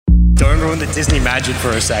Don't ruin the Disney magic for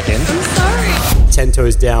a second. I'm sorry. 10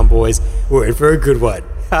 toes down, boys. We're in for a good one.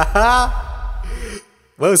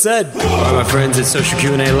 Well said. All right, my friends, it's Social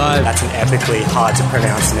Q&A Live. That's an epically hard to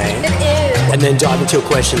pronounce name. It is. And then dive into your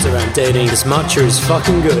questions around dating. This matcha is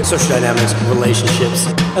fucking good. Social dynamics, relationships.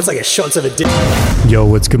 That's like a shot of a dick. Yo,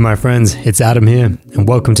 what's good, my friends? It's Adam here, and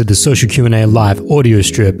welcome to the Social Q&A Live audio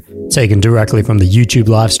strip taken directly from the YouTube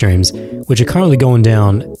live streams, which are currently going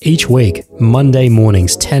down each week, Monday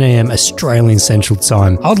mornings, 10 a.m. Australian Central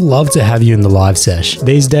Time. I'd love to have you in the live sesh.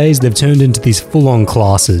 These days, they've turned into these full-on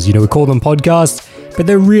classes. You know, we call them podcasts, but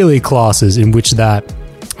they're really classes in which that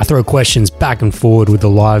I throw questions back and forward with the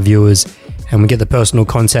live viewers, and we get the personal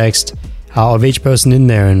context of each person in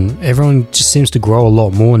there, and everyone just seems to grow a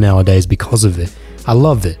lot more nowadays because of it. I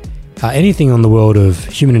love it. Anything on the world of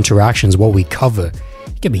human interactions, what we cover.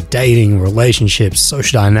 It could be dating, relationships,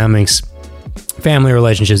 social dynamics, family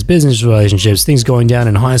relationships, business relationships, things going down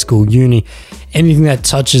in high school, uni, anything that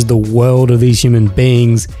touches the world of these human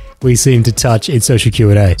beings, we seem to touch in Social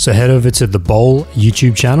Q&A. So head over to the Bowl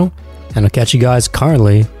YouTube channel, and I'll catch you guys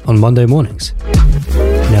currently on Monday mornings.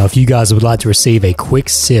 Now, if you guys would like to receive a quick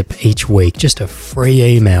sip each week, just a free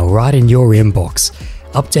email right in your inbox,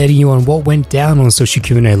 updating you on what went down on Social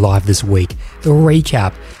Q&A Live this week, the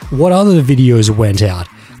recap, what other videos went out,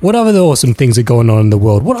 what other awesome things are going on in the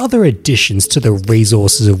world, what other additions to the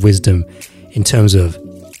resources of wisdom in terms of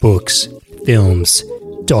books, films,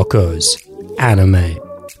 docos, anime,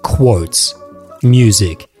 quotes,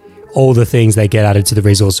 music, all the things that get added to the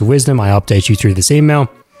resource of wisdom. I update you through this email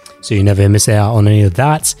so you never miss out on any of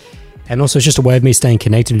that. And also it's just a way of me staying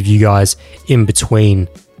connected with you guys in between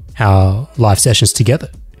our live sessions together.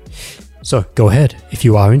 So go ahead if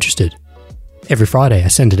you are interested. Every Friday I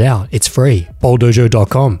send it out. It's free.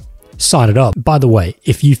 bowldojo.com. Sign it up. By the way,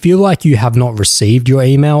 if you feel like you have not received your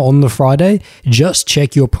email on the Friday, just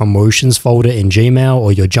check your promotions folder in Gmail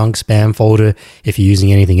or your junk spam folder if you're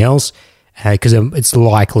using anything else, because it's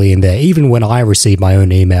likely in there. Even when I receive my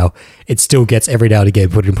own email, it still gets every now and again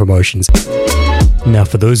put in promotions. Now,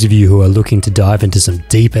 for those of you who are looking to dive into some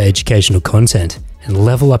deeper educational content and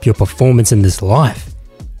level up your performance in this life,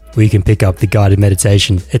 we can pick up the guided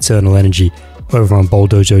meditation Eternal Energy over on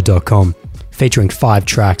bowldojo.com, featuring 5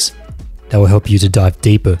 tracks that will help you to dive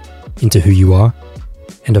deeper into who you are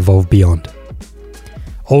and evolve beyond.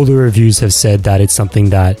 All the reviews have said that it's something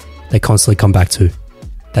that they constantly come back to,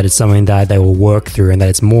 that it's something that they will work through, and that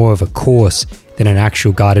it's more of a course than an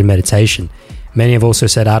actual guided meditation. Many have also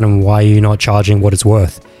said, Adam, why are you not charging what it's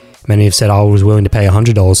worth? Many have said, I was willing to pay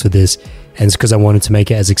 $100 for this, and it's because I wanted to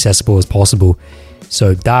make it as accessible as possible.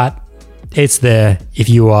 So that, it's there if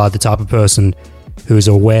you are the type of person who is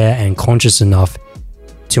aware and conscious enough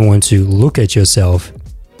to want to look at yourself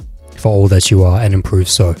for all that you are and improve.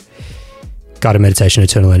 So guided meditation,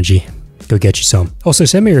 Eternal Energy, go get you some. Also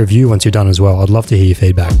send me a review once you're done as well. I'd love to hear your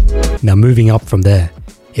feedback. Now, moving up from there,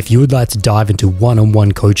 if you would like to dive into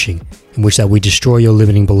one-on-one coaching in which that we destroy your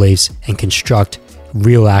limiting beliefs and construct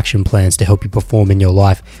real action plans to help you perform in your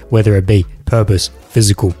life, whether it be purpose,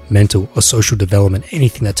 physical, mental, or social development,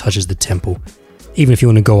 anything that touches the temple. Even if you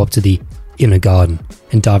want to go up to the inner garden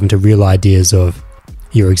and dive into real ideas of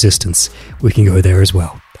your existence, we can go there as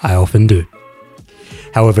well. I often do.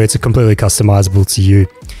 However, it's completely customizable to you.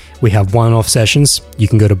 We have one-off sessions. You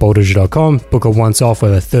can go to bowldojo.com, book a once-off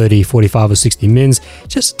over 30, 45, or 60 mins,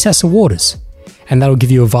 just test the waters, and that'll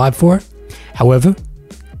give you a vibe for it. However,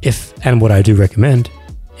 what I do recommend,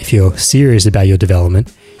 if you're serious about your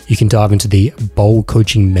development, you can dive into the Bowl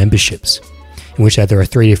Coaching memberships, in which there are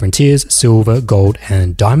 3 different tiers: silver, gold,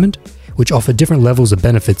 and diamond, which offer different levels of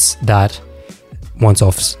benefits that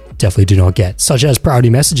once-offs definitely do not get, such as priority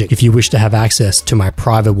messaging. If you wish to have access to my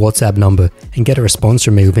private WhatsApp number and get a response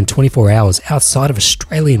from me within 24 hours outside of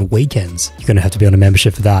Australian weekends, you're going to have to be on a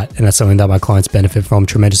membership for that, and that's something that my clients benefit from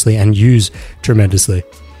tremendously and use tremendously.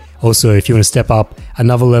 Also, if you want to step up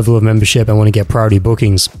another level of membership and want to get priority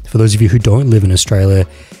bookings, for those of you who don't live in Australia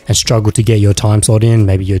and struggle to get your time slot in,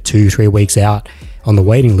 maybe you're 2-3 weeks out on the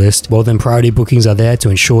waiting list, well then priority bookings are there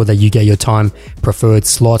to ensure that you get your time preferred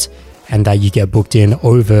slot and that you get booked in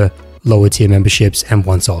over lower tier memberships and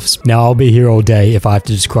once-offs. Now, I'll be here all day if I have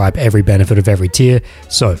to describe every benefit of every tier,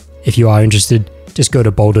 so if you are interested, just go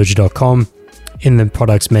to bowldojo.com. In the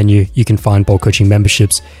products menu, you can find Bowl Coaching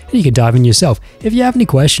memberships, and you can dive in yourself. If you have any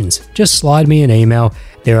questions, just slide me an email.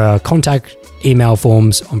 There are contact email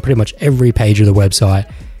forms on pretty much every page of the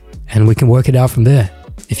website, and we can work it out from there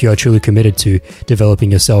if you are truly committed to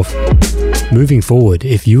developing yourself. Moving forward,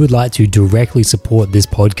 if you would like to directly support this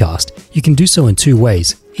podcast, you can do so in 2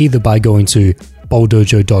 ways, either by going to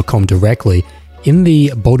bowldojo.com directly. In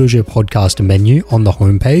the Bowl Dojo podcast menu on the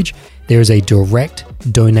homepage, there is a direct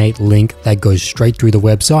donate link that goes straight through the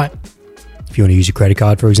website if you want to use your credit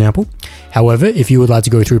card, for example. However, if you would like to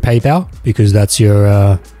go through PayPal, because that's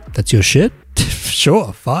your shit,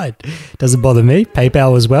 sure, fine. Doesn't bother me.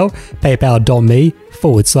 PayPal as well.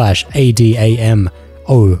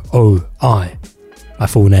 PayPal.me/ADAMOOI. My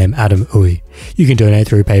full name, Adam Ui. You can donate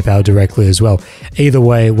through PayPal directly as well. Either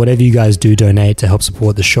way, whatever you guys do donate to help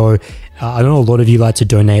support the show. I know a lot of you like to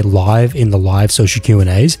donate live in the live social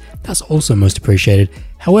Q&As. That's also most appreciated.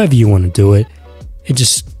 However you want to do it,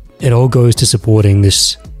 it all goes to supporting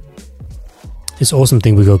this awesome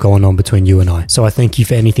thing we got going on between you and I. So I thank you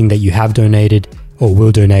for anything that you have donated or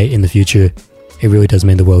will donate in the future. It really does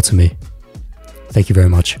mean the world to me. Thank you very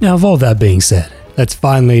much. Now, with all that being said, let's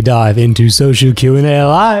finally dive into Social Q&A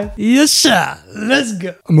Live. Yes, sir. Let's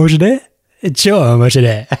go. Emotion Sure,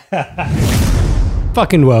 emotion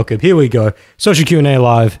Fucking welcome. Here we go. Social Q&A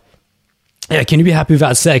Live. Yeah, can you be happy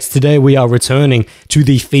about sex? Today we are returning to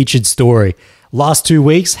the featured story. Last 2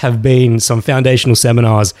 weeks have been some foundational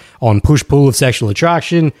seminars on push-pull of sexual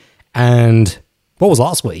attraction and what was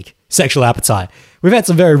last week? Sexual appetite. We've had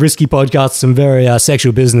some very risky podcasts, some very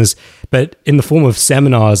sexual business, but in the form of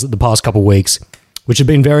seminars the past couple of weeks, which have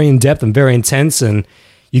been very in-depth and very intense, and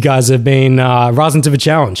you guys have been rising to the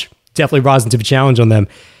challenge. Definitely rising to the challenge on them.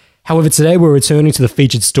 However, today we're returning to the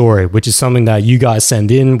featured story, which is something that you guys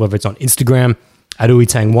send in, whether it's on Instagram at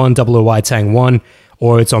uitang1, OOITang1,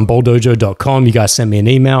 or it's on boldojo.com. You guys send me an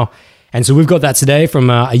email. And so we've got that today from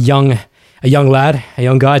a young lad, a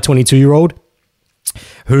young guy, 22-year-old,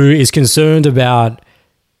 who is concerned about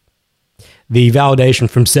the validation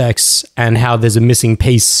from sex and how there's a missing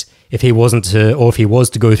piece if he was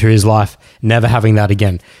to go through his life never having that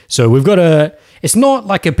again. So we've got it's not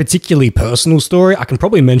like a particularly personal story. I can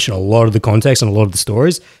probably mention a lot of the context and a lot of the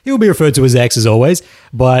stories. He will be referred to as X as always.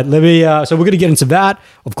 But so we're going to get into that.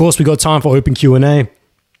 Of course, we got time for open Q&A,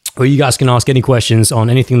 where you guys can ask any questions on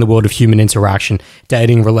anything in the world of human interaction,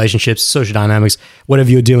 dating, relationships, social dynamics, whatever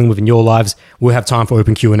you're dealing with in your lives. We'll have time for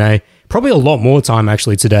open Q&A. Probably a lot more time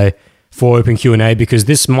actually today for open Q&A, because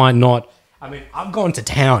this might not... I mean, I've gone to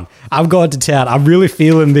town. I'm really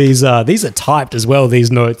feeling these. These are typed as well, these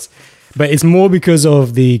notes. But it's more because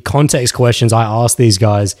of the context questions I ask these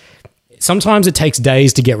guys. Sometimes it takes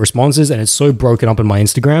days to get responses, and it's so broken up in my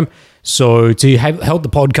Instagram. So to help the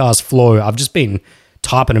podcast flow, I've just been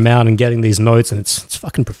typing them out and getting these notes, and it's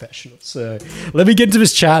fucking professional. So let me get into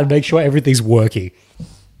this chat and make sure everything's working.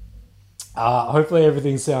 Hopefully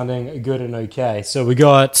everything's sounding good and okay. So we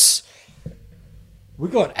got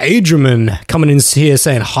Adrian coming in here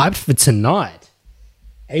saying hyped for tonight.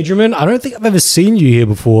 Adrian, I don't think I've ever seen you here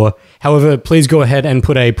before. However, please go ahead and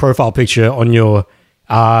put a profile picture on your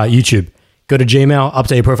YouTube. Go to Gmail,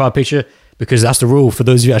 update your profile picture, because that's the rule. For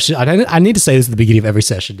those of you, I need to say this at the beginning of every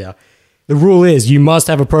session now. The rule is you must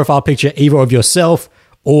have a profile picture either of yourself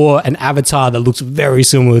or an avatar that looks very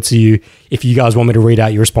similar to you if you guys want me to read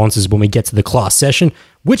out your responses when we get to the class session,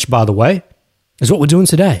 which, by the way, is what we're doing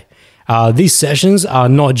today. These sessions are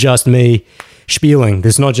not just me spieling.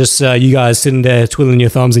 There's not just you guys sitting there twiddling your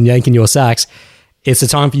thumbs and yanking your sacks. It's a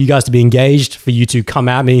time for you guys to be engaged, for you to come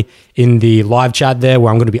at me in the live chat there,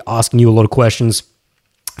 where I'm going to be asking you a lot of questions,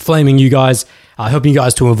 flaming you guys, helping you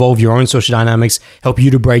guys to evolve your own social dynamics, help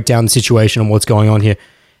you to break down the situation and what's going on here.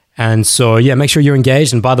 And so, yeah, make sure you're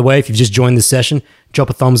engaged. And by the way, if you've just joined this session, drop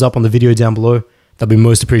a thumbs up on the video down below. That'd be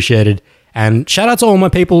most appreciated. And shout out to all my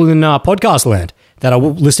people in podcast land that are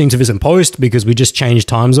listening to this in post, because we just changed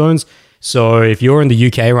time zones. So if you're in the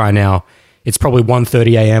UK right now, it's probably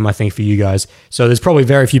 1:30 a.m. I think for you guys. So there's probably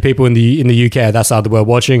very few people in the UK at that side of the world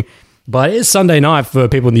watching. But it's Sunday night for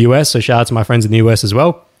people in the US, so shout out to my friends in the US as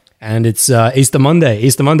well. And it's Easter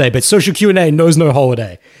Monday. But Social Q&A knows no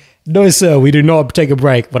holiday. No, sir, we do not take a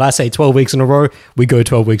break. When I say 12 weeks in a row, we go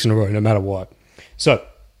 12 weeks in a row, no matter what. So,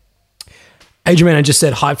 Adrian, I just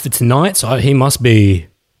said hype for tonight, so he must be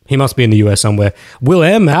in the US somewhere. Will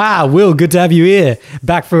M, Will, good to have you here.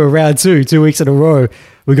 Back for round 2 weeks in a row.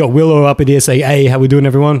 We got Willow up in here saying, hey, how we doing,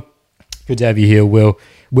 everyone? Good to have you here, Will.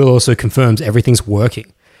 Will also confirms everything's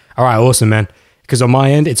working. All right, awesome, man. Because on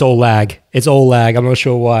my end, it's all lag. I'm not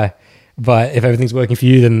sure why. But if everything's working for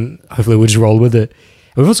you, then hopefully we'll just roll with it.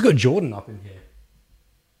 We've also got Jordan up in here.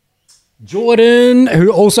 Jordan,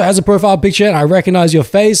 who also has a profile picture, and I recognize your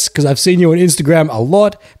face because I've seen you on Instagram a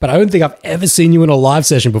lot, but I don't think I've ever seen you in a live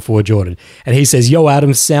session before, Jordan. And he says, yo,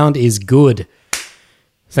 Adam, sound is good.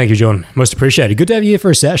 Thank you, Jordan. Most appreciated. Good to have you here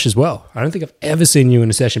for a sesh as well. I don't think I've ever seen you in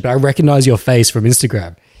a session, but I recognize your face from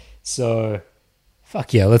Instagram. So,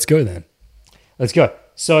 fuck yeah, let's go then. Let's go.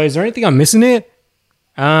 So, is there anything I'm missing here?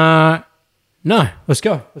 No, let's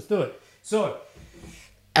go. Let's do it. So,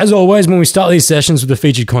 As always, when we start these sessions with the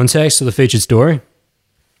featured context or the featured story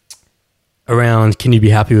around can you be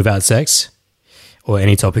happy without sex or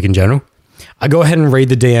any topic in general, I go ahead and read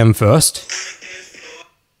the DM first.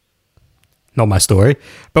 Not my story,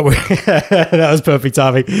 but that was perfect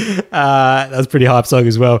timing. That was pretty hype song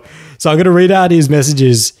as well. So I'm going to read out his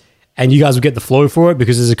messages and you guys will get the flow for it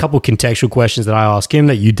because there's a couple contextual questions that I ask him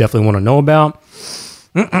that you definitely want to know about.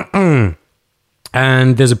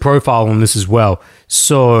 And there's a profile on this as well.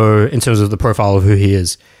 So in terms of the profile of who he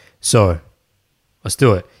is. So let's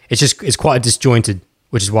do it. It's quite disjointed,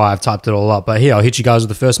 which is why I've typed it all up. But here, I'll hit you guys with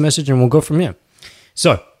the first message and we'll go from here.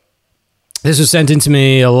 So this was sent in to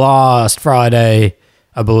me last Friday,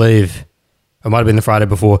 I believe. It might have been the Friday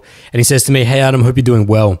before. And he says to me, "Hey Adam, hope you're doing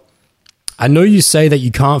well. I know you say that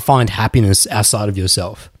you can't find happiness outside of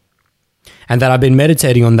yourself. And that I've been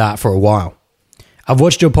meditating on that for a while. I've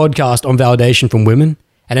watched your podcast on validation from women,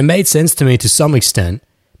 and it made sense to me to some extent,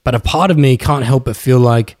 but a part of me can't help but feel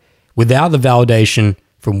like without the validation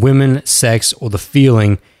from women, sex, or the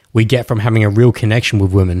feeling we get from having a real connection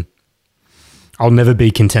with women, I'll never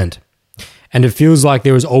be content. And it feels like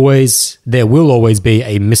there will always be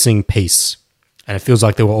a missing piece. And it feels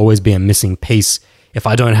like there will always be a missing piece if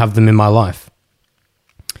I don't have them in my life.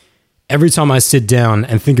 Every time I sit down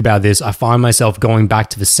and think about this, I find myself going back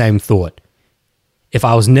to the same thought. If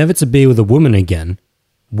I was never to be with a woman again,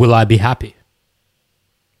 will I be happy?"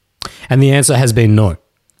 And the answer has been no.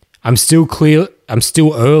 I'm still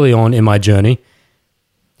early on in my journey,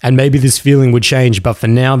 and maybe this feeling would change, but for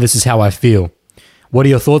now, this is how I feel. What are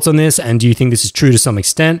your thoughts on this, and do you think this is true to some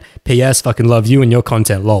extent? P.S. Fucking love you and your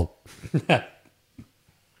content, lol.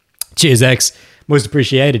 Cheers, X. Most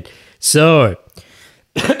appreciated. So,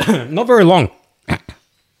 not very long.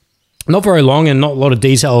 Not very long and not a lot of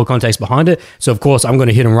detail or context behind it. So, of course, I'm going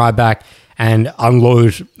to hit him right back and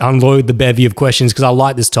unload the bevy of questions because I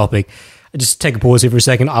like this topic. Just take a pause here for a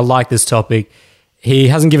second. I like this topic. He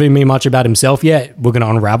hasn't given me much about himself yet. We're going to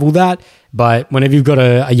unravel that. But whenever you've got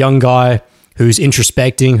a young guy who's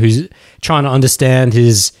introspecting, who's trying to understand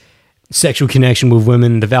his sexual connection with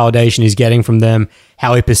women, the validation he's getting from them,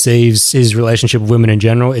 how he perceives his relationship with women in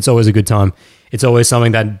general, it's always a good time. It's always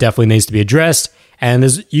something that definitely needs to be addressed.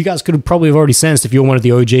 And you guys could have probably already sensed if you're one of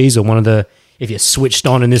the OGs or if you're switched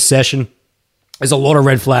on in this session, there's a lot of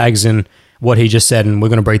red flags in what he just said, and we're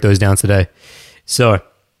going to break those down today. So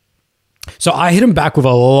I hit him back with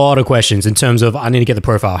a lot of questions in terms of I need to get the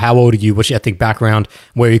profile. How old are you? What's your ethnic background?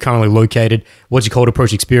 Where are you currently located? What's your cold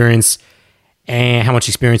approach experience? And how much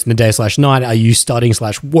experience in the day/night? Are you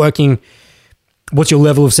studying/working? What's your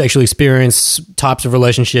level of sexual experience, types of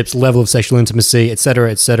relationships, level of sexual intimacy,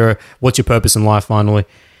 etc., etc.? What's your purpose in life, finally?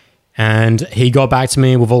 And he got back to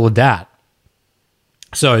me with all of that.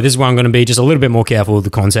 So this is where I'm going to be just a little bit more careful with the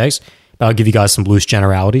context, but I'll give you guys some loose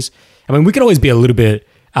generalities. I mean, we could always be a little bit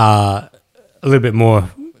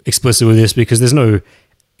more explicit with this because there's no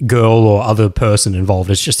girl or other person involved.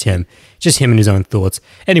 It's just him and his own thoughts.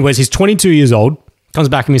 Anyways, he's 22 years old. Comes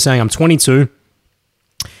back to me saying, "I'm 22.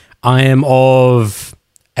 I am of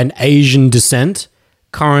an Asian descent,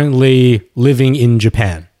 currently living in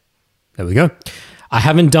Japan." There we go. "I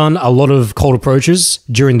haven't done a lot of cold approaches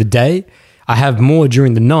during the day. I have more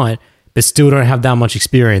during the night, but still don't have that much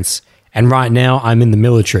experience. And right now, I'm in the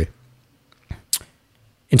military.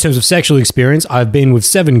 In terms of sexual experience, I've been with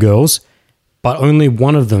 7 girls, but only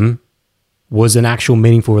one of them was an actual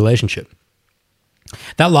meaningful relationship.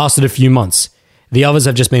 That lasted a few months. The others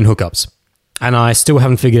have just been hookups. And I still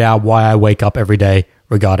haven't figured out why I wake up every day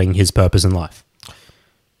regarding his purpose in life."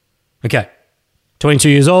 Okay, 22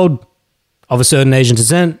 years old, of a certain Asian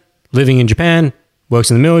descent, living in Japan,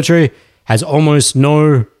 works in the military, has almost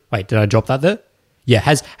no... Wait, did I drop that there? Yeah,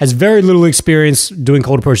 has very little experience doing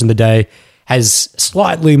cold approach in the day, has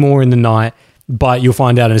slightly more in the night, but you'll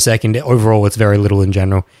find out in a second, overall it's very little in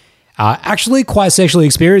general. Actually quite sexually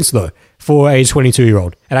experienced though, for a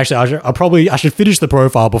 22-year-old. And actually, I should finish the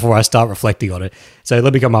profile before I start reflecting on it. So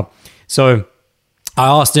let me come up. So I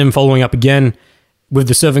asked him, following up again, with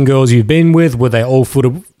the 7 girls you've been with, were they all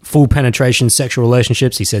full penetration sexual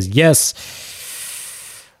relationships? He says yes.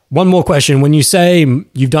 One more question. When you say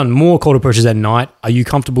you've done more cold approaches at night, are you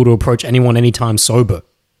comfortable to approach anyone anytime sober?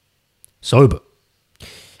 Sober.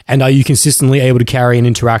 And are you consistently able to carry an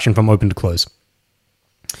interaction from open to close?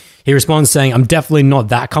 He responds saying, "I'm definitely not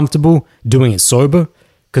that comfortable doing it sober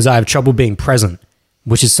because I have trouble being present,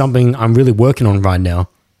 which is something I'm really working on right now.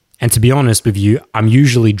 And to be honest with you, I'm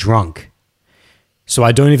usually drunk. So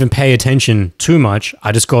I don't even pay attention too much.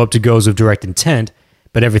 I just go up to girls with direct intent,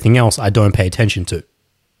 but everything else I don't pay attention to."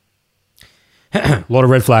 A lot of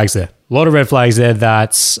red flags there. A lot of red flags there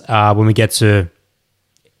that when we get to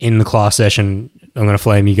in the class session, I'm going to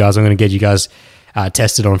flame you guys. I'm going to get you guys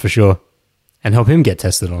tested on for sure and help him get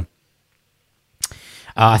tested on.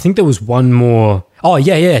 I think there was one more. Oh,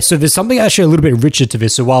 yeah. So there's something actually a little bit richer to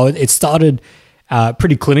this. So while it started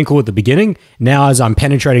pretty clinical at the beginning, now as I'm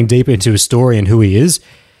penetrating deeper into his story and who he is,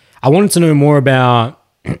 I wanted to know more about...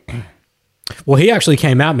 Well, he actually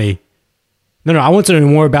came at me. No, I want to know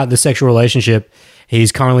more about the sexual relationship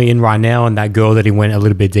he's currently in right now and that girl that he went a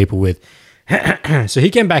little bit deeper with. So he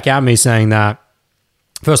came back at me saying that,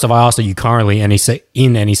 first off, I asked, are you currently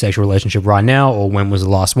in any sexual relationship right now, or when was the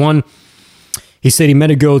last one? He said he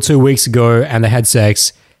met a girl 2 weeks ago and they had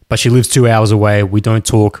sex, but she lives 2 hours away. We don't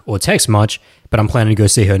talk or text much, but I'm planning to go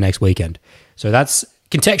see her next weekend. So that's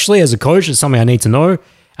contextually, as a coach, it's something I need to know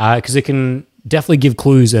because it can definitely give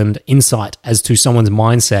clues and insight as to someone's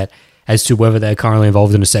mindset as to whether they're currently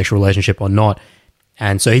involved in a sexual relationship or not.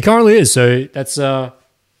 And so he currently is. So that's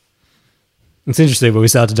it's interesting when we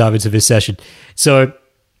start to dive into this session. So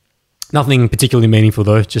nothing particularly meaningful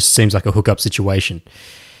though, just seems like a hookup situation.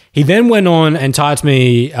 He then went on and typed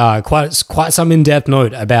me quite some in-depth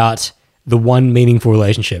note about the one meaningful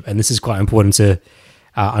relationship. And this is quite important to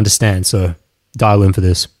understand. So dial in for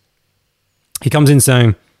this. He comes in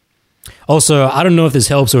saying, also, I don't know if this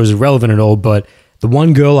helps or is relevant at all, but the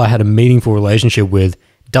one girl I had a meaningful relationship with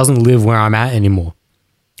doesn't live where I'm at anymore.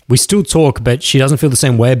 We still talk, but she doesn't feel the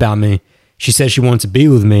same way about me. She said she wanted to be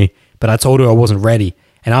with me, but I told her I wasn't ready.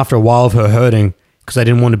 And after a while of her hurting, because I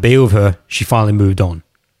didn't want to be with her, she finally moved on.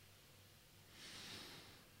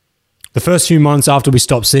 The first few months after we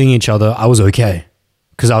stopped seeing each other, I was okay,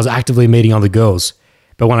 because I was actively meeting other girls.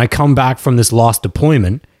 But when I come back from this last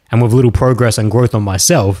deployment, and with little progress and growth on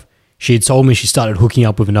myself, she had told me she started hooking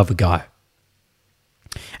up with another guy.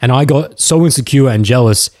 And I got so insecure and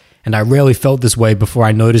jealous, and I rarely felt this way before.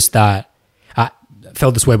 I noticed that I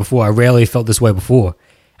felt this way before. I rarely felt this way before.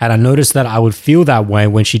 And I noticed that I would feel that way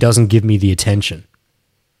when she doesn't give me the attention.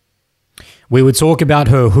 We would talk about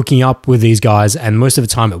her hooking up with these guys, and most of the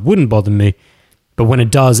time it wouldn't bother me. But when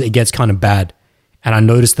it does, it gets kind of bad. And I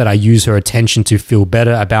noticed that I use her attention to feel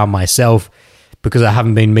better about myself because I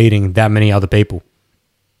haven't been meeting that many other people.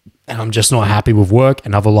 And I'm just not happy with work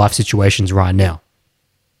and other life situations right now.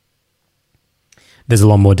 There's a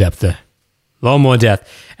lot more depth there. A lot more depth.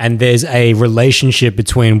 And there's a relationship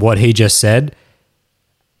between what he just said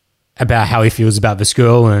about how he feels about this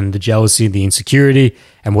girl and the jealousy, the insecurity,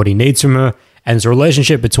 and what he needs from her. And there's a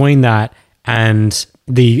relationship between that and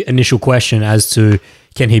the initial question as to,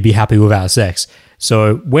 can he be happy without sex?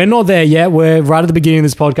 So we're not there yet. We're right at the beginning of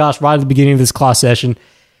this podcast, right at the beginning of this class session.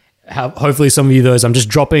 Hopefully some of you, I'm just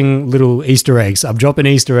dropping little Easter eggs. I'm dropping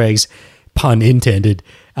Easter eggs, pun intended,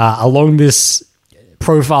 along this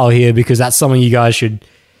profile here, because that's something you guys should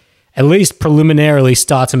at least preliminarily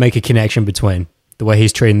start to make a connection between the way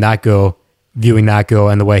he's treating that girl, viewing that girl,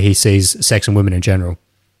 and the way he sees sex and women in general.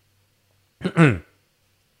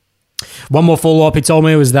 One more follow-up he told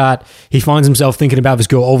me was that he finds himself thinking about this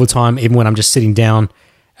girl all the time, even when I'm just sitting down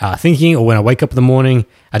thinking, or when I wake up in the morning,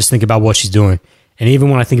 I just think about what she's doing. And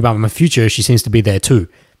even when I think about my future, she seems to be there too.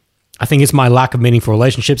 I think it's my lack of meaningful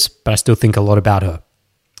relationships, but I still think a lot about her.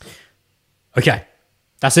 Okay,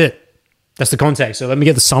 that's it. That's the context. So let me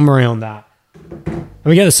get the summary on that.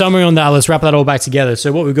 Let's wrap that all back together.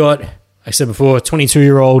 So what we've got, like I said before,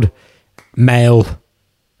 22-year-old male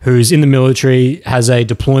who's in the military, has a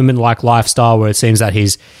deployment-like lifestyle where it seems that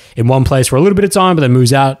he's in one place for a little bit of time, but then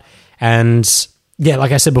moves out. And yeah,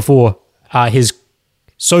 like I said before, his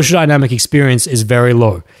social dynamic experience is very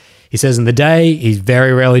low. He says in the day, he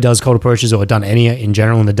very rarely does cold approaches or done any in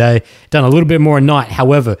general in the day, done a little bit more at night.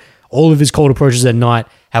 However, all of his cold approaches at night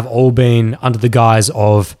have all been under the guise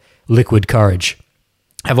of liquid courage,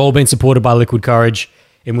 have all been supported by liquid courage,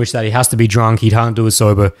 in which that he has to be drunk, he can't do it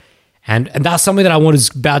sober. And that's something that I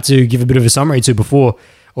was about to give a bit of a summary to before,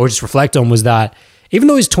 or just reflect on, was that even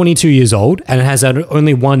though he's 22 years old and has had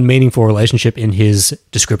only one meaningful relationship in his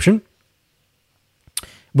description,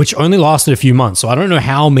 which only lasted a few months. So I don't know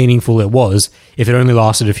how meaningful it was if it only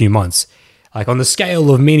lasted a few months. Like on the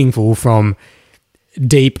scale of meaningful, from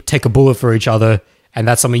deep, take a bullet for each other, and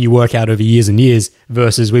that's something you work out over years and years,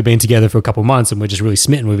 versus we've been together for a couple of months and we're just really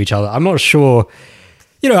smitten with each other. I'm not sure,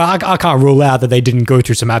 I can't rule out that they didn't go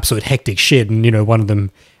through some absolute hectic shit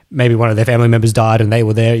and, maybe one of their family members died and they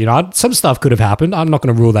were there. Some stuff could have happened. I'm not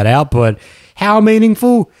going to rule that out, but how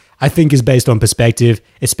meaningful, I think, is based on perspective,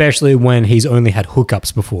 especially when he's only had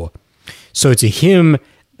hookups before. So to him,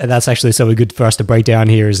 that's actually something good for us to break down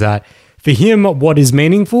here, is that for him, what is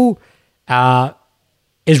meaningful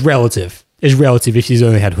is relative. If he's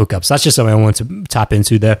only had hookups. That's just something I want to tap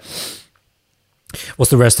into there.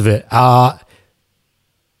 What's the rest of it?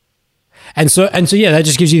 And so yeah, that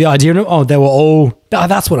just gives you the idea of, oh, they were all,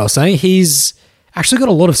 that's what I was saying. He's actually got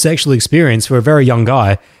a lot of sexual experience for a very young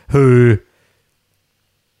guy who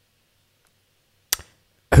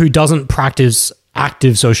doesn't practice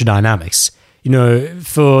active social dynamics. You know,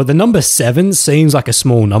 for the number 7 seems like a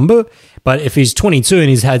small number, but if he's 22 and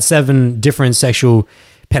he's had 7 different sexual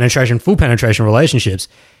penetration, full penetration relationships,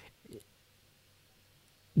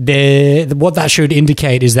 what that should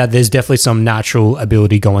indicate is that there's definitely some natural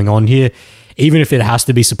ability going on here, even if it has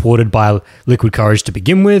to be supported by liquid courage to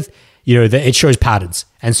begin with. You know, it shows patterns,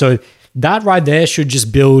 and so that right there should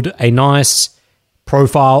just build a nice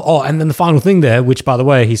profile. Oh, and then the final thing there, which by the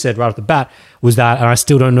way he said right off the bat, was that, and I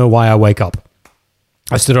still don't know why I wake up.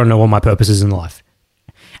 I still don't know what my purpose is in life,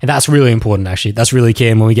 and that's really important. Actually, that's really key.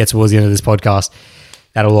 And when we get towards the end of this podcast,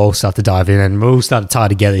 that'll all start to dive in and we'll start to tie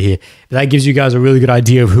together here. But that gives you guys a really good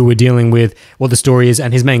idea of who we're dealing with, what the story is,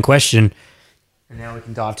 and his main question. And now we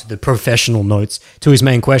can dive to the professional notes, to his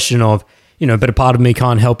main question of, you know, but a part of me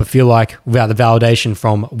can't help but feel like without the validation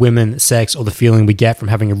from women, sex, or the feeling we get from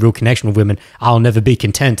having a real connection with women, I'll never be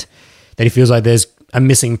content. That he feels like there's a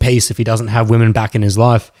missing piece if he doesn't have women back in his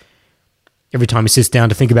life. Every time he sits down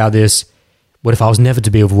to think about this, what if I was never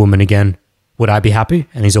to be with a woman again? Would I be happy?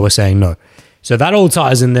 And he's always saying no. So that all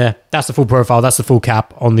ties in there. That's the full profile. That's the full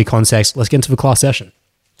cap on the context. Let's get into the class session.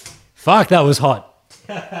 Fuck, that was hot.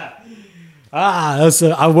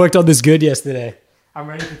 I worked on this good yesterday. I'm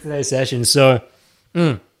ready for today's session. So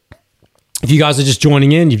if you guys are just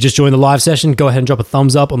joining in, you've just joined the live session, go ahead and drop a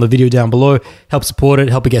thumbs up on the video down below. Help support it.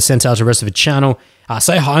 Help it get sent out to the rest of the channel.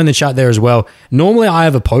 Say hi in the chat there as well. Normally I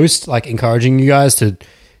have a post like encouraging you guys to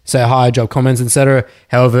say hi, drop comments, etc.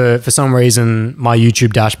 However, for some reason, my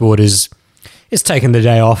YouTube dashboard is taking the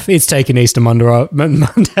day off. It's taking Easter Monday off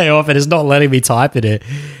and it's not letting me type in it.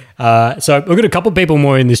 So we've got a couple people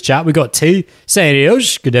more in this chat. We got T saying,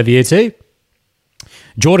 Eosh, good to have you here, T.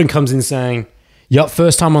 Jordan comes in saying, yup,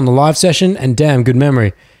 first time on the live session and damn, good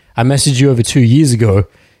memory. I messaged you over 2 years ago.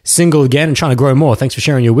 Single again and trying to grow more. Thanks for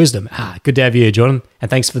sharing your wisdom. Good to have you here, Jordan.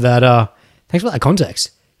 And thanks for that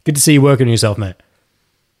context. Good to see you working on yourself, mate.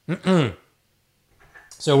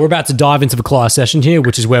 So we're about to dive into the class session here,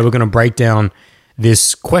 which is where we're going to break down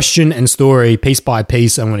this question and story piece by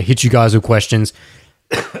piece. I'm going to hit you guys with questions.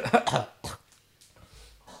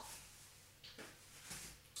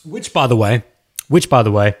 Which, by the way,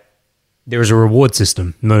 there is a reward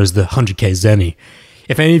system known as the 100K Zenny.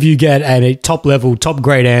 If any of you get a top level, top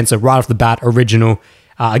grade answer right off the bat, original,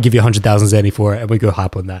 I'll give you 100,000 Zenny for it, and we go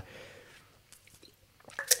hype on that.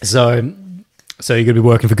 So you're going to be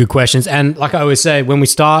working for good questions. And like I always say, when we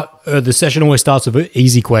start, the session always starts with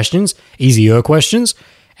easier questions.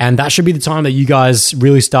 And that should be the time that you guys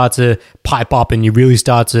really start to pipe up and you really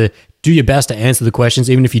start to do your best to answer the questions,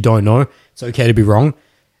 even if you don't know. It's okay to be wrong.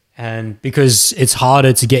 And because it's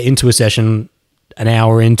harder to get into a session an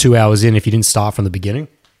hour in, 2 hours in, if you didn't start from the beginning.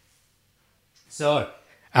 So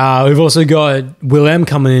we've also got Will M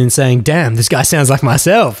coming in saying, damn, this guy sounds like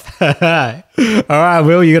myself. All right,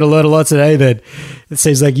 Will, you got to learn a lot today. That it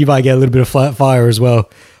seems like you might get a little bit of flat fire as well.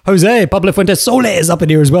 Jose, Pablo Fuentes Soles is up in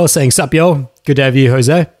here as well saying, sup, yo. Good to have you,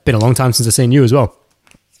 Jose. Been a long time since I've seen you as well.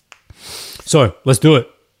 So let's do it.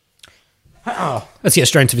 Let's get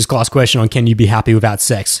straight into this class question on can you be happy without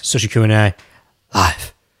sex? Social Q&A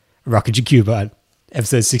live. Rocket GQ, bud.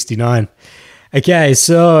 Episode 69. Okay,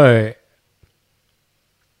 so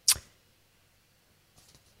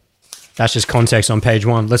that's just context on page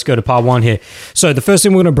 1. Let's go to part 1 here. So the first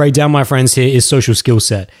thing we're going to break down, my friends, here is social skill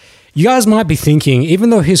set. You guys might be thinking,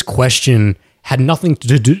 even though his question had nothing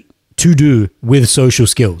to do with social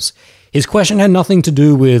skills, his question had nothing to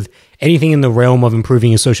do with anything in the realm of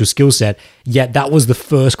improving his social skill set, yet that was the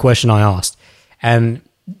first question I asked. And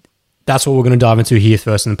that's what we're going to dive into here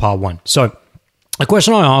first in part 1. So the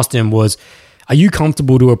question I asked him was, are you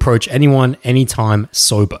comfortable to approach anyone anytime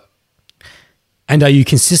sober? And are you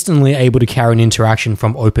consistently able to carry an interaction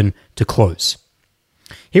from open to close?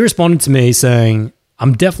 He responded to me saying,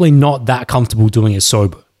 I'm definitely not that comfortable doing it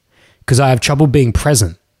sober because I have trouble being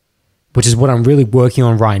present, which is what I'm really working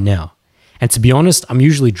on right now. And to be honest, I'm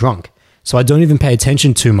usually drunk, so I don't even pay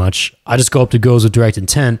attention too much. I just go up to girls with direct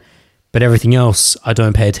intent, but everything else I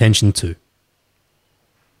don't pay attention to.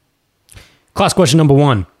 Class question number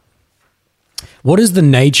 1. What is the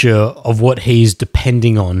nature of what he's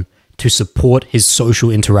depending on to support his social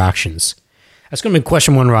interactions? That's going to be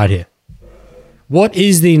question 1 right here. What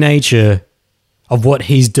is the nature of what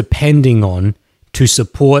he's depending on to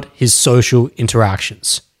support his social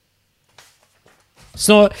interactions?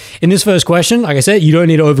 So in this first question, like I said, you don't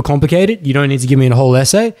need to overcomplicate it. You don't need to give me a whole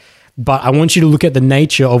essay, but I want you to look at the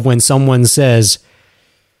nature of when someone says,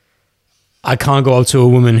 I can't go up to a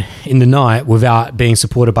woman in the night without being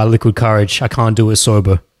supported by liquid courage. I can't do it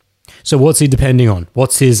sober. So what's he depending on?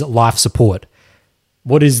 What's his life support?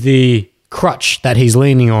 What is the crutch that he's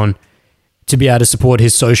leaning on to be able to support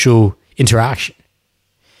his social interaction?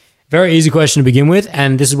 Very easy question to begin with,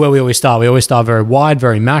 and this is where we always start. We always start very wide,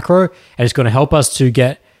 very macro, and it's going to help us to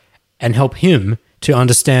get and help him to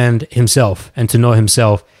understand himself and to know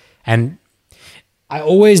himself. And I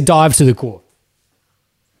always dive to the core.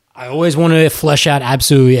 I always want to flesh out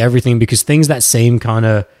absolutely everything, because things that seem kind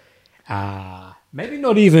of maybe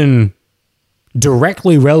not even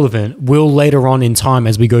directly relevant will later on in time,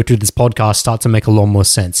 as we go through this podcast, start to make a lot more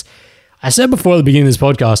sense. I said before at the beginning of this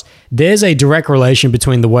podcast, there's a direct relation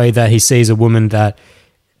between the way that he sees a woman that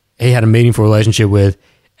he had a meaningful relationship with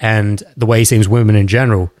and the way he sees women in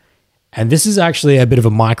general. And this is actually a bit of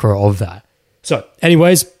a micro of that. So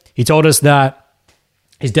anyways, he told us that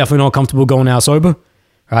he's definitely not comfortable going out sober.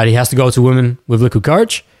 Right? He has to go to women with liquid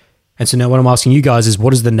courage. And so now what I'm asking you guys is,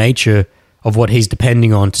 what is the nature of what he's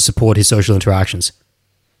depending on to support his social interactions?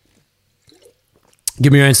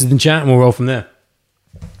 Give me your answers in chat and we'll roll from there.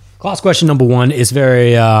 Class question number 1 is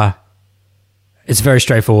very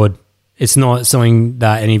straightforward. It's not something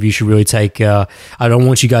that any of you should really take. I don't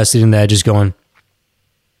want you guys sitting there just going,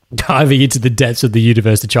 diving into the depths of the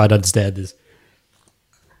universe to try to understand this.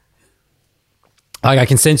 I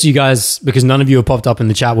can sense you guys, because none of you have popped up in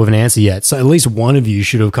the chat with an answer yet. So at least one of you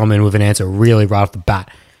should have come in with an answer really right off the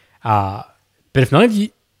bat. But if none of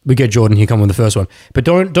you, we get Jordan, he come with the first one. But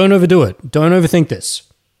don't overdo it. Don't overthink this.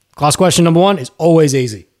 Class question number 1 is always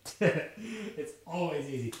easy. It's always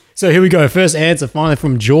easy. So here we go. First answer finally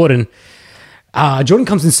from Jordan. Jordan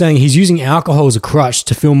comes in saying he's using alcohol as a crutch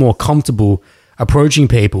to feel more comfortable approaching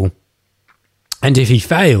people. And if he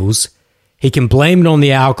fails, he can blame it on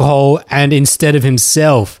the alcohol and instead of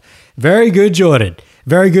himself. Very good, Jordan.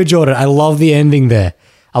 Very good, Jordan. I love the ending there.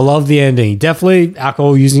 I love the ending. Definitely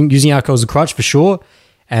alcohol, using alcohol as a crutch for sure,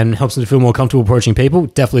 and helps him to feel more comfortable approaching people.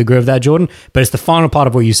 Definitely agree with that, Jordan. But it's the final part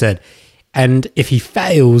of what you said. And if he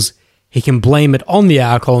fails, he can blame it on the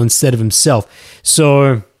alcohol instead of himself.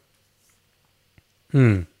 So,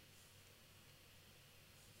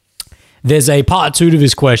 there's a part 2 to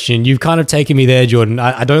this question. You've kind of taken me there, Jordan.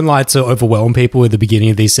 I don't like to overwhelm people at the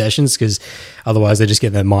beginning of these sessions, because otherwise they just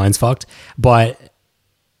get their minds fucked. But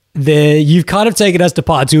you've kind of taken us to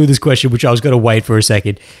part 2 of this question, which I was going to wait for a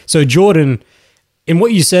second. So Jordan, in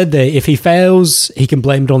what you said there, if he fails, he can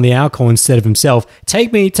blame it on the alcohol instead of himself.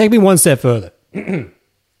 Take me one step further.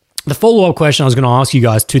 The follow-up question I was going to ask you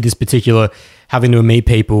guys to this particular having to meet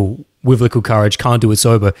people with liquid courage, can't do it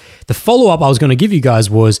sober. The follow-up I was going to give you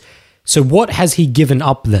guys was, so what has he given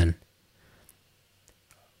up then?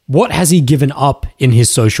 What has he given up in his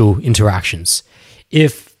social interactions?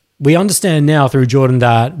 If we understand now through Jordan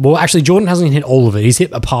that, well, actually Jordan hasn't hit all of it. He's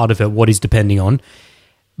hit a part of it, what he's depending on.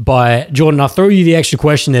 But Jordan, I'll throw you the extra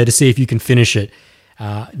question there to see if you can finish it.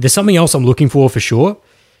 There's something else I'm looking for sure.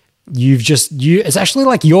 It's actually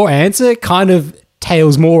like your answer kind of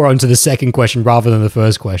tails more onto the second question rather than the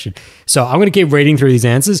first question. So I'm going to keep reading through these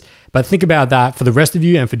answers, but think about that for the rest of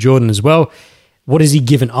you and for Jordan as well. What has he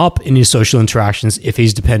given up in his social interactions if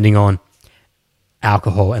he's depending on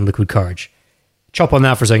alcohol and liquid courage? Chop on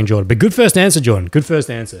that for a second, Jordan. But good first answer, Jordan. Good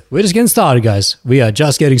first answer. We're just getting started, guys. We are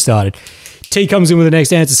just getting started. T comes in with the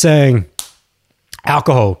next answer saying,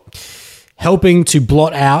 alcohol, helping to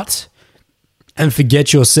blot out and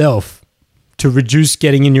forget yourself, to reduce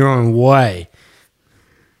getting in your own way.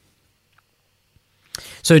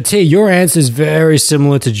 So T, your answer is very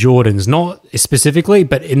similar to Jordan's, not specifically,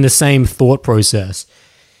 but in the same thought process.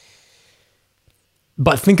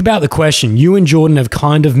 But think about the question. You and Jordan have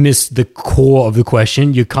kind of missed the core of the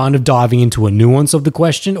question. You're kind of diving into a nuance of the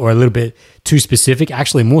question, or a little bit too specific,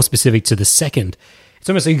 actually more specific to the second. It's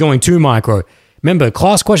almost like going too micro. Remember,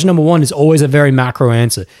 class question number 1 is always a very macro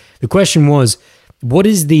answer. The question was, what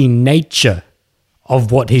is the nature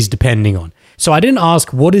of what he's depending on? So I didn't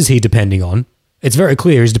ask, what is he depending on? It's very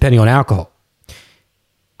clear he's depending on alcohol.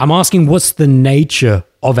 I'm asking, what's the nature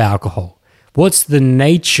of alcohol? What's the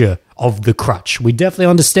nature of the crutch? We definitely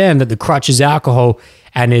understand that the crutch is alcohol,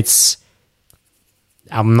 and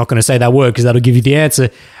I'm not going to say that word because that'll give you the answer,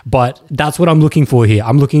 but that's what I'm looking for here.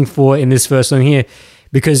 I'm looking for in this first one here,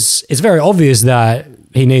 because it's very obvious that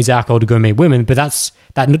he needs alcohol to go meet women, but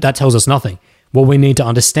that tells us nothing. What we need to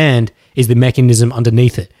understand is the mechanism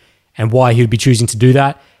underneath it and why he would be choosing to do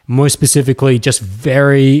that. More specifically,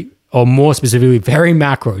 very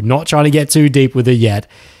macro, not trying to get too deep with it yet.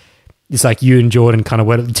 It's like you and Jordan kind of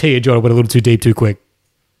went a little too deep too quick.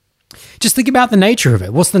 Just think about the nature of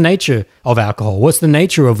it. What's the nature of alcohol? What's the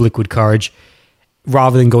nature of liquid courage?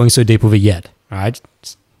 rather than going so deep with it yet. All right?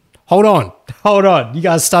 Hold on. You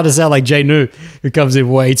guys start to sound like Jay New, who comes in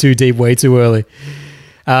way too deep, way too early.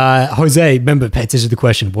 Jose, remember, pay attention to the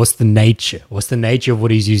question. What's the nature? What's the nature of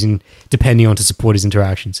what he's using depending on to support his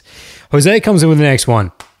interactions? Jose comes in with the next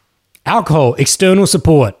one. Alcohol, external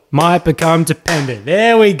support, might become dependent.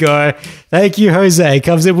 There we go. Thank you, Jose.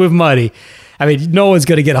 Comes in with money. I mean, no one's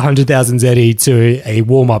going to get 100,000 ZE to a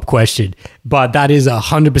warm-up question, but that is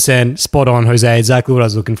 100% spot on, Jose. Exactly what I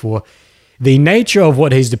was looking for. The nature of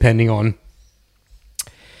what he's depending on.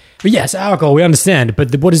 But yes, alcohol, we understand.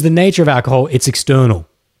 But what is the nature of alcohol? It's external.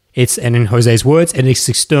 And in Jose's words, it's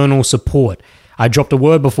external support. I dropped a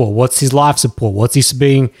word before. What's his life support? What is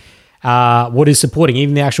supporting?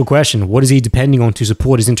 Even the actual question, what is he depending on to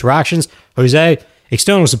support his interactions? Jose,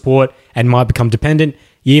 external support and might become dependent.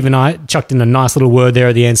 I chucked in a nice little word there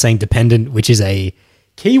at the end saying dependent, which is a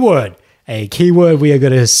keyword. A keyword we are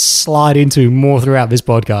going to slide into more throughout this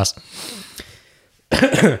podcast.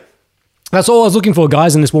 That's all I was looking for,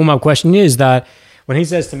 guys, in this warm-up question is that when he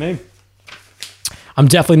says to me, I'm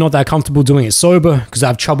definitely not that comfortable doing it sober because I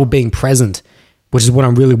have trouble being present, which is what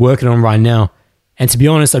I'm really working on right now. And to be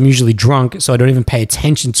honest, I'm usually drunk, so I don't even pay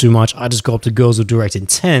attention too much. I just go up to girls with direct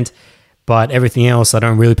intent, but everything else I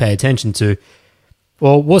don't really pay attention to.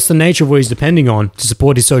 Well, what's the nature of what he's depending on to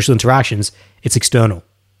support his social interactions? It's external.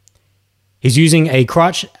 He's using a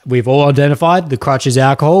crutch. We've all identified the crutch is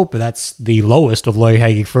alcohol, but that's the lowest of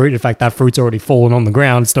low-hanging fruit. In fact, that fruit's already fallen on the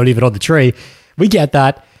ground. It's not even on the tree. We get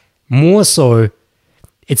that. More so,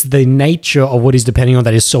 it's the nature of what he's depending on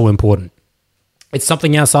that is so important. It's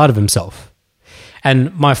something outside of himself.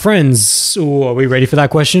 And my friends, are we ready for that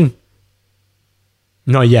question?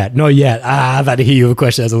 Not yet. I've had to hear you a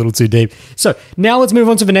question that's a little too deep. So now let's move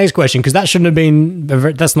on to the next question because that shouldn't have been,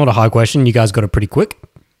 that's not a high question. You guys got it pretty quick.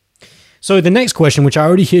 So the next question, which I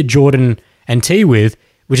already hit Jordan and T with,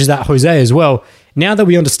 which is that Jose as well. Now that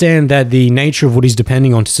we understand that the nature of what he's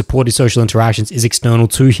depending on to support his social interactions is external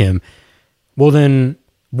to him, well then,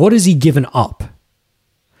 what has he given up?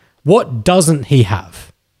 What doesn't he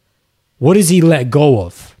have? What does he let go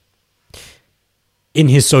of in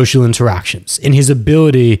his social interactions, in his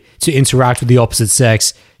ability to interact with the opposite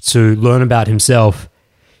sex, to learn about himself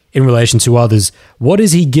in relation to others? What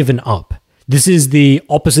has he given up? This is the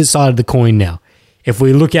opposite side of the coin now. If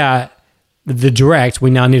we look at the direct, we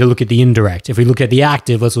now need to look at the indirect. If we look at the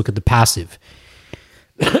active, let's look at the passive.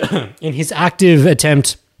 In his active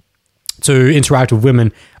attempt to interact with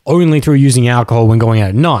women only through using alcohol when going out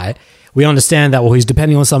at night, we understand that, well, he's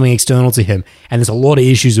depending on something external to him. And there's a lot of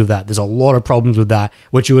issues with that. There's a lot of problems with that,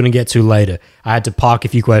 which you're going to get to later. I had to park a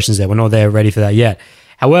few questions there. We're not there ready for that yet.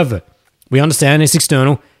 However, we understand it's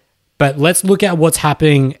external, but let's look at what's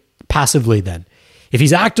happening passively then. If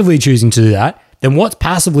he's actively choosing to do that, then what's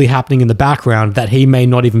passively happening in the background that he may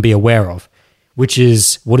not even be aware of, which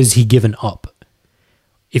is what has he given up?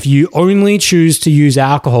 If you only choose to use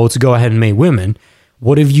alcohol to go ahead and meet women,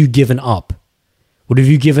 what have you given up? What have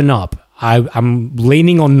you given up? I'm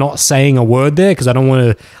leaning on not saying a word there because I don't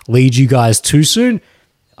want to lead you guys too soon.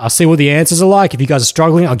 I'll see what the answers are like. If you guys are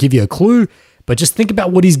struggling, I'll give you a clue. But just think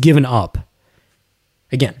about what he's given up.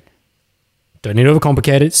 Again, don't need to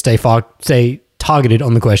overcomplicate it. Stay targeted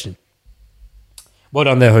on the question. Well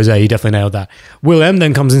done there, Jose. You definitely nailed that. Will M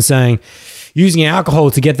then comes in saying, using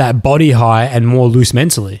alcohol to get that body high and more loose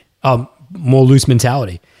mentality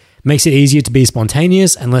makes it easier to be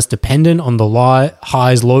spontaneous and less dependent on the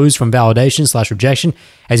highs, lows from validation / rejection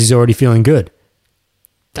as he's already feeling good.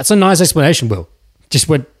 That's a nice explanation, Will. Just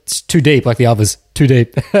went too deep like the others. Too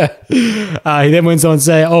deep. He then went on to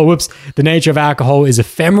say, the nature of alcohol is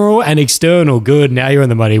ephemeral and external. Good, now you're in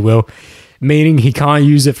the money, Will. Meaning he can't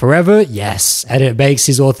use it forever? Yes. And it makes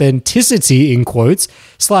his authenticity, in quotes,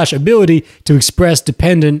 / ability to express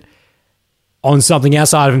dependent on something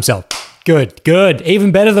outside of himself. Good.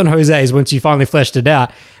 Even better than Jose's once you finally fleshed it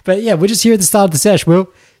out. But yeah, we're just here at the start of the sesh,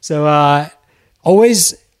 Will. So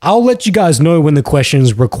I'll let you guys know when the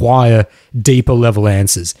questions require deeper level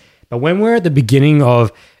answers. But when we're at the beginning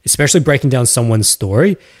of especially breaking down someone's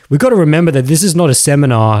story, we've got to remember that this is not a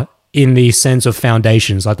seminar in the sense of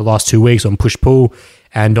foundations like the last 2 weeks on push-pull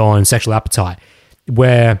and on sexual appetite,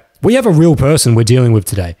 where we have a real person we're dealing with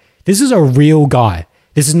today. This is a real guy.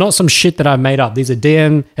 This is not some shit that I've made up. These are a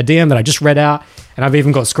DM that I just read out, and I've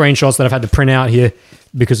even got screenshots that I've had to print out here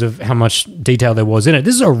because of how much detail there was in it.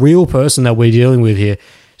 This is a real person that we're dealing with here.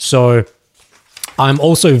 So I'm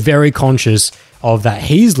also very conscious of that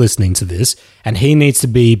he's listening to this, and he needs to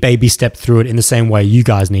be baby stepped through it in the same way you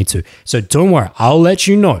guys need to. So don't worry. I'll let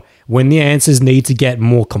you know when the answers need to get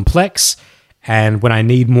more complex And when I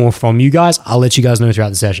need more from you guys, I'll let you guys know throughout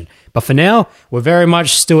the session. But for now, we're very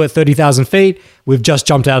much still at 30,000 feet. We've just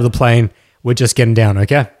jumped out of the plane. We're just getting down,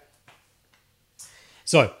 okay?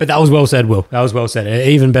 So, but that was well said, Will. That was well said. An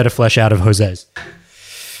even better flesh out of Jose's.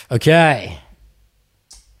 Okay.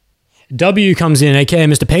 W comes in, aka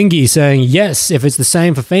Mr. Pengi, saying, yes, if it's the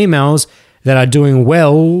same for females that are doing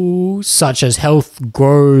well, such as health,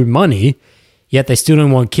 grow, money, yet they still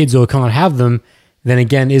don't want kids or can't have them, then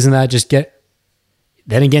again, isn't that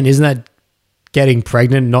getting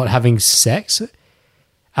pregnant, not having sex?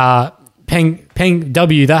 Peng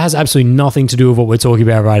W, that has absolutely nothing to do with what we're talking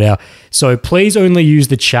about right now. So please only use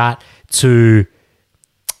the chat to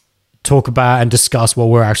talk about and discuss what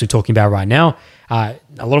we're actually talking about right now. A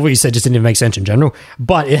lot of what you said just didn't even make sense in general,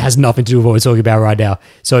 but it has nothing to do with what we're talking about right now.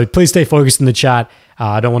 So please stay focused in the chat.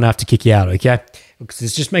 I don't want to have to kick you out, okay? Because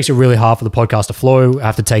this just makes it really hard for the podcast to flow. I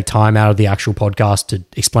have to take time out of the actual podcast to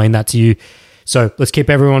explain that to you. So let's keep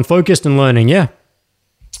everyone focused and learning, yeah?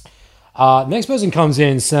 Next person comes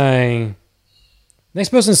in saying,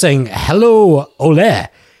 hello, Ole.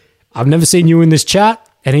 I've never seen you in this chat.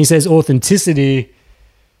 And he says authenticity.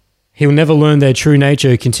 He'll never learn their true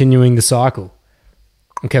nature, continuing the cycle.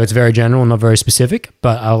 Okay, it's very general, not very specific,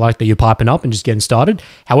 but I like that you're piping up and just getting started.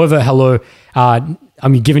 However, hello, I'm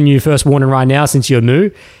giving you first warning right now since you're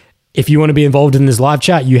new. If you want to be involved in this live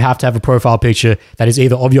chat, you have to have a profile picture that is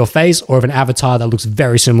either of your face or of an avatar that looks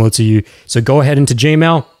very similar to you. So go ahead into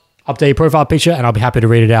Gmail, update your profile picture, and I'll be happy to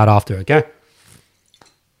read it out after, okay?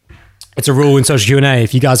 It's a rule in social Q&A.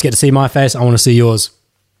 If you guys get to see my face, I want to see yours.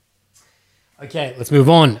 Okay, let's move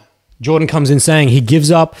on. Jordan comes in saying he gives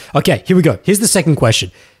up. Okay, here we go. Here's the second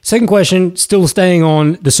question. Second question, still staying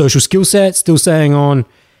on the social skill set, still staying on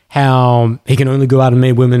how he can only go out and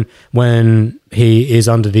meet women when he is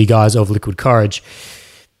under the guise of liquid courage.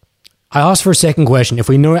 I asked for a second question. If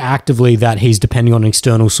we know actively that he's depending on an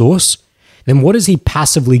external source, then what is he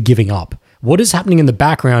passively giving up? What is happening in the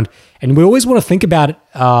background? And we always want to think about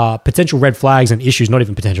potential red flags and issues, not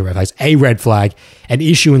even potential red flags, a red flag, an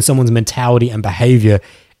issue in someone's mentality and behavior,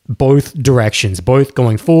 both directions, both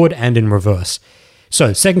going forward and in reverse.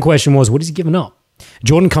 So second question was, what is he giving up?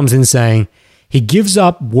 Jordan comes in saying he gives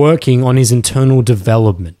up working on his internal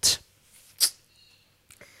development.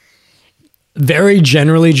 Very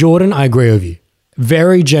generally, Jordan, I agree with you.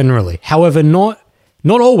 Very generally. However, not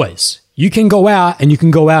always. You can go out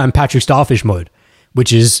in Patrick Starfish mode,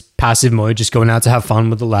 which is passive mode, just going out to have fun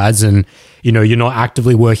with the lads, and you're not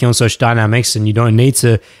actively working on social dynamics, and you don't need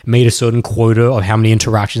to meet a certain quota of how many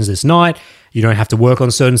interactions this night. You don't have to work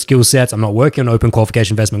on certain skill sets. I'm not working on open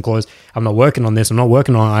qualification investment clause. I'm not working on this. I'm not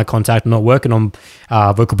working on eye contact. I'm not working on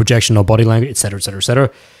vocal projection or body language, etc., etc.,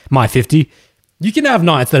 etc. My 50. You can have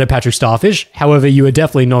nights that are Patrick Starfish. However, you are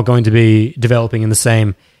definitely not going to be developing in the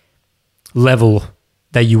same level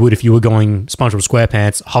that you would if you were going SpongeBob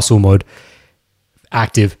SquarePants hustle mode.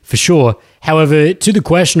 Active for sure. However, to the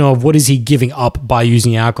question of what is he giving up by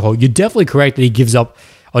using alcohol, you're definitely correct that he gives up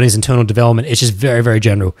on his internal development. It's just very, very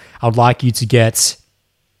general. I would like you to get,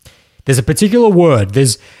 there's a particular word.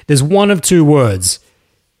 There's one of two words.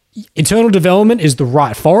 Internal development is the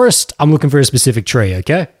right forest. I'm looking for a specific tree,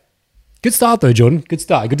 okay? Good start though, Jordan. Good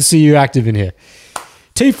start. Good to see you active in here.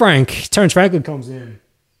 Terrence Franklin comes in.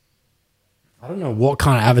 I don't know what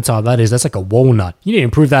kind of avatar that is. That's like a walnut. You need to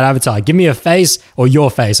improve that avatar. Give me a face or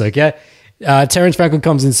your face, okay? Terrence Franklin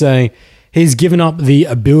comes in saying he's given up the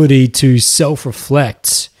ability to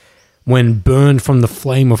self-reflect when burned from the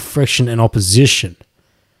flame of friction and opposition.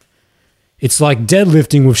 It's like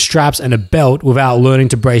deadlifting with straps and a belt without learning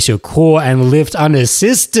to brace your core and lift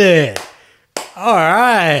unassisted. All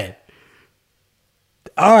right.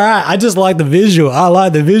 I just like the visual. I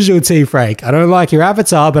like the visual, T. Frank. I don't like your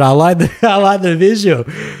avatar, but I like the visual.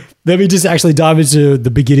 Let me just actually dive into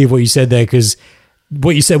the beginning of what you said there, because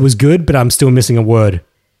what you said was good, but I'm still missing a word.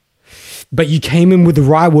 But you came in with the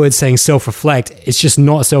right word saying self-reflect. It's just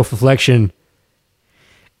not self-reflection.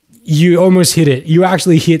 You almost hit it. You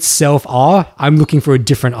actually hit self-R. I'm looking for a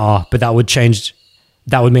different R, but that would change.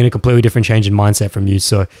 That would mean a completely different change in mindset from you.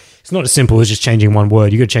 So it's not as simple as just changing one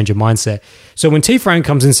word. You got to change your mindset. So when T. Frank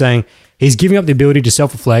comes in saying he's giving up the ability to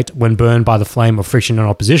self-reflect when burned by the flame of friction and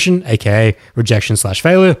opposition, aka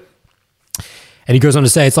rejection/failure. And he goes on to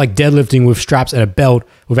say it's like deadlifting with straps and a belt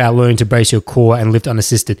without learning to brace your core and lift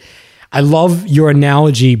unassisted. I love your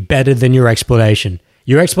analogy better than your explanation.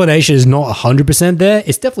 Your explanation is not 100% there.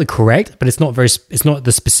 It's definitely correct, but it's not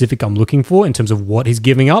the specific I'm looking for in terms of what he's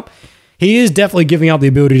giving up. He is definitely giving up the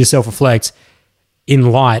ability to self-reflect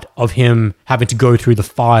in light of him having to go through the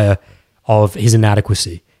fire of his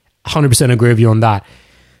inadequacy. 100% agree with you on that.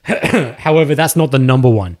 However, that's not the number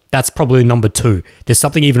one. That's probably number two. There's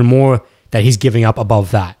something even more that he's giving up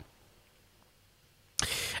above that.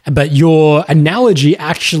 But your analogy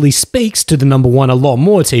actually speaks to the number one a lot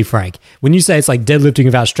more, T. Frank. When you say it's like deadlifting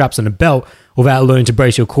without straps and a belt, without learning to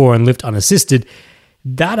brace your core and lift unassisted,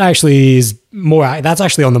 that actually is more, that's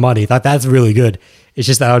actually on the money. That's really good. It's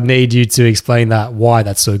just that I would need you to explain that, why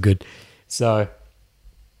that's so good. So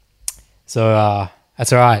that's all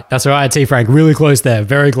right. That's all right, T. Frank. Really close there.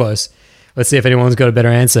 Very close. Let's see if anyone's got a better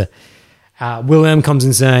answer. Will M comes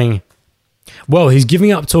in saying, well, he's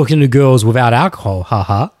giving up talking to girls without alcohol.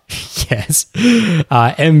 Haha. Yes.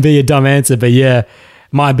 M be a dumb answer, but yeah.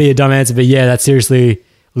 Might be a dumb answer, but yeah, that's seriously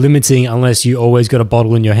limiting unless you always got a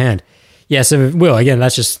bottle in your hand. Yeah, so Will, again,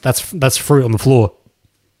 that's fruit on the floor.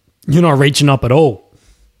 You're not reaching up at all.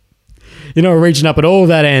 You're not reaching up at all with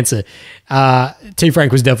that answer. T.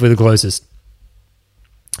 Frank was definitely the closest.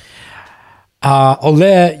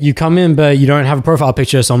 Ole, you come in, but you don't have a profile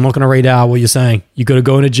picture, so I'm not going to read out what you're saying. You got to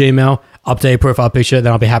go into Gmail, update profile picture,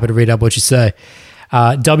 then I'll be happy to read out what you say.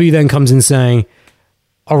 W then comes in saying,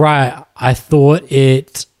 all right, I thought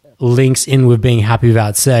it links in with being happy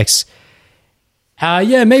about sex.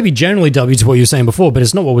 Yeah, maybe generally W to what you were saying before, but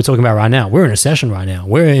it's not what we're talking about right now. We're in a session right now.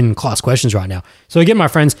 We're in class questions right now. So again, my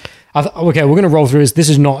friends, okay, we're going to roll through this. This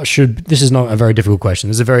is not a very difficult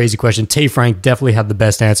question. This is a very easy question. T. Frank definitely had the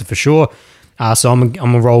best answer for sure. So I'm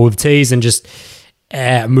going to roll with T's and just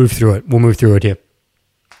move through it. We'll move through it here.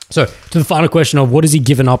 So to the final question of what has he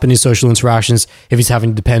given up in his social interactions if he's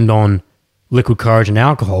having to depend on liquid courage and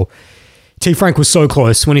alcohol? T. Frank was so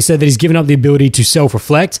close when he said that he's given up the ability to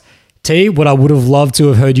self-reflect. T, what I would have loved to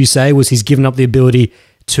have heard you say was he's given up the ability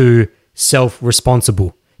to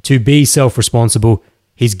self-responsible. To be self-responsible,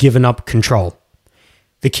 he's given up control.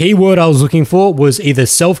 The key word I was looking for was either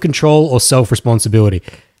self-control or self-responsibility.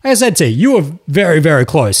 Like I said, T, you were very, very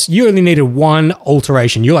close. You only needed one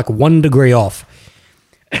alteration. You're like 1 degree off.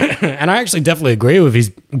 And I actually definitely agree with he's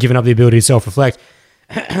given up the ability to self-reflect.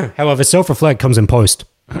 However, self-reflect comes in post.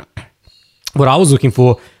 What I was looking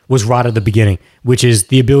for was right at the beginning, which is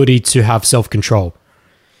the ability to have self-control.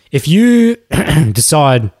 If you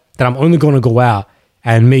decide that I'm only going to go out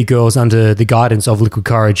and meet girls under the guidance of liquid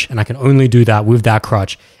courage, and I can only do that with that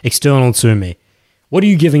crutch external to me, what are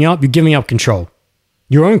you giving up? You're giving up control.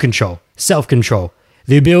 Your own control, self-control,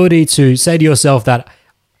 the ability to say to yourself that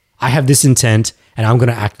I have this intent and I'm going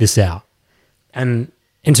to act this out. And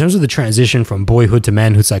in terms of the transition from boyhood to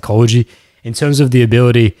manhood psychology, in terms of the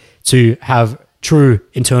ability to have true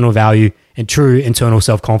internal value and true internal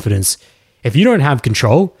self-confidence, if you don't have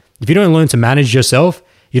control, if you don't learn to manage yourself,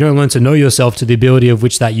 you don't learn to know yourself to the ability of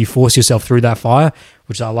which that you force yourself through that fire,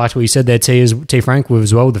 which I liked what you said there, T. Frank, with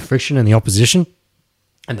as well, the friction and the opposition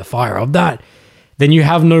and the fire of that, then you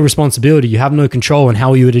have no responsibility, you have no control, and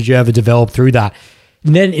how did you ever develop through that?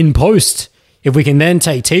 And then in post, if we can then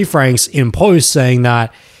take T. Frank's in post saying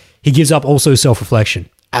that he gives up also self-reflection,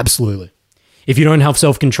 absolutely. If you don't have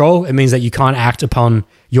self-control, it means that you can't act upon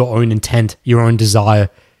your own intent, your own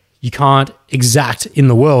desire. You can't exact in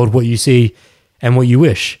the world what you see and what you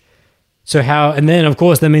wish. So and then of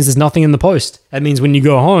course that means there's nothing in the post. That means when you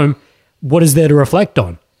go home, what is there to reflect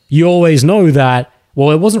on? You always know that,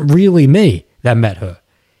 well, it wasn't really me that met her.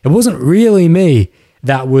 It wasn't really me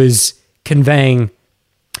that was conveying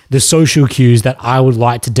the social cues that I would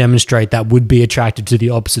like to demonstrate that would be attractive to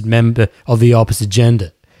the opposite member of the opposite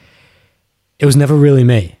gender. It was never really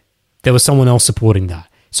me. There was someone else supporting that.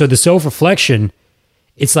 So the self-reflection,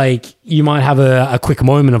 it's like you might have a quick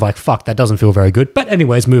moment of like, fuck, that doesn't feel very good. But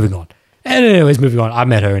anyways, moving on. I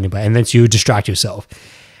met her anyway. And then you distract yourself.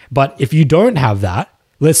 But if you don't have that,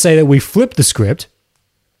 let's say that we flip the script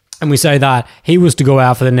and we say that he was to go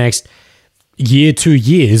out for the next year, 2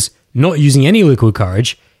 years, not using any liquid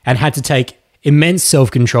courage, and had to take immense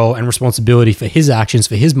self-control and responsibility for his actions,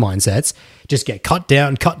 for his mindsets, just get cut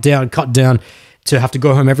down, to have to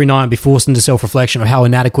go home every night and be forced into self-reflection of how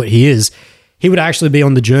inadequate he is, he would actually be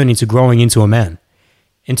on the journey to growing into a man,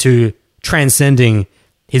 into transcending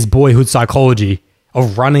his boyhood psychology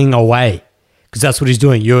of running away, because that's what he's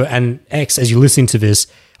doing. And X, as you're listening to this,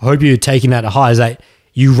 I hope you're taking that to heart, is that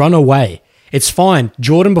you run away. It's fine.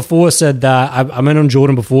 Jordan before said that, I meant on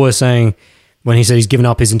Jordan before saying, when he said he's given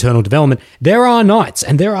up his internal development, there are nights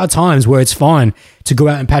and there are times where it's fine to go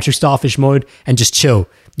out in Patrick Starfish mode and just chill.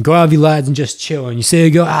 You go out with your lads and just chill. And you see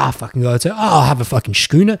you go, fucking go to, I'll have a fucking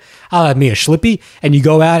schooner. I'll have me a schlippy. And you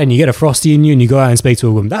go out and you get a frosty in you and you go out and speak to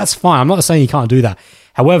a woman. That's fine. I'm not saying you can't do that.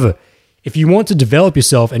 However, if you want to develop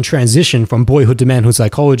yourself and transition from boyhood to manhood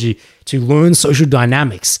psychology to learn social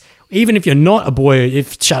dynamics, Even if you're not a boy,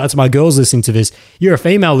 if shout out to my girls listening to this, you're a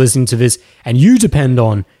female listening to this, and you depend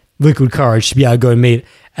on liquid courage to be able to go meet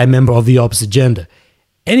a member of the opposite gender.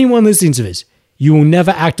 Anyone listening to this, you will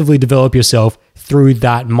never actively develop yourself through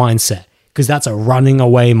that mindset, because that's a running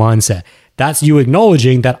away mindset. That's you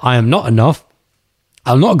acknowledging that I am not enough,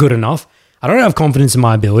 I'm not good enough, I don't have confidence in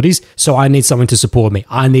my abilities, so I need someone to support me.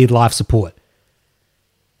 I need life support.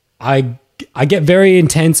 I get very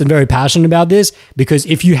intense and very passionate about this because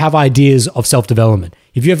if you have ideas of self-development,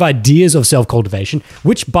 if you have ideas of self-cultivation,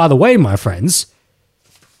 which, by the way, my friends,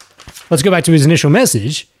 let's go back to his initial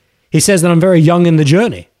message. He says that I'm very young in the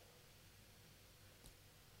journey.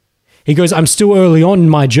 He goes, I'm still early on in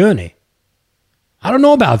my journey. I don't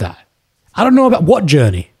know about that. I don't know about what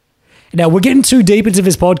journey. Now, we're getting too deep into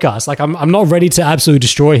this podcast. Like, I'm not ready to absolutely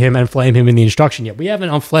destroy him and flame him in the instruction yet. We haven't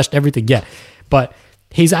unfleshed everything yet. But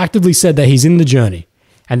he's actively said that he's in the journey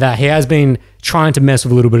and that he has been trying to mess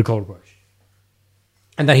with a little bit of cold approach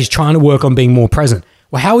and that he's trying to work on being more present.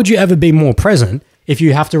 Well, how would you ever be more present if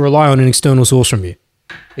you have to rely on an external source from you?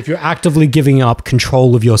 If you're actively giving up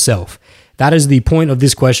control of yourself? That is the point of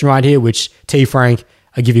this question right here, which T. Frank,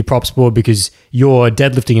 I give you props for, because your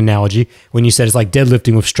deadlifting analogy, when you said it's like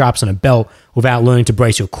deadlifting with straps and a belt without learning to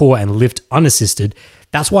brace your core and lift unassisted,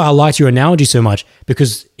 that's why I liked your analogy so much,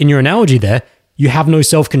 because in your analogy there, you have no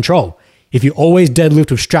self-control. If you always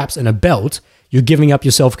deadlift with straps and a belt, you're giving up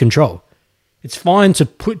your self-control. It's fine to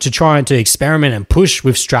try to experiment and push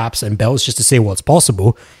with straps and belts just to see what's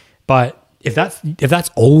possible, but if that's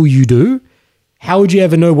all you do, how would you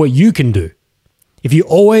ever know what you can do? If you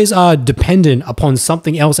always are dependent upon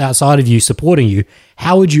something else outside of you supporting you,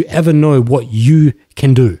 how would you ever know what you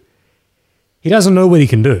can do? He doesn't know what he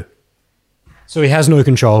can do. So he has no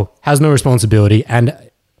control, has no responsibility, and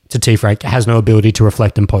to T. Frank, has no ability to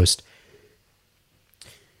reflect and post.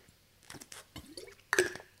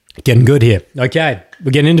 Getting good here. Okay,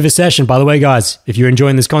 we're getting into this session. By the way, guys, if you're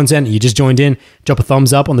enjoying this content and you just joined in, drop a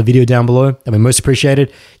thumbs up on the video down below. That'd be most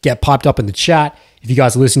appreciated. Get piped up in the chat. If you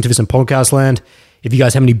guys are listening to this in podcast land, if you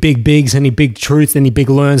guys have any big bigs, any big truths, any big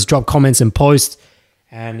learns, drop comments and post.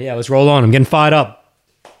 And yeah, let's roll on. I'm getting fired up.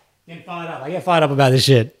 I get fired up about this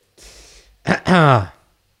shit.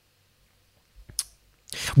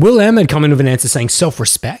 Will M had come in with an answer saying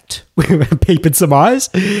self-respect. Peeping some eyes.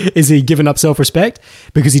 Is he giving up self-respect?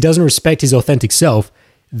 Because he doesn't respect his authentic self,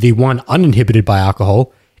 the one uninhibited by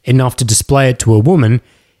alcohol, enough to display it to a woman.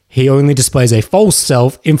 He only displays a false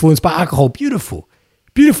self influenced by alcohol. Beautiful.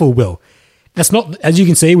 Beautiful, Will. That's not, as you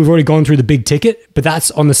can see, we've already gone through the big ticket, but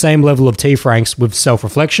that's on the same level of T. Frank's with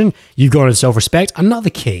self-reflection. You've gone to self-respect. Another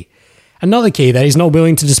key that he's not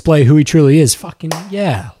willing to display who he truly is. Fucking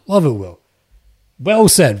yeah. Love it, Will. Well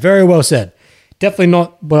said. Very well said. Definitely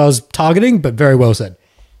not what I was targeting, but very well said.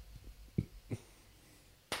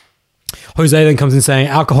 Jose then comes in saying,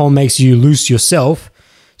 alcohol makes you lose yourself.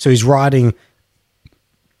 So he's riding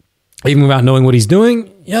even without knowing what he's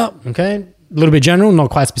doing. Yeah, okay. A little bit general,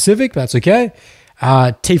 not quite specific, but that's okay.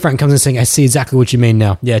 T. Frank comes in saying, I see exactly what you mean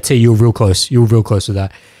now. Yeah, T, you were real close. You were real close with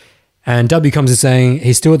that. And W comes in saying,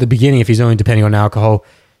 he's still at the beginning if he's only depending on alcohol.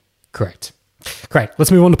 Correct.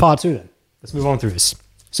 Let's move on to part 2 then. Let's move on through this.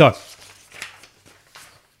 So,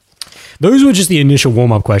 those were just the initial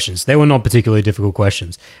warm-up questions. They were not particularly difficult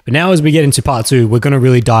questions. But now as we get into part 2, we're going to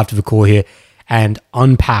really dive to the core here and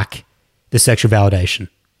unpack the sexual validation.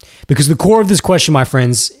 Because the core of this question, my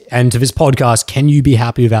friends, and to this podcast, can you be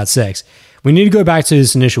happy without sex? We need to go back to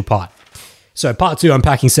this initial part. So part 2,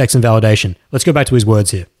 unpacking sex and validation. Let's go back to his words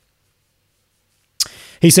here.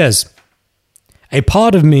 He says, a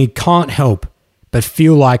part of me can't help but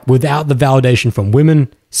feel like without the validation from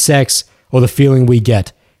women, sex, or the feeling we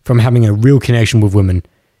get from having a real connection with women,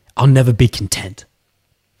 I'll never be content.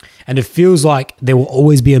 And it feels like there will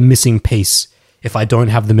always be a missing piece if I don't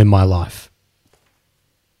have them in my life.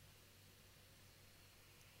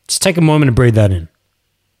 Just take a moment to breathe that in.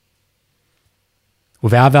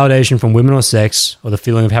 Without validation from women or sex, or the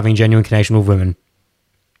feeling of having genuine connection with women,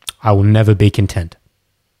 I will never be content.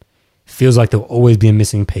 It feels like there will always be a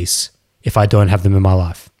missing piece if I don't have them in my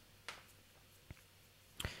life.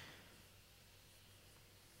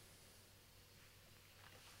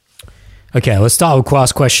 Okay, let's start with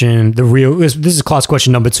class question. This is class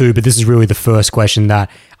question number 2, but this is really the first question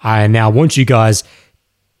that I now want you guys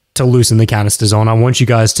to loosen the canisters on. I want you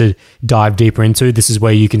guys to dive deeper into. This is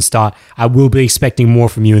where you can start. I will be expecting more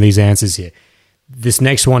from you in these answers here. This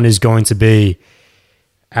next one is going to be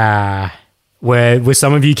where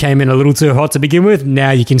some of you came in a little too hot to begin with.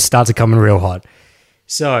 Now you can start to come in real hot.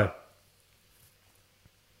 So,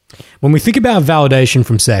 when we think about validation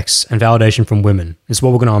from sex and validation from women, this is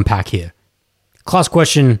what we're going to unpack here. Class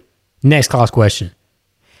question Next class question.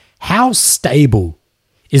 How stable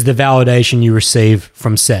is the validation you receive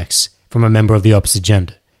from sex from a member of the opposite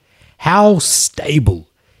gender? How stable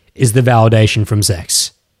is the validation from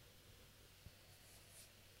sex?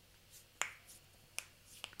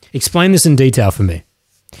 Explain this in detail for me.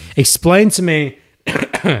 Explain to me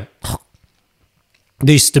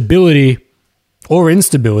the stability or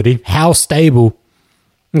instability, how stable.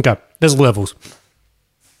 Okay, there's levels.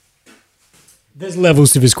 There's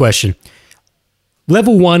levels to this question.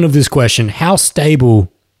 Level 1 of this question, how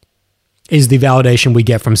stable is the validation we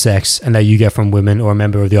get from sex and that you get from women or a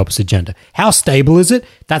member of the opposite gender? How stable is it?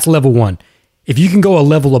 That's level 1. If you can go a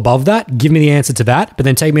level above that, give me the answer to that, but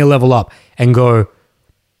then take me a level up and go,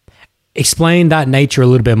 explain that nature a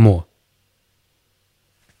little bit more.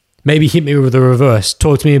 Maybe hit me with the reverse.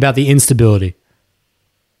 Talk to me about the instability.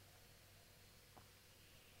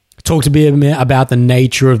 Talk to me about the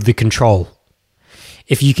nature of the control.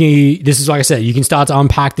 If you can, this is like I said, you can start to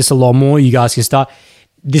unpack this a lot more. You guys can start.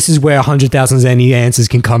 This is where 100,000 Zenny answers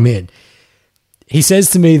can come in. He says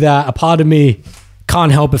to me that a part of me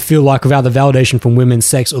can't help but feel like without the validation from women's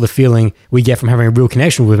sex or the feeling we get from having a real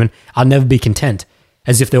connection with women, I'll never be content.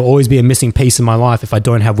 As if there'll always be a missing piece in my life if I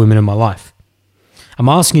don't have women in my life. I'm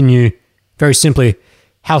asking you very simply,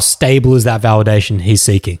 how stable is that validation he's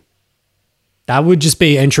seeking? That would just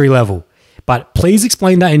be entry level. But please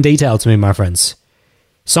explain that in detail to me, my friends.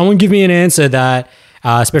 Someone give me an answer that,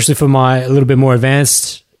 especially for my a little bit more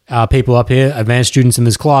advanced people up here, advanced students in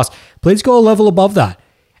this class, please go a level above that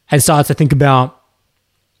and start to think about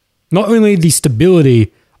not only the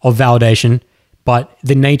stability of validation, but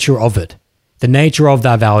the nature of it. The nature of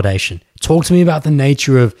that validation. Talk to me about the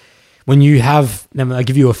nature of when you have, I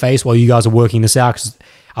give you a face while you guys are working this out, because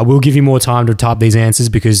I will give you more time to type these answers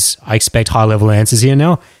because I expect high level answers here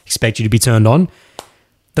now. Expect you to be turned on.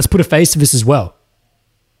 Let's put a face to this as well.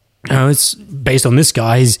 It's based on this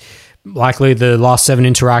guy. He's likely the last 7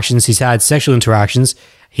 interactions he's had, sexual interactions.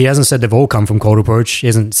 He hasn't said they've all come from cold approach. He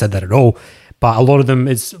hasn't said that at all. But a lot of them,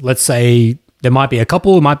 it's, let's say there might be a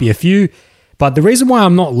couple, it might be a few. But the reason why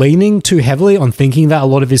I'm not leaning too heavily on thinking that a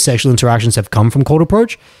lot of his sexual interactions have come from cold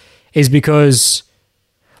approach is because,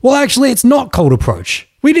 well, actually, it's not cold approach.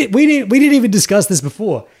 We didn't even discuss this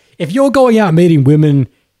before. If you're going out meeting women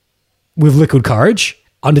with liquid courage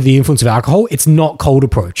under the influence of alcohol, it's not cold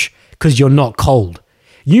approach because you're not cold.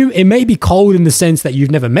 It may be cold in the sense that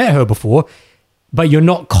you've never met her before, but you're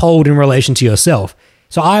not cold in relation to yourself.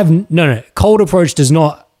 So no, cold approach does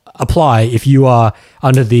not apply if you are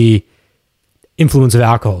under the influence of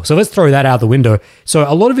alcohol. So let's throw that out the window.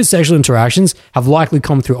 So a lot of his sexual interactions have likely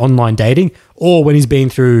come through online dating or when he's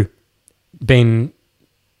been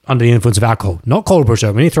under the influence of alcohol. Not cold approach,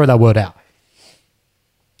 though. We need to throw that word out.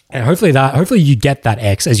 And hopefully you get that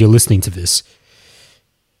X as you're listening to this.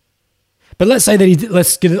 But let's say that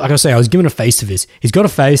like I say, I was given a face to this. He's got a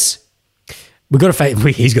face. He's got a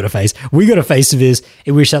face. We got a face to this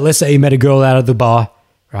in which that, let's say he met a girl out of the bar,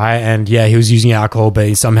 right? And yeah, he was using alcohol, but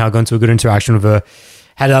he somehow got into a good interaction with her,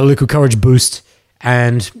 had that liquid courage boost,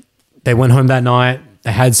 and they went home that night.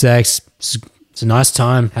 They had sex. It's a nice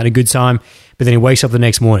time, had a good time, but then he wakes up the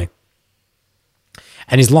next morning.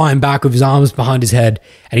 And he's lying back with his arms behind his head,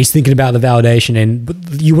 and he's thinking about the validation.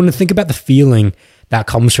 And you want to think about the feeling that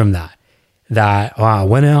comes from that. That, wow, I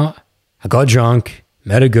went out, I got drunk,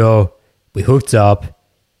 met a girl, we hooked up,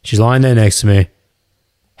 she's lying there next to me.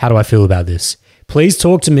 How do I feel about this? Please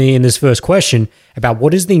talk to me in this first question about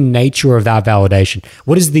what is the nature of that validation?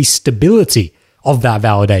 What is the stability of that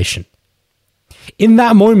validation? In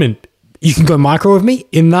that moment, you can go micro with me.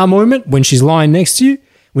 In that moment, when she's lying next to you,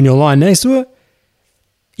 when you're lying next to her,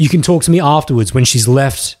 you can talk to me afterwards when she's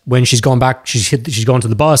left, when she's gone back, she's gone to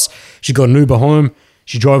the bus, she got an Uber home,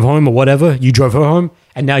 she drove home or whatever, you drove her home,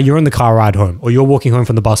 and now you're in the car ride home, or you're walking home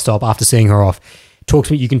from the bus stop after seeing her off.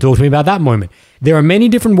 You can talk to me about that moment. There are many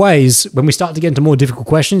different ways, when we start to get into more difficult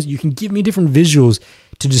questions, you can give me different visuals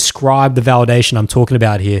to describe the validation I'm talking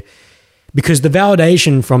about here. Because the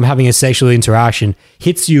validation from having a sexual interaction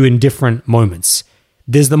hits you in different moments.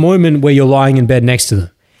 There's the moment where you're lying in bed next to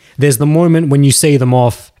them. There's the moment when you see them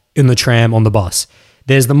off in the tram on the bus.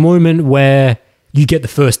 There's the moment where you get the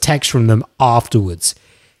first text from them afterwards.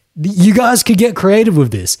 You guys could get creative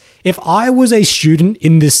with this. If I was a student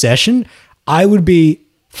in this session, I would be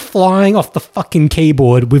flying off the fucking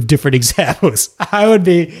keyboard with different examples. I would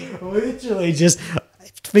be literally just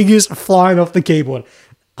fingers flying off the keyboard.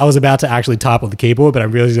 I was about to actually type on the keyboard, but I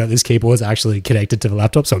realized that this keyboard is actually connected to the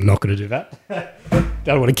laptop, so I'm not going to do that.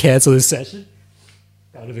 Don't want to cancel this session.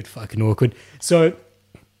 That would have been fucking awkward. So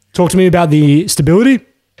talk to me about the stability.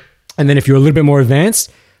 And then if you're a little bit more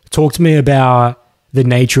advanced, talk to me about the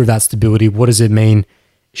nature of that stability. What does it mean?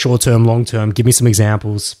 Short term, long term. Give me some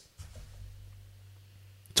examples.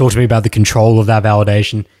 Talk to me about the control of that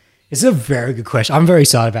validation. It's a very good question. I'm very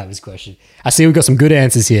excited about this question. I see we've got some good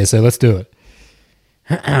answers here, so let's do it.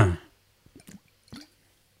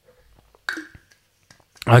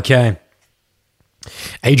 Okay.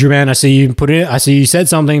 Adrian, I see you put it. I see you said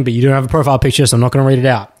something, but you don't have a profile picture, so I'm not going to read it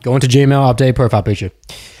out. Go into Gmail, update profile picture.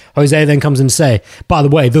 Jose then comes in to say, by the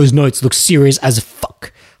way, those notes look serious as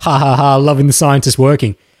fuck. Ha ha ha, loving the scientist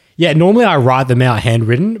working. Yeah, normally I write them out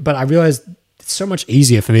handwritten, but I realized it's so much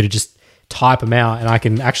easier for me to just type them out, and I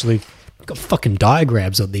can actually... I've got fucking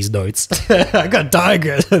diagrams on these notes. I got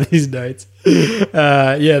diagrams on these notes.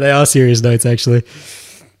 Yeah, they are serious notes, actually.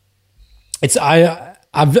 This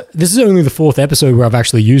is only the 4th episode where I've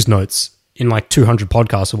actually used notes in like 200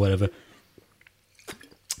 podcasts or whatever.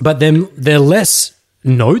 But then they're less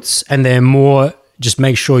notes and they're more just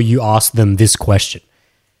make sure you ask them this question.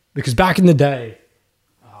 Because back in the day,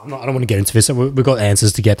 I don't want to get into this. We've got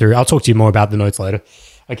answers to get through. I'll talk to you more about the notes later.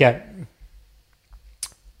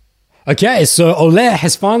 Okay, so Ole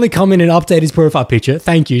has finally come in and updated his profile picture.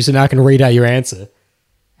 Thank you. So now I can read out your answer.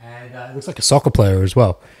 And it looks like a soccer player as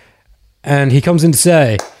well. And he comes in to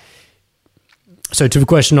say, so to the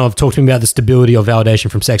question of talk to me about the stability of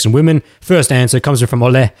validation from sex and women, first answer comes from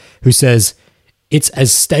Ole, who says, it's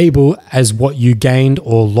as stable as what you gained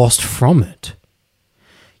or lost from it.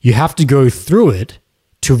 You have to go through it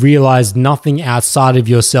to realize nothing outside of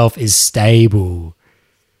yourself is stable.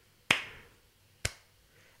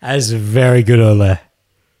 That is very good, Ole.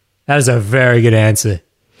 That is a very good answer.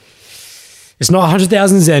 It's not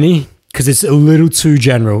 100,000 zenny because it's a little too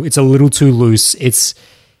general. It's a little too loose.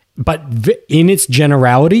 But in its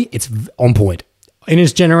generality, it's on point. In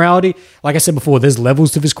its generality, like I said before, there's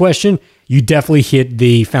levels to this question. You definitely hit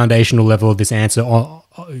the foundational level of this answer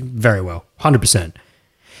very well, 100%.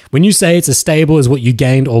 When you say it's as stable as what you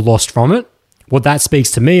gained or lost from it, what that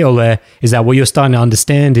speaks to me, Ole, is that what you're starting to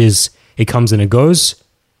understand is it comes and it goes,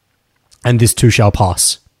 and this too shall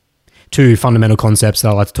pass. 2 fundamental concepts that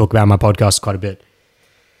I like to talk about in my podcast quite a bit.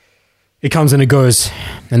 It comes and it goes,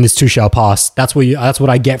 and this too shall pass. That's what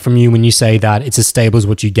I get from you when you say that it's as stable as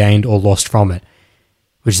what you gained or lost from it.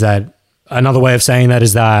 Which is that another way of saying that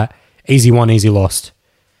is that easy won, easy lost.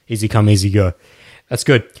 Easy come, easy go. That's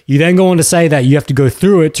good. You then go on to say that you have to go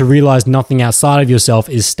through it to realize nothing outside of yourself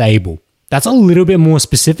is stable. That's a little bit more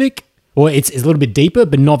specific, or it's a little bit deeper,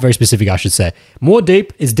 but not very specific, I should say.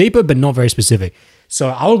 It's deeper, but not very specific. So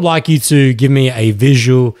I would like you to give me a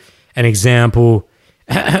visual, an example,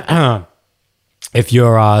 if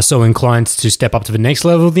you're so inclined to step up to the next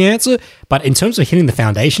level of the answer. But in terms of hitting the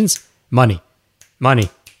foundations, money.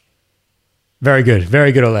 Very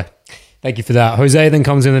good, Ole. Thank you for that. Jose then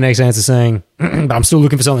comes in the next answer saying, but I'm still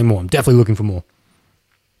looking for something more. I'm definitely looking for more.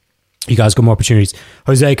 You guys got more opportunities.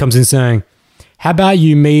 Jose comes in saying, how about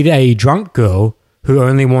you meet a drunk girl who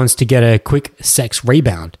only wants to get a quick sex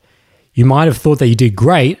rebound? You might have thought that you did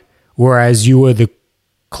great, whereas you were the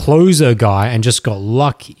closer guy and just got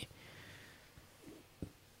lucky.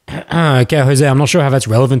 Okay, Jose, I'm not sure how that's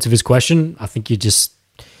relevant to this question. I think it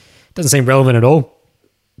doesn't seem relevant at all.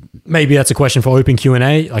 Maybe that's a question for open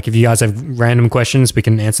Q&A. Like if you guys have random questions, we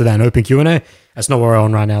can answer that in open Q&A. That's not where we're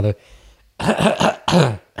on right now, though.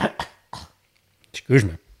 Excuse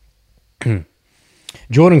me.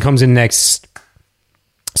 Jordan comes in next,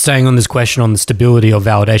 saying on this question on the stability of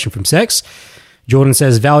validation from sex. Jordan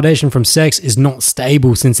says, validation from sex is not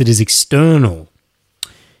stable since it is external.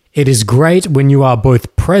 It is great when you are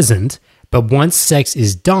both present, but once sex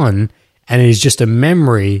is done and it is just a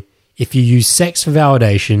memory, if you use sex for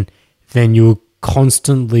validation, then you'll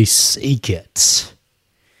constantly seek it.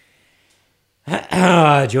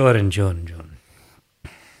 Jordan.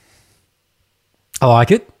 I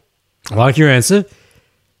like it. I like your answer.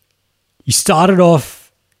 You started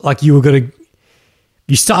off like you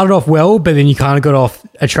started off well, but then you kind of got off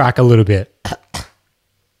a track a little bit.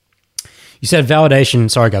 You said validation.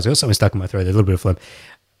 Sorry, guys. I got something stuck in my throat. There's a little bit of phlegm.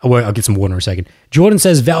 I'll get some water in a second. Jordan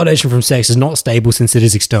says validation from sex is not stable since it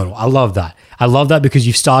is external. I love that. I love that because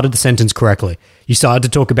you've started the sentence correctly. You started to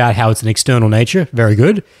talk about how it's an external nature. Very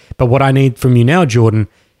good. But what I need from you now, Jordan,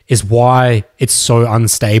 is why it's so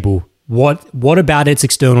unstable. What about its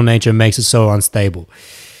external nature makes it so unstable?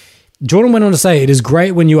 Jordan went on to say, it is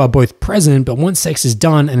great when you are both present, but once sex is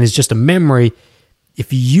done and is just a memory,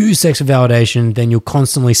 if you use sex for validation, then you'll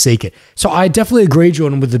constantly seek it. So I definitely agree,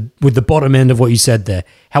 Jordan, with the bottom end of what you said there.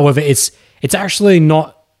 However, it's actually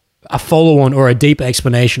not a follow-on or a deep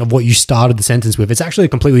explanation of what you started the sentence with. It's actually a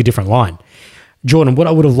completely different line. Jordan, what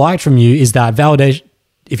I would have liked from you is that validation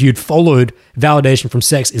you'd followed validation from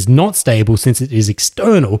sex is not stable since it is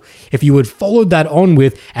external, if you had followed that on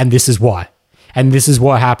with, and this is why. And this is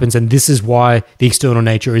what happens, and this is why the external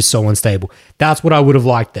nature is so unstable. That's what I would have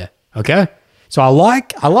liked there, okay? So I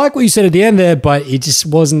like what you said at the end there, but it just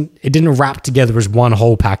wasn't, it didn't wrap together as one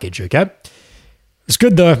whole package, okay? It's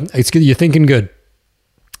good though. It's good. You're thinking good.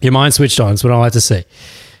 Your mind switched on. That's what I like to see.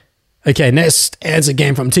 Okay, next answer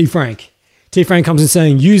came from T. Frank. T. Frank comes in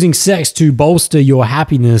saying, using sex to bolster your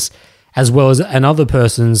happiness as well as another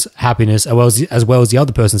person's happiness, as well as the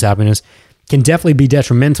other person's happiness, can definitely be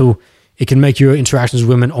detrimental. It can make your interactions with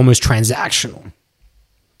women almost transactional.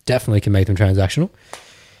 Definitely can make them transactional.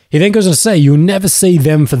 He then goes on to say, you'll never see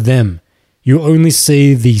them for them. You only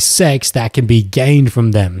see the sex that can be gained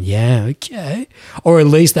from them. Yeah, okay. Or at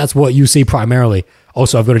least that's what you see primarily.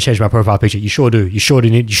 Also, I've got to change my profile picture. You sure do. You sure do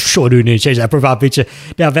need to change that profile picture.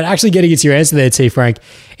 Now, but actually getting into your answer there, T. Frank,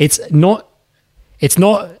 it's not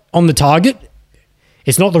on the target.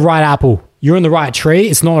 It's not the right apple. You're in the right tree.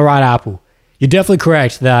 It's not the right apple. You're definitely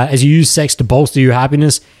correct that as you use sex to bolster your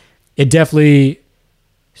happiness, it definitely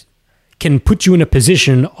can put you in a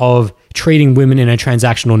position of treating women in a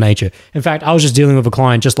transactional nature. In fact, I was just dealing with a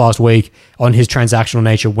client just last week on his transactional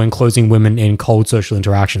nature when closing women in cold social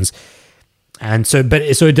interactions. And so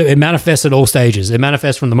it manifests at all stages. It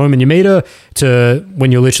manifests from the moment you meet her to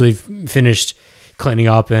when you're literally finished cleaning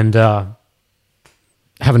up and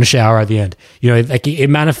having a shower at the end. You know, like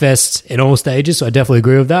it manifests in all stages. So I definitely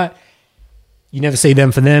agree with that. You never see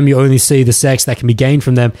them for them. You only see the sex that can be gained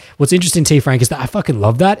from them. What's interesting, T. Frank, is that I fucking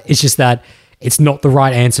love that. It's just that it's not the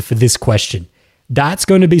right answer for this question. That's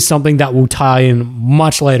going to be something that will tie in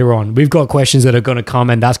much later on. We've got questions that are going to come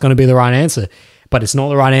and that's going to be the right answer. But it's not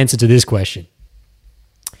the right answer to this question.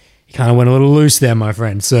 You kind of went a little loose there, my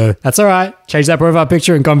friend. So that's all right. Change that profile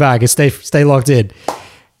picture and come back and stay locked in.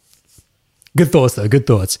 Good thoughts, though. Good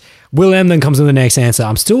thoughts. Will M then comes in the next answer.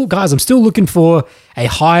 I'm still looking for a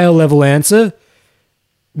higher level answer.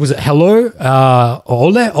 Was it hello?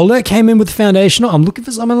 Ole? Ole came in with the foundational. I'm looking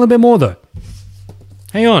for something a little bit more, though.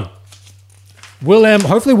 Hang on. Will M.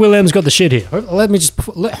 Hopefully Will M's got the shit here.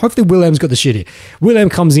 Hopefully Will M's got the shit here. Will M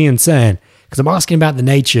comes in saying, because I'm asking about the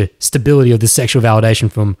nature, stability of this sexual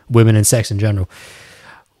validation from women and sex in general.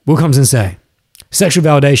 Will comes in saying, sexual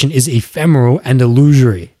validation is ephemeral and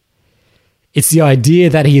illusory. It's the idea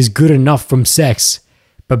that he is good enough from sex,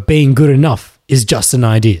 but being good enough is just an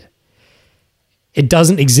idea. It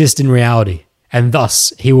doesn't exist in reality, and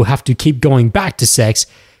thus he will have to keep going back to sex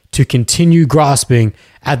to continue grasping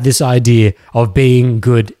at this idea of being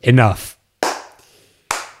good enough.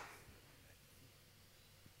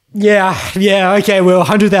 Yeah, okay, Will,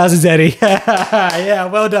 100,000 Zeddy. Yeah,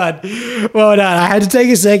 well done. I had to take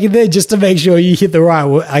a second there just to make sure you hit the right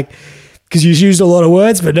word, because you used a lot of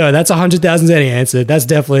words, but no, that's 100,000 Zeddy answer. That's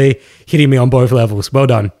definitely hitting me on both levels. Well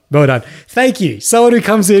done. Thank you. Someone who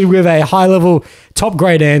comes in with a high-level,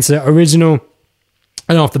 top-grade answer, original,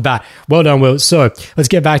 and off the bat. Well done, Will. So let's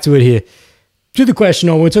get back to it here. To the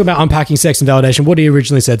question, we're talking about unpacking sex and validation. What he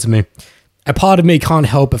originally said to me. A part of me can't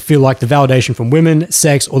help but feel like the validation from women,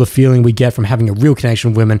 sex, or the feeling we get from having a real connection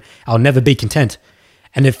with women, I'll never be content.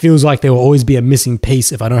 And it feels like there will always be a missing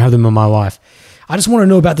piece if I don't have them in my life. I just want to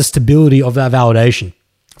know about the stability of that validation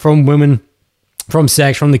from women, from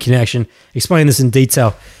sex, from the connection. Explain this in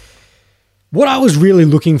detail. What I was really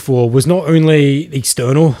looking for was not only the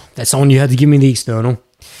external, that someone you had to give me the external,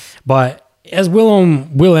 but as Will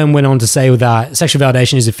M went on to say that sexual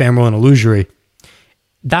validation is ephemeral and illusory,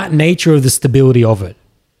 that nature of the stability of it.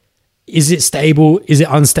 Is it stable? Is it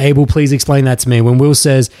unstable? Please explain that to me. When Will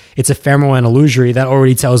says it's ephemeral and illusory, that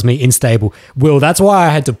already tells me unstable. Will, that's why I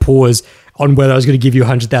had to pause on whether I was going to give you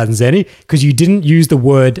 100,000 Zenny, because you didn't use the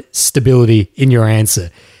word stability in your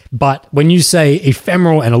answer. But when you say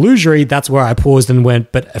ephemeral and illusory, that's where I paused and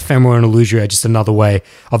went, but ephemeral and illusory are just another way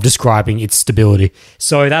of describing its stability.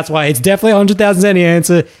 So that's why it's definitely 100,000 Zenny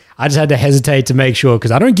answer. I just had to hesitate to make sure,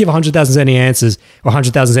 because I don't give 100,000 Zenny answers or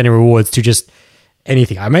 100,000 Zenny rewards to just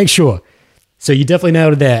anything. I make sure. So you definitely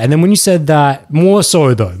nailed it there. And then when you said that, more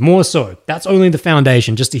so, that's only the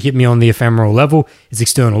foundation just to hit me on the ephemeral level. It's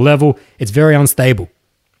external level. It's very unstable.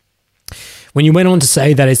 When you went on to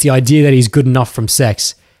say that it's the idea that he's good enough from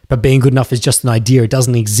sex, but being good enough is just an idea. It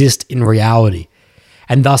doesn't exist in reality.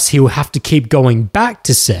 And thus he will have to keep going back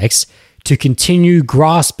to sex to continue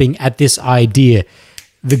grasping at this idea.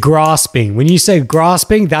 The grasping. When you say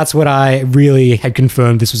grasping, that's what I really had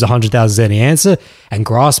confirmed this was 100,000 Zenny answer, and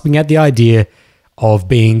grasping at the idea of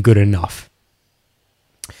being good enough.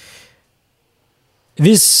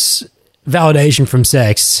 This validation from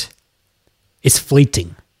sex is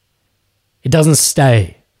fleeting. It doesn't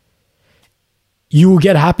stay. you will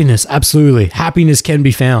get happiness. Absolutely. Happiness can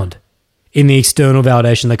be found in the external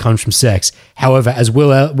validation that comes from sex. However, as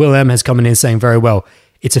Will M has come in saying very well,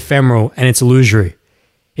 it's ephemeral and it's illusory.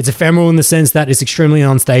 It's ephemeral in the sense that it's extremely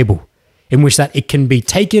unstable, in which that it can be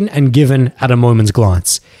taken and given at a moment's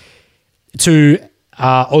glance. To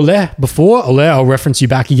Ole before, Ole, I'll reference you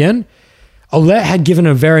back again. Ole had given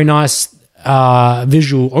a very nice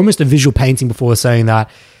visual, almost a visual painting before, saying that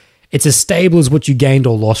it's as stable as what you gained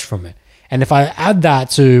or lost from it. And if I add that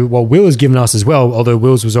to what Will has given us as well, although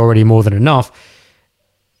Will's was already more than enough,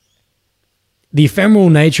 the ephemeral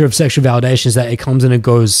nature of sexual validation is that it comes and it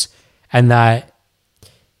goes, and that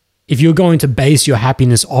if you're going to base your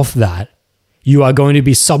happiness off that, you are going to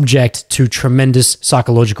be subject to tremendous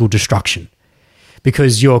psychological destruction,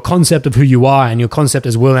 because your concept of who you are and your concept,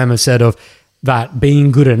 as Will has said, of that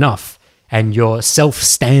being good enough and your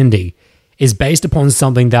self-standing is based upon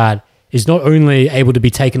something that is not only able to be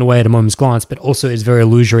taken away at a moment's glance, but also is very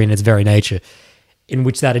illusory in its very nature, in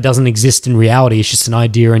which that it doesn't exist in reality. It's just an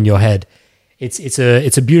idea in your head. It's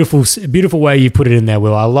a beautiful way you put it in there,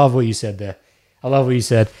 Will. I love what you said there. I love what you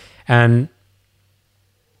said. And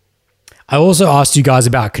I also asked you guys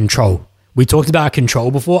about control. We talked about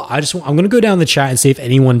control before. I'm going to go down the chat and see if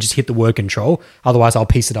anyone just hit the word control. Otherwise, I'll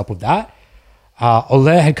piece it up with that. Ole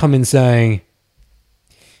had come in saying,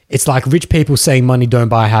 it's like rich people saying money don't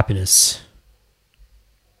buy happiness.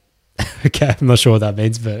 Okay, I'm not sure what that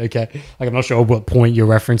means, but okay. Like, I'm not sure what point you're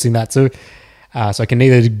referencing that to. So I can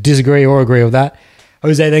neither disagree or agree with that.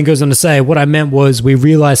 Jose then goes on to say, what I meant was we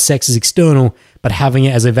realize sex is external, but having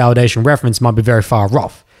it as a validation reference might be very far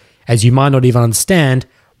off, as you might not even understand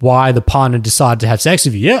why the partner decided to have sex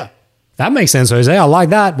with you. Yeah, that makes sense, Jose. I like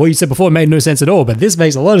that. What you said before made no sense at all, but this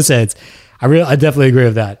makes a lot of sense. I definitely agree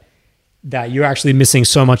with that. That you're actually missing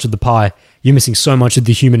so much of the pie. You're missing so much of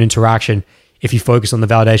the human interaction if you focus on the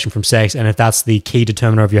validation from sex, and if that's the key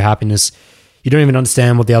determiner of your happiness, you don't even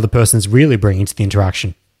understand what the other person is really bringing to the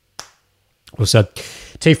interaction. Well said.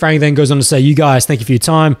 T. Frank then goes on to say, you guys, thank you for your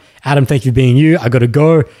time. Adam, thank you for being you. I got to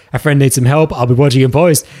go. A friend needs some help. I'll be watching in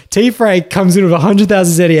post. T. Frank comes in with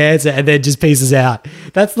 100,000 Zeti answer and then just pieces out.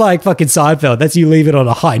 That's like fucking Seinfeld. That's you leave it on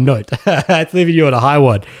a high note. That's leaving you on a high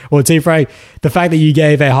one. Well, T. Frank, the fact that you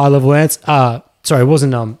gave a high level answer, sorry, it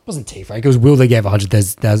wasn't T. Frank. It was Will that gave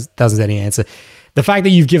 100,000 Zeti answer. The fact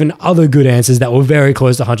that you've given other good answers that were very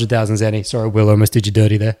close to 100,000 Zeti. Sorry, Will, almost did you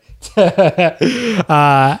dirty there.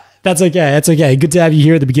 That's okay. That's okay. Good to have you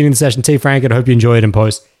here at the beginning of the session, T. Frank, and I hope you enjoy it in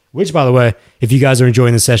post. Which, by the way, if you guys are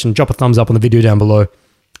enjoying the session, drop a thumbs up on the video down below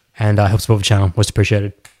and help support the channel. Most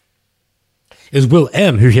appreciated. It was Will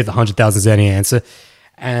M who hit the 100,000 Zeni answer,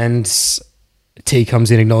 and T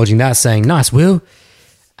comes in acknowledging that, saying, nice, Will.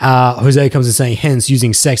 Jose comes in saying, hence,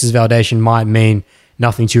 using sex as validation might mean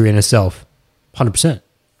nothing to your inner self. 100%.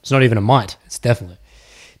 It's not even a might. It's definitely.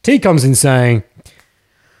 T comes in saying,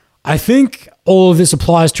 I think all of this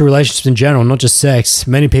applies to relationships in general, not just sex.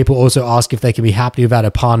 Many people also ask if they can be happy without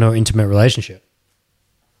a partner or intimate relationship.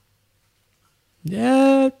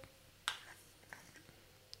 Yeah.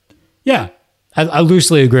 Yeah. I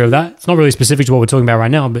loosely agree with that. It's not really specific to what we're talking about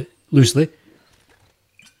right now, but loosely.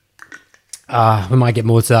 We might get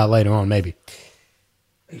more to that later on, maybe.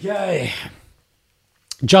 Okay.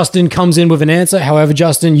 Justin comes in with an answer. However,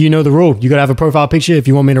 Justin, you know the rule. You got to have a profile picture if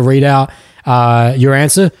you want me to read out your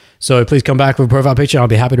answer. So please come back with a profile picture. I'll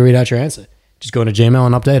be happy to read out your answer. Just go into Gmail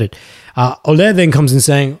and update it. Ole then comes in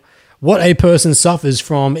saying, what a person suffers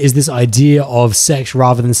from is this idea of sex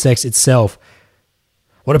rather than sex itself.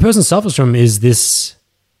 What a person suffers from is this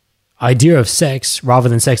idea of sex rather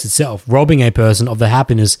than sex itself, robbing a person of the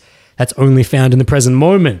happiness that's only found in the present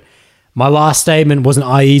moment. My last statement was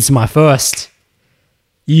an IE to my first.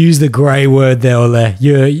 You use the grey word there, Ole.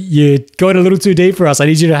 You're going a little too deep for us. I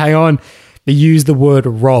need you to hang on. But use the word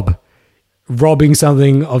rob. Robbing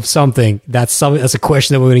something of something. That's a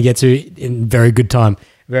question that we're going to get to in very good time.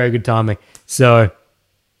 Very good timing. So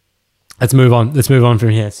let's move on. Let's move on from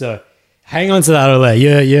here. So hang on to that, Ole.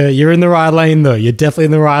 You're in the right lane, though. You're definitely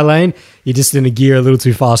in the right lane. You're just in a gear a little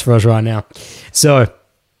too fast for us right now. So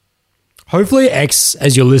hopefully X,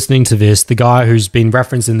 as you're listening to this, the guy who's been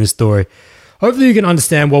referenced in this story, hopefully you can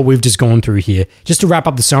understand what we've just gone through here. Just to wrap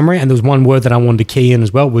up the summary, and there was one word that I wanted to key in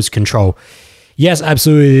as well, was control. Yes,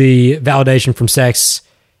 absolutely, validation from sex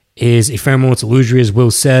is ephemeral, it's illusory, as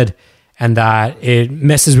Will said, and that it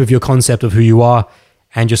messes with your concept of who you are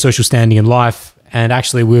and your social standing in life, and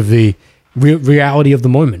actually with the reality of the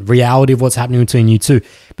moment, reality of what's happening between you two.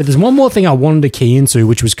 But there's one more thing I wanted to key into,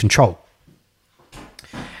 which was control.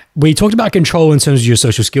 We talked about control in terms of your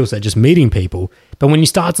social skill set, just meeting people. But when you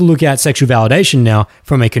start to look at sexual validation now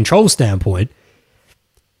from a control standpoint,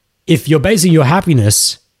 if you're basing your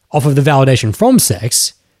happiness off of the validation from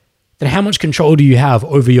sex, then how much control do you have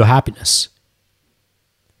over your happiness?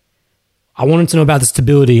 I wanted to know about the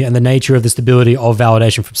stability and the nature of the stability of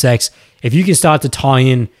validation from sex. If you can start to tie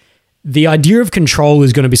in, the idea of control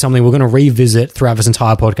is going to be something we're going to revisit throughout this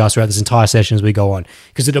entire podcast, throughout this entire session as we go on,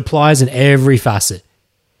 because it applies in every facet.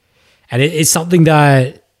 And it's something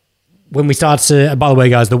that when we start to, by the way,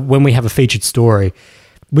 guys, when we have a featured story,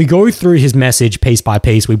 we go through his message piece by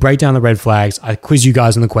piece. We break down the red flags. I quiz you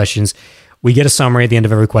guys on the questions. We get a summary at the end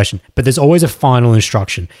of every question, but there's always a final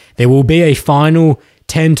instruction. There will be a final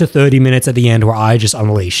 10 to 30 minutes at the end where I just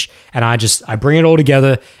unleash and I bring it all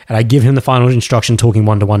together and I give him the final instruction, talking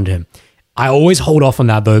one-to-one to him. I always hold off on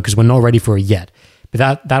that though, because we're not ready for it yet,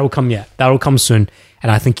 but that'll come yet. That'll come soon.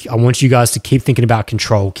 And I want you guys to keep thinking about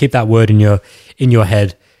control. Keep that word in your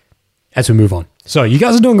head as we move on. So you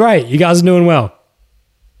guys are doing great. You guys are doing well.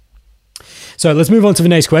 So let's move on to the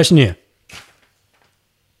next question here.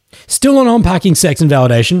 Still on unpacking sex and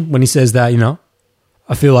validation, when he says that,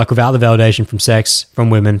 I feel like without the validation from sex, from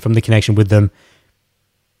women, from the connection with them,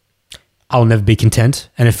 I'll never be content.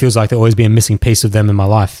 And it feels like there'll always be a missing piece of them in my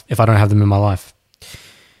life if I don't have them in my life.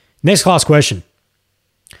 Next class question.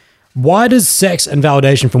 Why does sex and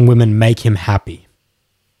validation from women make him happy?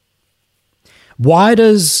 Why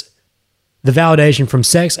does the validation from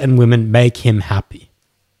sex and women make him happy?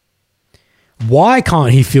 Why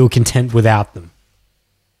can't he feel content without them?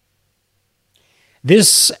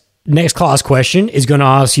 This next class question is going to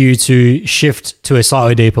ask you to shift to a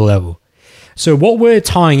slightly deeper level. So what we're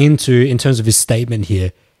tying into in terms of his statement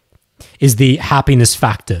here is the happiness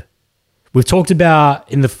factor. We've talked about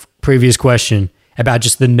in the previous question about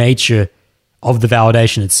just the nature of the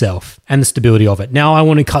validation itself and the stability of it. Now I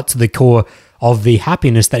want to cut to the core of the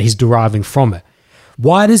happiness that he's deriving from it.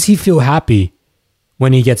 Why does he feel happy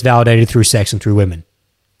when he gets validated through sex and through women?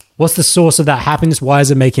 What's the source of that happiness? Why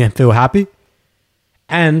is it making him feel happy?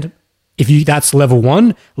 And that's level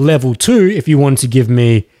 1. Level 2, if you want to give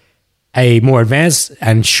me a more advanced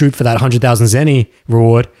and shoot for that 100,000 Zenny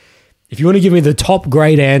reward, if you want to give me the top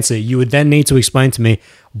grade answer, you would then need to explain to me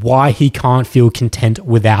why he can't feel content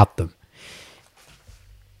without them.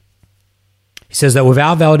 He says that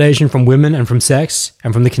without validation from women and from sex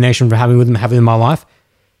and from the connection from having with them, having in my life,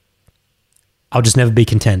 I'll just never be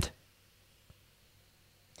content.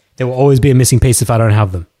 There will always be a missing piece if I don't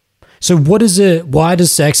have them. So what is it? Why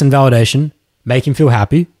does sex and validation make him feel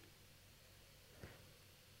happy?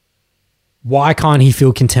 Why can't he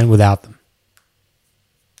feel content without them?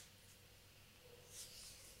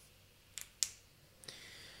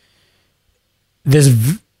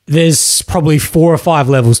 There's probably 4 or 5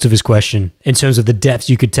 levels to this question in terms of the depths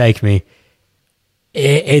you could take me.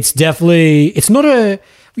 It's definitely, it's not a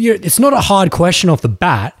hard question off the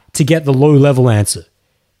bat to get the low level answer.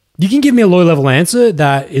 You can give me a low level answer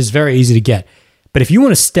that is very easy to get. But if you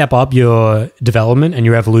want to step up your development and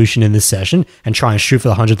your evolution in this session and try and shoot for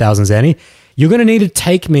the 100,000 Zenny, you're going to need to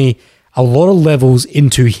take me a lot of levels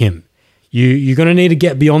into him. You're going to need to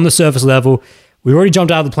get beyond the surface level. We already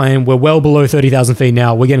jumped out of the plane. We're well below 30,000 feet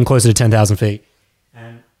now. We're getting closer to 10,000 feet.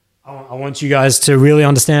 And I want you guys to really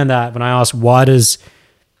understand that when I ask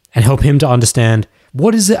and help him to understand,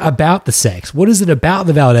 what is it about the sex? What is it about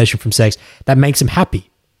the validation from sex that makes him happy?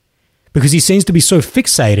 Because he seems to be so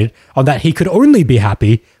fixated on that he could only be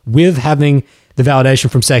happy with having the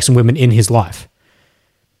validation from sex and women in his life.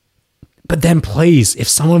 But then please, if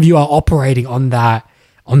some of you are operating on that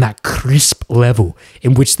crisp level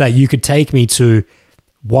in which that you could take me to,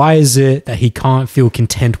 why is it that he can't feel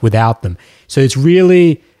content without them? So it's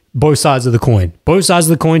really both sides of the coin. Both sides of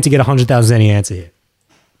the coin to get 100,000 any answer here.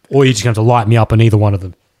 Or you're just going to have to light me up on either one of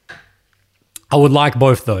them. I would like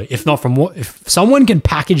both though. If someone can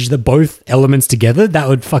package the both elements together, that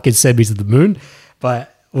would fucking send me to the moon.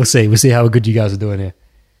 But we'll see. We'll see how good you guys are doing here.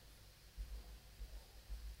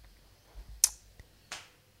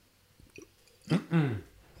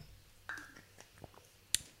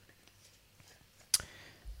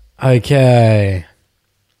 Okay.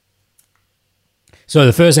 So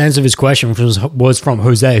the first answer of his question was from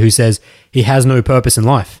Jose, who says he has no purpose in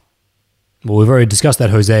life. Well, we've already discussed that,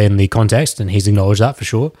 Jose, in the context, and he's acknowledged that for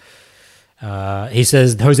sure. He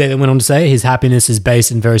says, Jose then went on to say, his happiness is based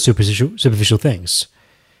in very superficial things.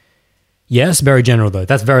 Yes, very general though.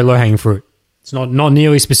 That's very low-hanging fruit. It's not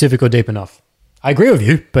nearly specific or deep enough. I agree with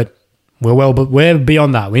you, but we're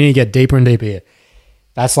beyond that. We need to get deeper and deeper here.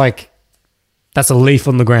 That's a leaf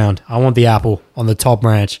on the ground. I want the apple on the top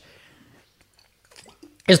branch.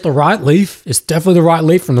 It's the right leaf. It's definitely the right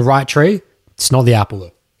leaf from the right tree. It's not the apple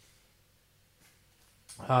though.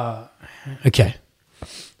 Okay.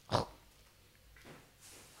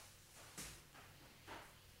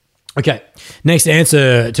 Okay, next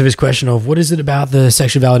answer to this question of what is it about the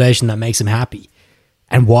sexual validation that makes him happy?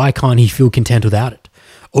 And why can't he feel content without it?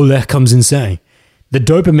 Oleg comes in saying, the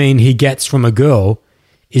dopamine he gets from a girl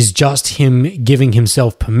is just him giving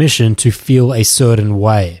himself permission to feel a certain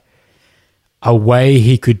way. A way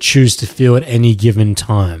he could choose to feel at any given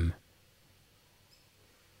time.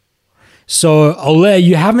 So, Oleg,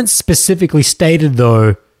 you haven't specifically stated,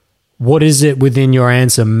 though, what is it within your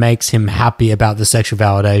answer makes him happy about the sexual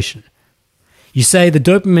validation? You say the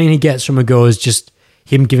dopamine he gets from a girl is just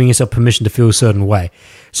him giving himself permission to feel a certain way.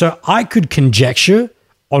 So I could conjecture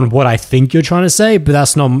on what I think you're trying to say, but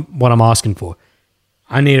that's not what I'm asking for.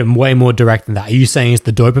 I need it way more direct than that. Are you saying it's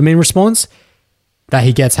the dopamine response that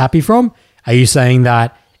he gets happy from? Are you saying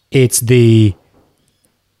that it's the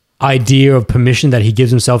idea of permission that he gives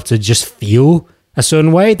himself to just feel a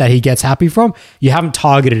certain way that he gets happy from? You haven't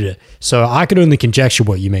targeted it. So I could only conjecture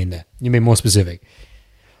what you mean there. You mean more specific.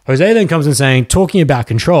 Jose then comes in saying, talking about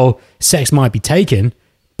control, sex might be taken,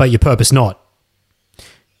 but your purpose not.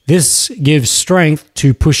 This gives strength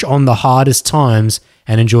to push on the hardest times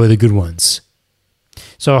and enjoy the good ones.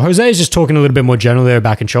 So Jose is just talking a little bit more generally there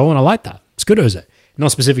about control, and I like that. It's good, Jose.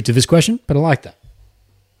 Not specific to this question, but I like that.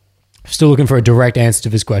 Still looking for a direct answer to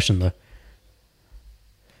this question, though.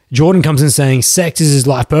 Jordan comes in saying, sex is his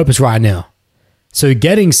life purpose right now. So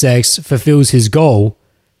getting sex fulfills his goal,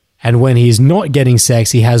 and when he is not getting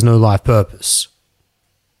sex, he has no life purpose.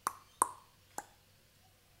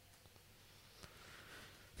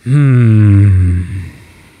 I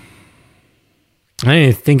need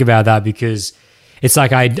to think about that because it's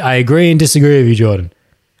like I agree and disagree with you, Jordan.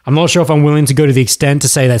 I'm not sure if I'm willing to go to the extent to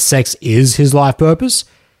say that sex is his life purpose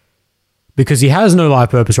because he has no life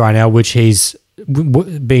purpose right now, which he's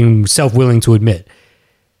being self-willing to admit.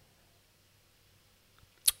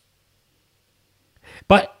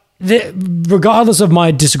 But regardless of my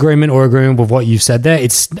disagreement or agreement with what you've said there,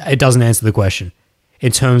 it doesn't answer the question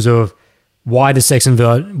in terms of why does the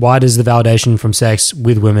validation from sex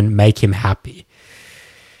with women make him happy?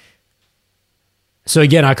 So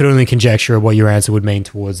again, I could only conjecture what your answer would mean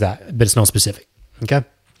towards that, but it's not specific. Okay?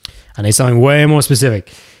 I need something way more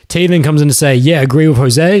specific. T then comes in to say, yeah, agree with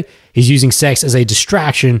Jose. He's using sex as a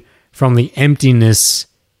distraction from the emptiness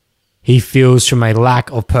he feels from a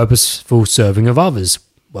lack of purposeful serving of others.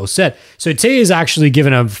 Well said. So T is actually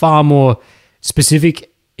given a far more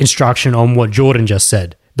specific instruction on what Jordan just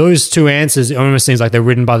said. Those two answers, it almost seems like they're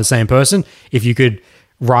written by the same person if you could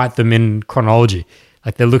write them in chronology.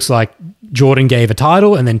 Like it looks like Jordan gave a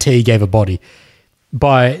title and then T gave a body.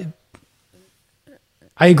 But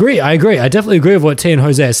I agree. I definitely agree with what T and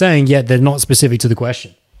Jose are saying, yet they're not specific to the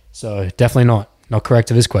question. So definitely not correct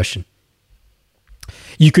to this question.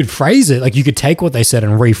 You could phrase it, like you could take what they said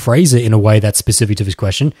and rephrase it in a way that's specific to this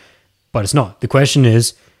question, but it's not. The question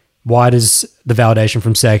is, why does the validation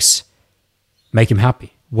from sex make him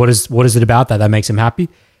happy? What is it about that makes him happy?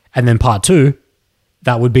 And then part two,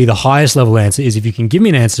 that would be the highest level answer, is if you can give me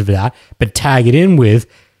an answer for that, but tag it in with,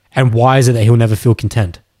 and why is it that he'll never feel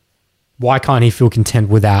content? Why can't he feel content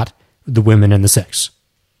without the women and the sex?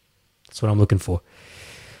 That's what I'm looking for.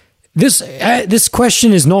 This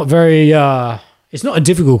question is not very, it's not a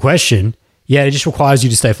difficult question. Yeah, it just requires you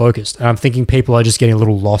to stay focused. And I'm thinking people are just getting a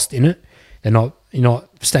little lost in it. You're not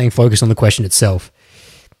staying focused on the question itself.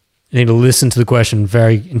 You need to listen to the question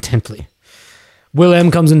very intently. Will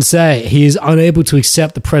M comes in to say he is unable to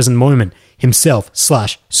accept the present moment,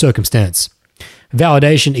 himself/circumstance.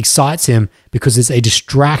 Validation excites him because it's a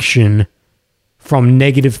distraction from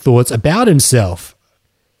negative thoughts about himself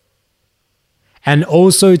and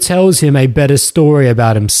also tells him a better story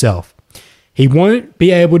about himself. He won't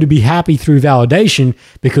be able to be happy through validation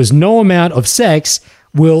because no amount of sex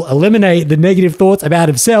will eliminate the negative thoughts about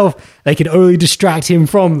himself. They can only distract him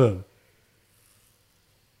from them.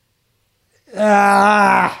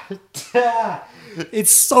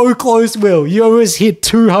 It's so close, Will. You almost hit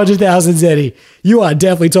 200,000, Zeddy. You are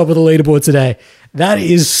definitely top of the leaderboard today. That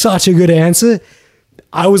is such a good answer.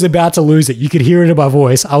 I was about to lose it. You could hear it in my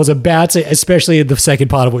voice. I was about to, especially in the second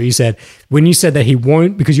part of what you said. When you said that he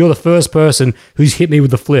won't, because you're the first person who's hit me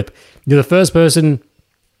with the flip. You're the first person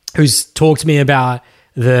who's talked to me about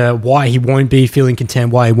why he won't be feeling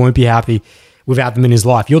content, why he won't be happy without them in his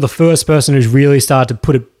life. You're the first person who's really started to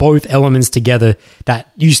put both elements together,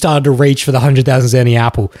 that you started to reach for the 100,000 Zenny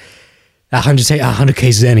apple, 100K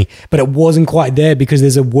Zenny, but it wasn't quite there because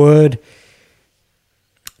there's a word,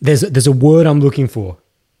 there's a word I'm looking for.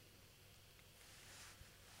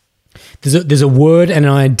 there's a word and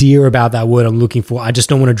an idea about that word I'm looking for. I just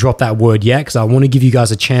don't want to drop that word yet because I want to give you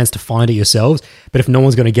guys a chance to find it yourselves. But if no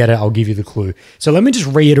one's going to get it, I'll give you the clue. So let me just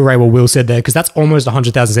reiterate what Will said there, because that's almost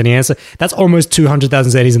 100,000 Zeni answer. That's almost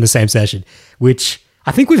 200,000 Zenis in the same session, which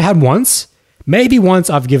I think we've had once. Maybe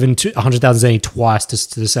once I've given 100,000 Zeni twice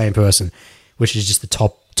to the same person, which is just the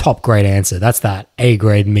top grade answer. That's that A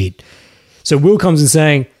grade meat. So Will comes in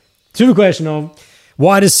saying, to the question of,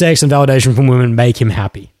 why does sex and validation from women make him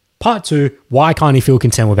happy? Part 2, why can't he feel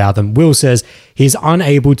content without them? Will says he's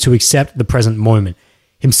unable to accept the present moment,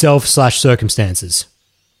 himself/circumstances.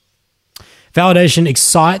 Validation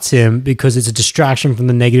excites him because it's a distraction from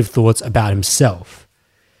the negative thoughts about himself.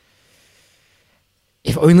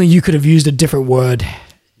 If only you could have used a different word.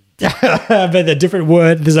 But a different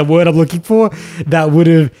word, there's a word I'm looking for that would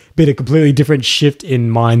have been a completely different shift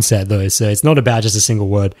in mindset though. So it's not about just a single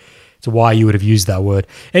word. It's why you would have used that word.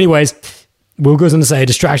 Anyways, Will goes on to say a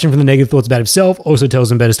distraction from the negative thoughts about himself also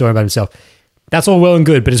tells him a better story about himself. That's all well and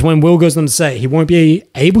good, but it's when Will goes on to say he won't be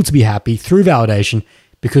able to be happy through validation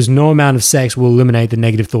because no amount of sex will eliminate the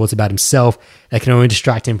negative thoughts about himself that can only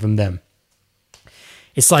distract him from them.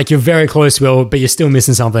 It's like you're very close, Will, but you're still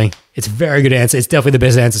missing something. It's a very good answer. It's definitely the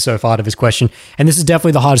best answer so far to this question. And this is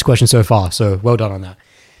definitely the hardest question so far. So well done on that.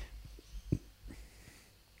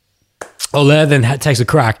 Ole then takes a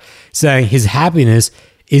crack, saying his happiness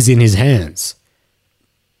is in his hands.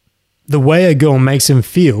 The way a girl makes him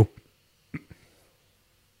feel...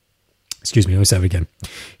 Excuse me, let me say it again.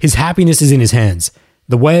 His happiness is in his hands.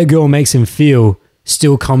 The way a girl makes him feel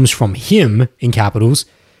still comes from him, in capitals,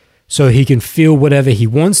 so he can feel whatever he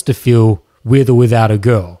wants to feel with or without a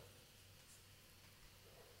girl.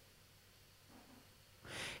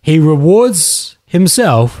 He rewards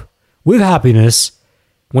himself with happiness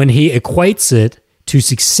when he equates it to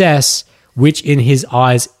success, which in his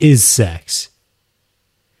eyes is sex.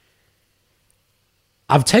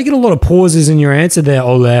 I've taken a lot of pauses in your answer there,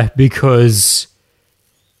 Ole, because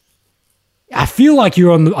I feel like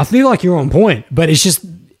you're on point, but it's just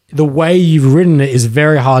the way you've written it is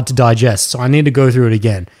very hard to digest. So I need to go through it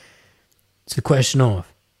again. It's the question of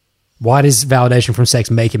why does validation from sex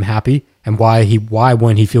make him happy, and why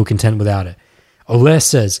won't he feel content without it? Ole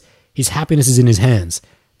says his happiness is in his hands.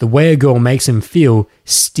 The way a girl makes him feel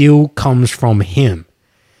still comes from him.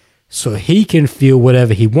 So he can feel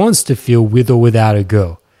whatever he wants to feel with or without a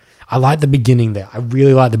girl. I like the beginning there. I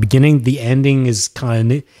really like the beginning. The ending is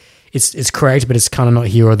kind of, it's correct, but it's kind of not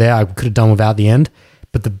here or there. I could have done without the end,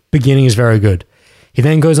 but the beginning is very good. He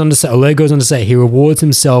then goes on to say, Ole goes on to say, he rewards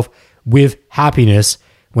himself with happiness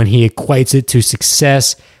when he equates it to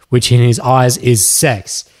success, which in his eyes is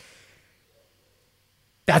sex.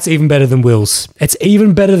 That's even better than Will's. It's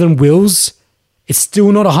even better than Will's. It's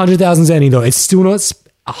still not 100,000 Zeni though. It's still not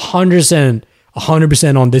 100%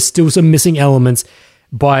 on. There's still some missing elements,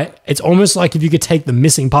 but it's almost like if you could take the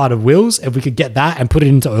missing part of Will's, if we could get that and put it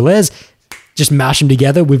into Ole's, just mash them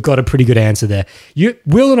together, we've got a pretty good answer there.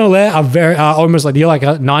 Will and Ole are almost like, you're like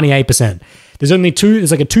a 98%. There's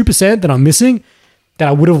like a 2% that I'm missing that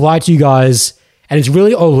I would have liked you guys, and it's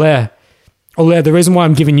really Ole. Ole, the reason why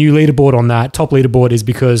I'm giving you leaderboard on that, top leaderboard, is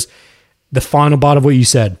because the final part of what you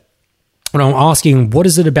said, when I'm asking what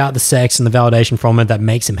is it about the sex and the validation from it that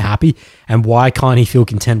makes him happy, and why can't he feel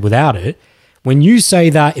content without it, when you say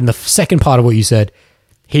that in the second part of what you said,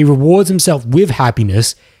 he rewards himself with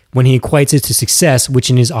happiness when he equates it to success, which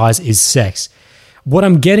in his eyes is sex. What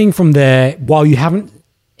I'm getting from there, while you haven't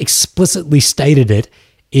explicitly stated it,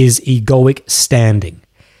 is egoic standing.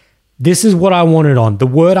 This is what I wanted on. The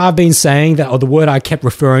word I've been saying, or the word I kept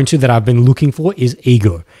referring to that I've been looking for, is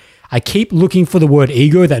ego. I keep looking for the word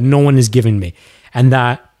ego that no one has given me. And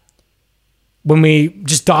that when we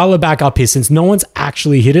just dial it back up here, since no one's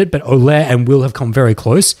actually hit it, but Ole and Will have come very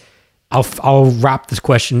close, I'll wrap this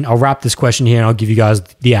question here, and I'll give you guys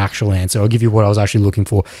the actual answer. I'll give you what I was actually looking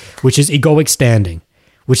for, which is egoic standing,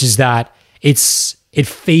 which is that it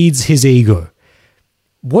feeds his ego.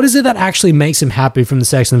 What is it that actually makes him happy from the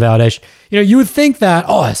sex and validation? You know, you would think that,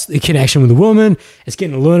 it's the connection with a woman, it's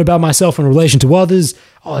getting to learn about myself in relation to others,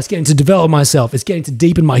 it's getting to develop myself, it's getting to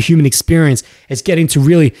deepen my human experience, it's getting to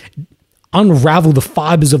really unravel the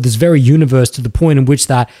fibers of this very universe to the point in which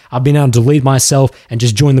that I've been able to lead myself and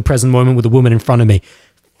just join the present moment with a woman in front of me.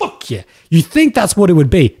 Fuck yeah. You think that's what it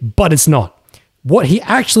would be, but it's not. What he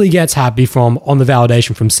actually gets happy from on the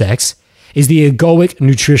validation from sex is the egoic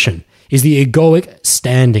nutrition, is the egoic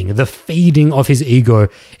standing, the feeding of his ego,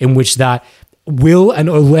 in which that Will and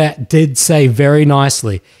Ole did say very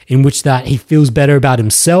nicely, in which that he feels better about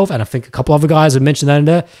himself, and I think a couple other guys have mentioned that in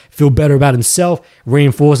there, feel better about himself,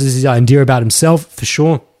 reinforces his idea about himself, for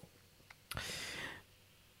sure.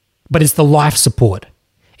 but it's the life support.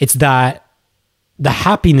 It's that the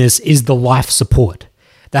happiness is the life support.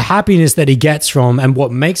 The happiness that he gets from, and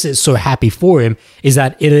what makes it so happy for him, is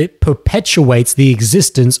that it perpetuates the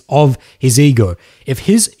existence of his ego. If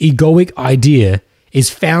his egoic idea is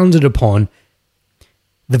founded upon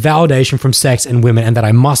the validation from sex and women, and that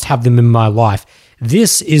I must have them in my life,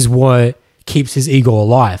 this is what keeps his ego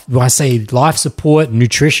alive. When I say life support,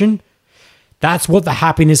 nutrition, that's what the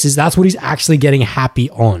happiness is. That's what he's actually getting happy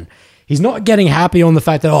on. He's not getting happy on the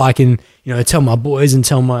fact that, I can, tell my boys and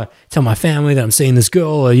tell my family that I'm seeing this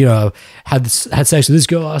girl, or, had sex with this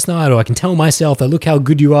girl last night, or I can tell myself that look how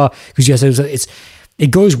good you are, because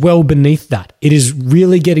it goes well beneath that. It is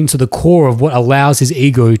really getting to the core of what allows his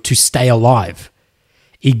ego to stay alive.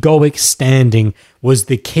 Egoic standing was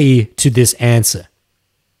the key to this answer.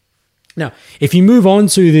 Now, if you move on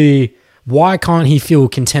to the why can't he feel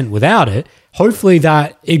content without it, hopefully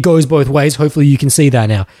that it goes both ways. Hopefully you can see that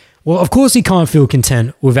now. Well, of course he can't feel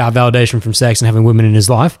content without validation from sex and having women in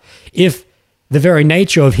his life if the very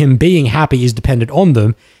nature of him being happy is dependent on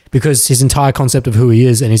them, because his entire concept of who he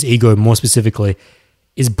is, and his ego more specifically,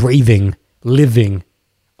 is breathing, living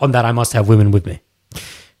on that I must have women with me.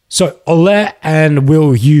 So Olet and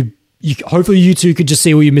Will, you hopefully you two could just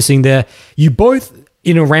see what you're missing there. You both,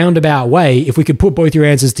 in a roundabout way, if we could put both your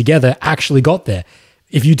answers together, actually got there.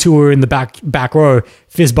 If you two were in the back row,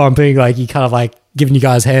 fist bumping, like you kind of like giving you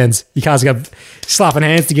guys hands, you guys got slapping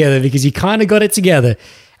hands together because you kind of got it together.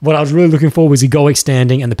 What I was really looking for was egoic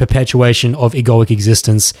standing and the perpetuation of egoic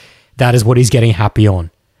existence. That is what he's getting happy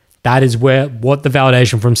on. That is what the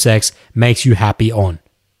validation from sex makes you happy on.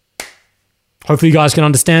 Hopefully you guys can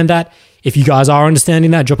understand that. If you guys are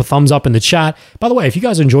understanding that, drop a thumbs up in the chat. By the way, if you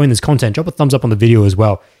guys are enjoying this content, drop a thumbs up on the video as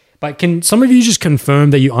well. But can some of you just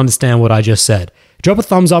confirm that you understand what I just said? Drop a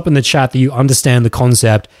thumbs up in the chat that you understand the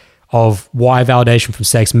concept of why validation from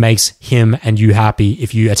sex makes him and you happy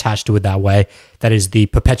if you attach to it that way. That is the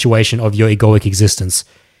perpetuation of your egoic existence.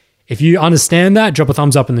 If you understand that, drop a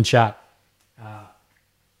thumbs up in the chat.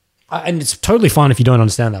 And it's totally fine if you don't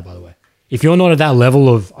understand that, by the way. If you're not at that level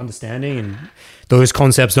of understanding and those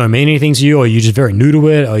concepts don't mean anything to you, or you're just very new to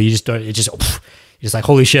it, or you just don't, you're just like,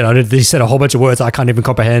 holy shit, they said a whole bunch of words I can't even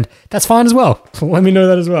comprehend. That's fine as well. Let me know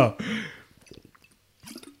that as well.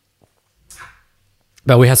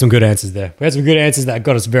 But we had some good answers there. We had some good answers that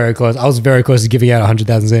got us very close. I was very close to giving out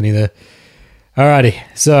 100,000 Zenny there. Alrighty,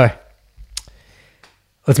 so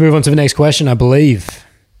let's move on to the next question, I believe.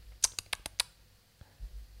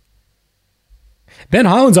 Ben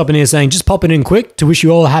Highland's up in here saying, just popping in quick to wish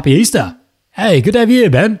you all a happy Easter. Hey, good to have you here,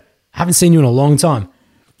 Ben. Haven't seen you in a long time.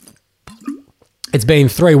 It's been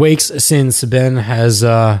 3 weeks since Ben has...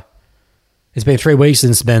 it's been 3 weeks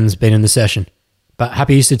since Ben's been in the session. But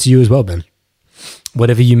happy Easter to you as well, Ben.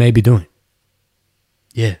 Whatever you may be doing.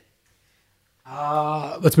 Yeah.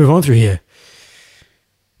 Let's move on through here.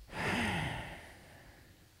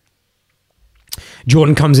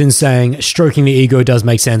 Jordan comes in saying, stroking the ego does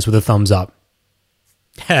make sense with a thumbs up.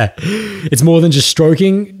 It's more than just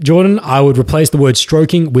stroking, Jordan. I would replace the word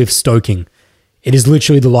stroking with stoking. It is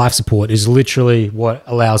literally the life support. It is literally what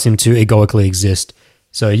allows him to egoically exist.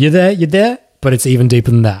 So you're there, but it's even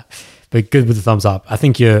deeper than that. But good with the thumbs up. I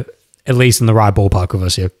think you're at least in the right ballpark with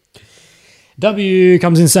us here. W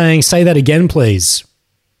comes in saying, say that again, please.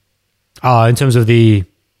 In terms of the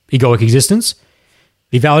egoic existence,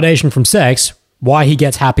 the validation from sex, why he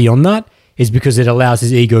gets happy on that is because it allows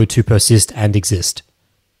his ego to persist and exist.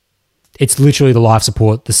 It's literally the life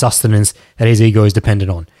support, the sustenance that his ego is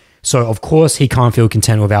dependent on. So, of course, he can't feel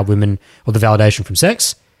content without women or the validation from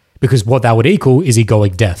sex, because what that would equal is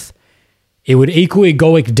egoic death. It would equal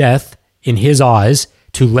egoic death in his eyes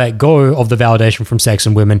to let go of the validation from sex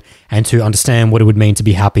and women and to understand what it would mean to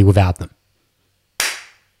be happy without them.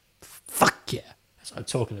 Fuck yeah. That's what I'm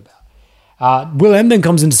talking about. Will M then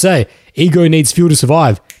comes in to say, ego needs fuel to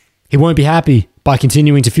survive. He won't be happy by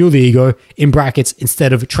continuing to fuel the ego, in brackets,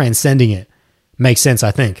 instead of transcending it. Makes sense, I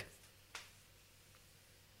think.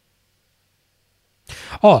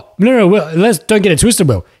 Oh, no, Will, don't get it twisted,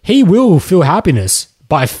 Will. He will feel happiness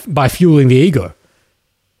by fueling the ego.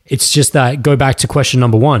 It's just that, go back to question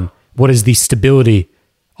number one. What is the stability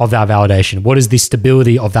of that validation? What is the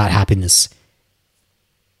stability of that happiness?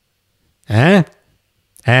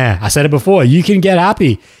 I said it before. You can get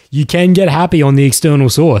happy. You can get happy on the external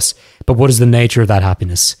source. But what is the nature of that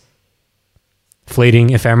happiness? Fleeting,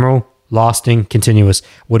 ephemeral, lasting, continuous.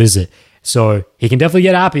 What is it? So he can definitely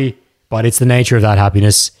get happy, but it's the nature of that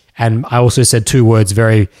happiness. And I also said two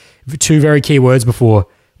very key words before,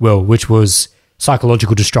 Will, which was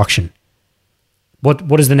psychological destruction.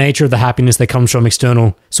 What is the nature of the happiness that comes from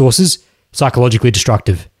external sources? Psychologically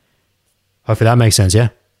destructive. Hopefully that makes sense, yeah?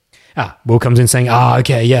 Will comes in saying,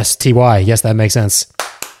 okay, yes, TY. Yes, that makes sense.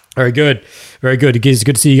 Very good. Very good. It's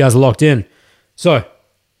good to see you guys are locked in. So,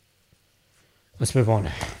 let's move on.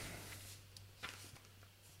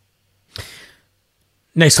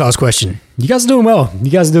 Next class question. You guys are doing well.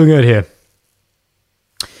 You guys are doing good here.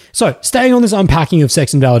 So, staying on this unpacking of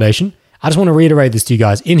sex and validation, I just want to reiterate this to you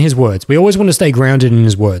guys in his words. We always want to stay grounded in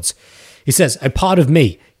his words. He says, a part of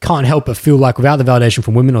me can't help but feel like without the validation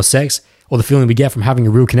from women or sex, or the feeling we get from having a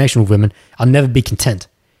real connection with women, I'll never be content.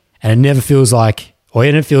 And it feels like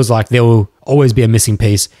there will always be a missing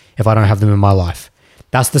piece if I don't have them in my life.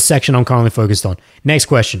 That's the section I'm currently focused on. Next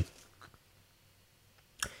question.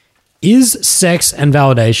 Is sex and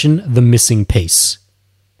validation the missing piece?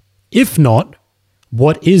 If not,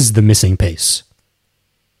 what is the missing piece?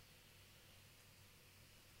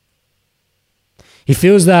 He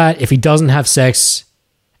feels that if he doesn't have sex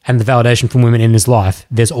and the validation from women in his life,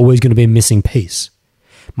 there's always going to be a missing piece.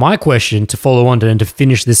 My question to follow on to and to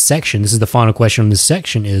finish this section, this is the final question on this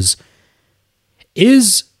section, is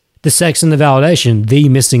the sex and the validation the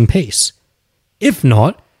missing piece? If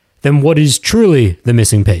not, then what is truly the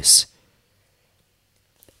missing piece?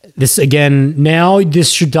 This again, now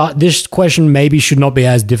this question maybe should not be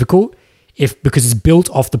as difficult because it's built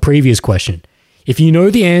off the previous question. If you know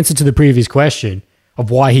the answer to the previous question of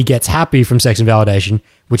why he gets happy from sex and validation,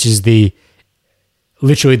 which is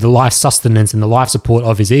literally the life sustenance and the life support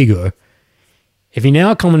of his ego, if you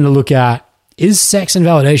now come in to look at, is sex and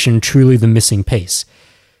validation truly the missing piece?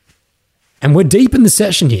 And we're deep in the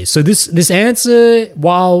session here. So this answer,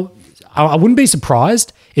 while I wouldn't be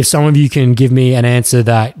surprised if some of you can give me an answer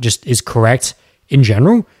that just is correct in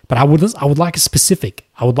general, but I would like a specific.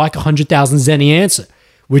 I would like 100,000 Zenny answer,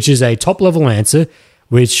 which is a top level answer,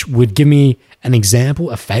 which would give me an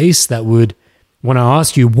example, a face that would, when I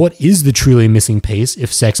ask you what is the truly missing piece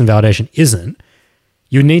if sex and validation isn't,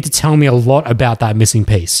 you need to tell me a lot about that missing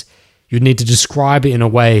piece. You'd need to describe it in a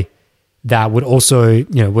way that would also,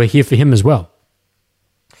 we're here for him as well.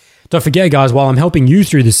 Don't forget, guys, while I'm helping you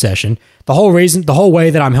through this session, the whole reason why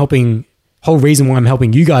I'm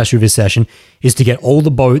helping you guys through this session is to get all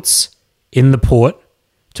the boats in the port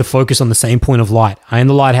to focus on the same point of light. I am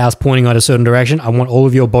the lighthouse pointing at a certain direction. I want all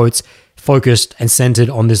of your boats focused and centered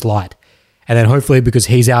on this light. And then hopefully, because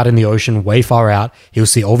he's out in the ocean way far out, he'll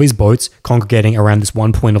see all these boats congregating around this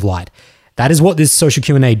one point of light. That is what this social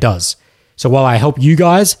Q&A does. So while I help you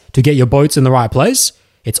guys to get your boats in the right place,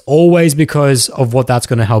 it's always because of what that's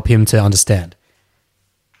going to help him to understand.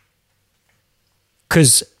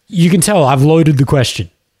 Because you can tell I've loaded the question.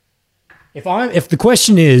 If the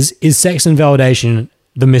question is sex and validation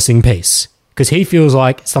the missing piece? Because he feels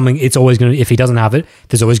like if he doesn't have it,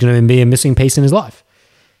 there's always going to be a missing piece in his life.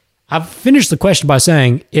 I've finished the question by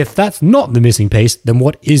saying, if that's not the missing piece, then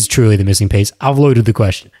what is truly the missing piece? I've loaded the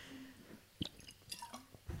question.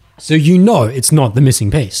 So it's not the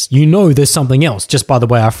missing piece. There's something else just by the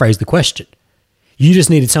way I phrased the question. You just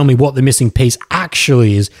need to tell me what the missing piece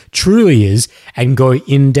actually is, truly is, and go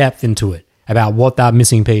in depth into it about what that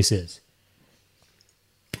missing piece is.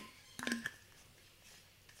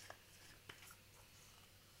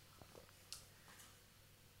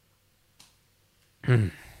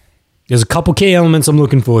 There's a couple key elements I'm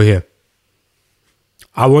looking for here.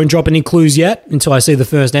 I won't drop any clues yet until I see the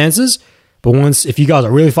first answers. But if you guys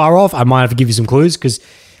are really far off, I might have to give you some clues, because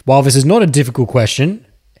while this is not a difficult question,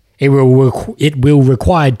 it will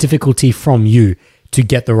require difficulty from you to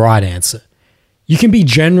get the right answer. You can be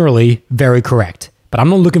generally very correct, but I'm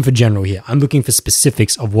not looking for general here. I'm looking for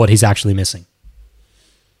specifics of what he's actually missing.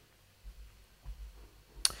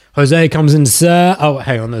 Jose comes in to say,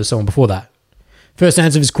 hang on, there's someone before that. First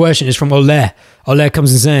answer of his question is from Ole. Ole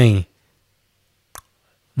comes in saying,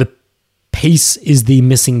 piece is the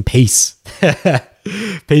missing piece.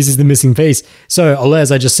 Piece is the missing piece. So, Ole,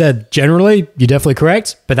 as I just said, generally, you're definitely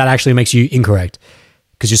correct, but that actually makes you incorrect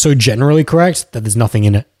because you're so generally correct that there's nothing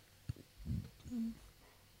in it.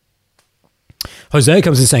 Jose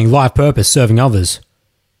comes in saying life purpose, serving others.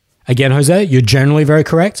 Again, Jose, you're generally very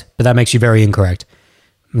correct, but that makes you very incorrect.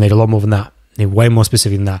 You need a lot more than that. You need way more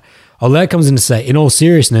specific than that. Ole comes in to say, in all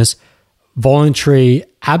seriousness, voluntary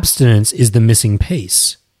abstinence is the missing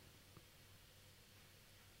piece.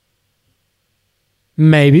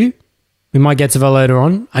 Maybe. We might get to that later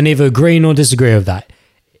on. I neither agree nor disagree with that.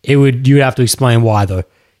 You would have to explain why, though.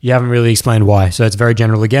 You haven't really explained why, so it's very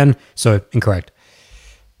general again, so incorrect.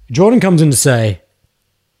 Jordan comes in to say,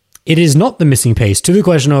 it is not the missing piece. To the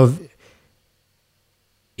question of,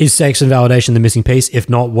 is sex and validation the missing piece? If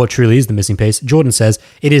not, what truly is the missing piece? Jordan says,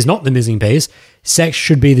 it is not the missing piece. Sex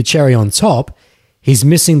should be the cherry on top. He's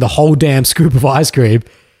missing the whole damn scoop of ice cream,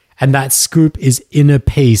 And that scoop is inner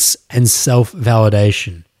peace and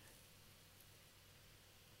self-validation.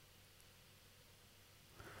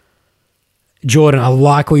 Jordan, I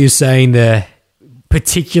like what you're saying there,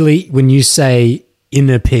 particularly when you say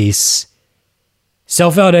inner peace.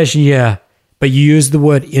 Self-validation, yeah, but you use the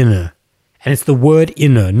word inner. And it's the word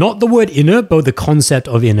inner, not the word inner, but the concept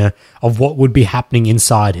of inner, of what would be happening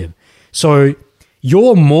inside him. So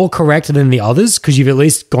you're more correct than the others because you've at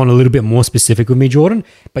least gone a little bit more specific with me, Jordan,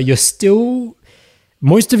 but you're still,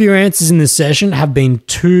 most of your answers in this session have been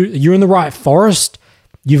you're in the right forest,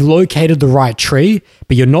 you've located the right tree,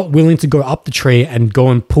 but you're not willing to go up the tree and go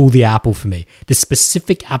and pull the apple for me, the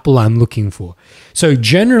specific apple I'm looking for. So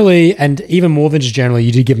generally, and even more than just generally,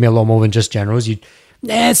 you did give me a lot more than just generals.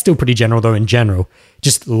 It's still pretty general though in general,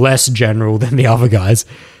 just less general than the other guys.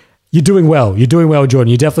 You're doing well. You're doing well, Jordan.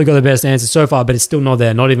 You definitely got the best answer so far, but it's still not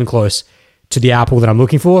there, not even close to the apple that I'm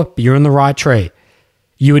looking for, but you're in the right tree.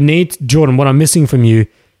 You would need, Jordan, what I'm missing from you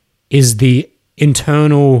is the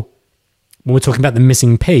internal, when we're talking about the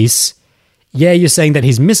missing piece, yeah, you're saying that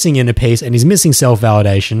he's missing inner peace and he's missing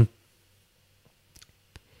self-validation.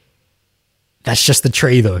 That's just the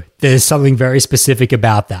tree though. There's something very specific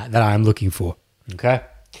about that I'm looking for. Okay?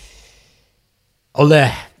 Ole,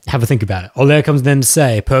 have a think about it. Ole comes then to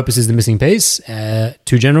say, purpose is the missing piece.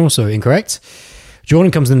 Too general, so incorrect.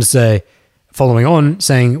 Jordan comes in to say, following on,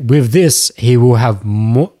 saying, with this, he will have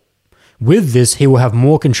more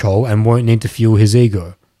control and won't need to fuel his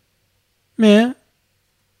ego. Yeah.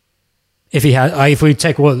 If we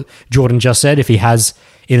take what Jordan just said, if he has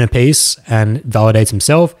inner peace and validates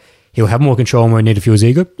himself, he'll have more control and won't need to fuel his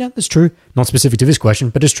ego. Yeah, that's true. Not specific to this question,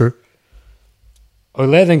 but it's true.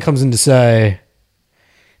 Ole then comes in to say,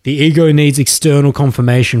 the ego needs external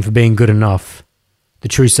confirmation for being good enough. The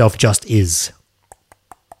true self just is.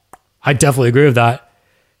 I definitely agree with that.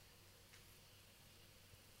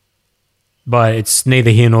 But it's neither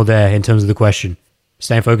here nor there in terms of the question.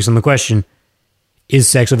 Staying focused on the question. Is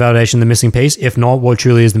sexual validation the missing piece? If not, what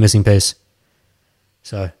truly is the missing piece?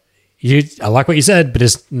 So, I like what you said, but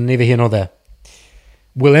it's neither here nor there.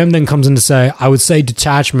 William then comes in to say, I would say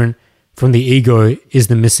detachment from the ego is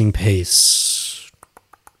the missing piece.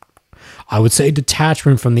 I would say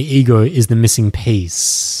detachment from the ego is the missing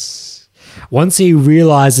piece. Once he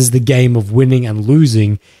realizes the game of winning and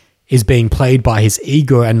losing is being played by his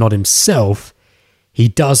ego and not himself, he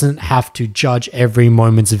doesn't have to judge every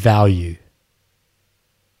moment's value.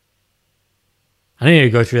 I need to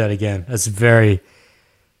go through that again. It's very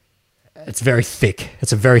thick.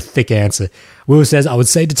 It's a very thick answer. Will says, I would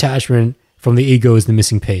say detachment from the ego is the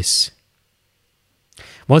missing piece.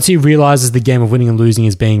 Once he realizes the game of winning and losing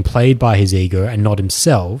is being played by his ego and not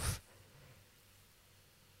himself,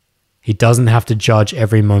 he doesn't have to judge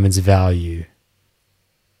every moment's value.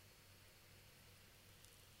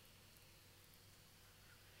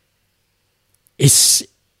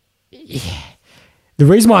 The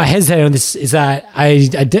reason why I hesitate on this is that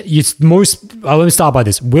let me start by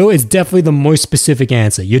this. Will is definitely the most specific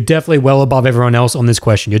answer. You're definitely well above everyone else on this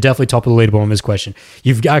question. You're definitely top of the leaderboard on this question.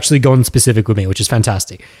 You've actually gone specific with me, which is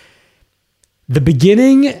fantastic. The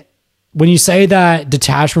beginning, when you say that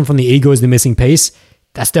detachment from the ego is the missing piece,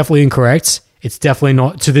 that's definitely incorrect. It's definitely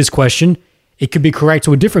not to this question. It could be correct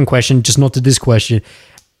to a different question, just not to this question.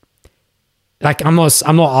 Like, I'm not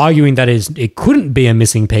arguing that it couldn't be a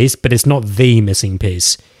missing piece, but it's not the missing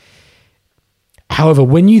piece. However,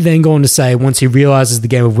 when you then go on to say, once he realizes the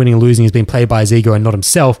game of winning and losing is being played by his ego and not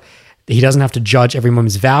himself, he doesn't have to judge every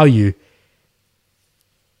moment's value,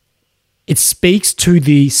 it speaks to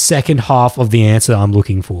the second half of the answer I'm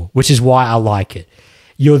looking for, which is why I like it.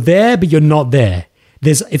 You're there, but you're not there.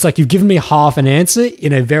 It's like you've given me half an answer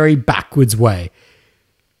in a very backwards way.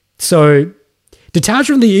 So detachment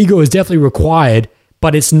from the ego is definitely required,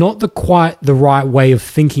 but it's not quite the right way of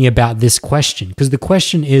thinking about this question, because the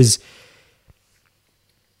question is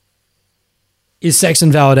sex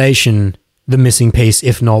and validation the missing piece?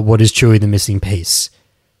 If not, what is truly the missing piece?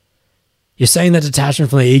 You're saying that detachment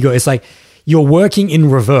from the ego, it's like you're working in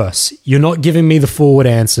reverse. You're not giving me the forward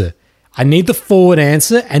answer. I need the forward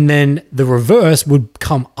answer, and then the reverse would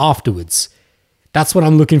come afterwards. That's what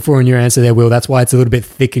I'm looking for in your answer there, Will. That's why it's a little bit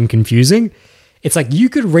thick and confusing. It's like you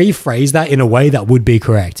could rephrase that in a way that would be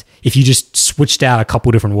correct if you just switched out a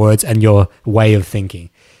couple different words and your way of thinking.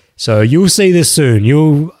 So you'll see this soon.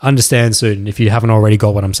 You'll understand soon if you haven't already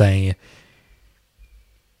got what I'm saying here.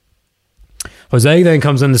 Jose then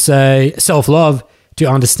comes in to say, self-love, to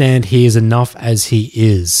understand he is enough as he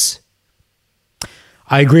is.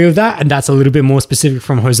 I agree with that, and that's a little bit more specific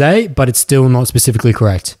from Jose, but it's still not specifically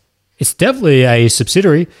correct. It's definitely a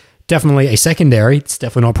subsidiary, definitely a secondary. It's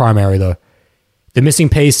definitely not primary, though. The missing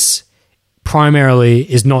piece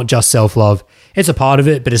primarily is not just self-love. It's a part of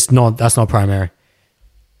it, but that's not primary.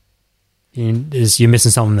 You're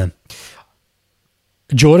missing something then.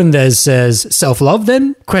 Jordan there says self-love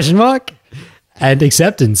then? Question mark. And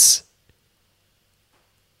acceptance.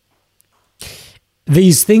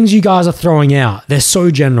 These things you guys are throwing out, they're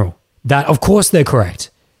so general that of course they're correct.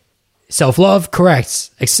 Self-love, correct.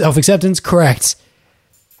 Self-acceptance, correct.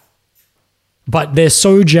 But they're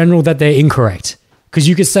so general that they're incorrect. Because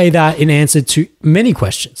you could say that in answer to many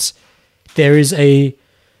questions. When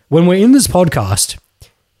we're in this podcast,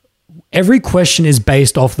 every question is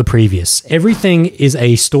based off the previous. Everything is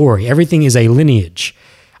a story. Everything is a lineage.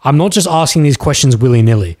 I'm not just asking these questions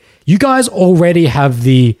willy-nilly. You guys already have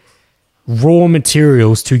the raw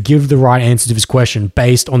materials to give the right answer to this question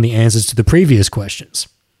based on the answers to the previous questions.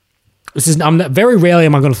 Very rarely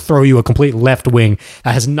am I going to throw you a complete left wing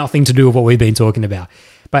that has nothing to do with what we've been talking about.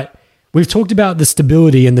 But we've talked about the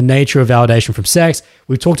stability and the nature of validation from sex.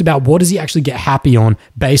 We've talked about what does he actually get happy on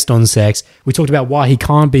based on sex. We talked about why he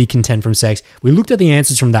can't be content from sex. We looked at the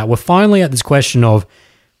answers from that. We're finally at this question of,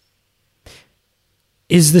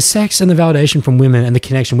 is the sex and the validation from women and the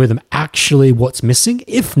connection with them actually what's missing?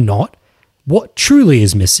 If not, what truly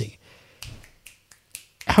is missing?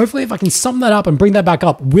 Hopefully, if I can sum that up and bring that back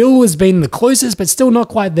up, Will has been the closest, but still not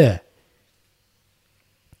quite there.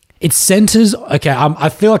 It centers, okay, I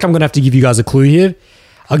feel like I'm going to have to give you guys a clue here.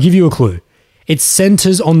 I'll give you a clue. It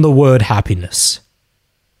centers on the word happiness.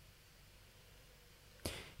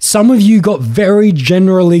 Some of you got very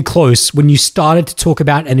generally close when you started to talk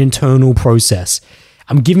about an internal process.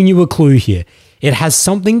 I'm giving you a clue here. It has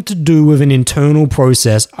something to do with an internal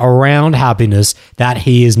process around happiness that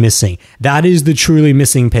he is missing. That is the truly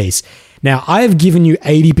missing piece. Now, I have given you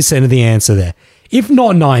 80% of the answer there, if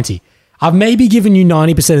not 90. I've maybe given you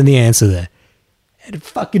 90% of the answer there. And it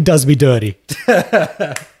fucking does me dirty.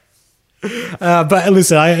 But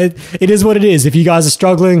listen, it is what it is. If you guys are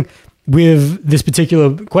struggling with this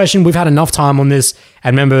particular question, we've had enough time on this.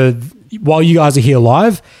 And remember, while you guys are here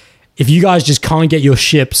live, if you guys just can't get your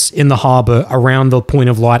ships in the harbor around the point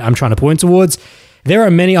of light I'm trying to point towards, there are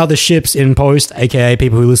many other ships in post, aka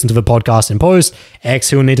people who listen to the podcast in post, X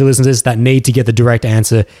who need to listen to this, that need to get the direct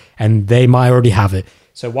answer, and they might already have it.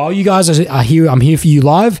 So while you guys are here, I'm here for you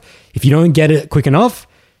live. If you don't get it quick enough,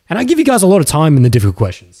 and I give you guys a lot of time in the difficult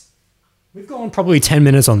questions. We've gone probably 10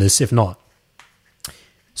 minutes on this, if not.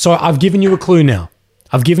 So I've given you a clue now.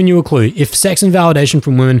 I've given you a clue. If sex and validation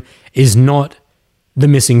from women is not the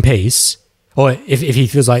missing piece, or if he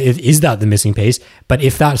feels like, is that the missing piece? But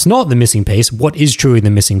if that's not the missing piece, what is truly the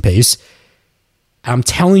missing piece? I'm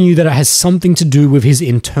telling you that it has something to do with his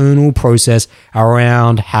internal process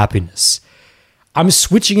around happiness. I'm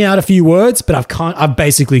switching out a few words, but I've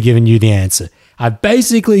basically given you the answer. I've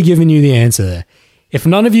basically given you the answer there. If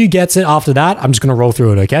none of you gets it after that, I'm just going to roll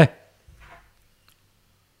through it, okay?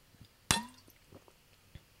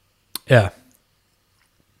 Yeah.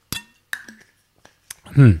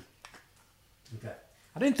 Okay.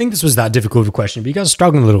 I didn't think this was that difficult of a question, but you guys are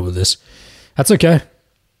struggling a little with this. That's okay.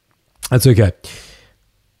 That's okay.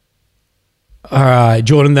 All right.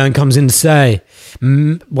 Jordan then comes in to say,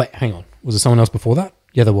 wait, hang on. Was there someone else before that?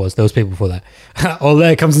 Yeah, there was. There was people before that.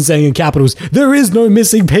 Ole comes in saying in capitals, there is no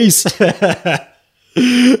missing piece.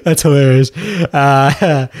 That's hilarious.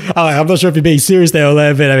 I'm not sure if you're being serious there,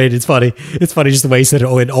 Ole, but I mean, it's funny. It's funny just the way he said it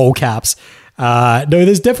all in all caps. No,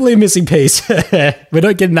 there's definitely a missing piece. We're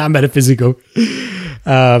not getting that metaphysical.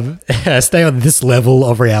 Stay on this level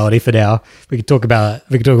of reality for now. We can talk about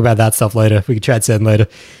that stuff later. We can transcend later.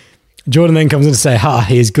 Jordan then comes in to say,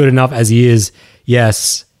 he is good enough as he is.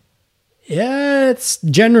 Yes. Yeah, it's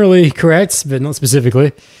generally correct, but not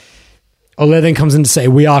specifically. Ole then comes in to say,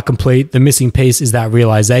 we are complete. The missing piece is that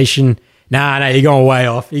realization. Nah, you're going way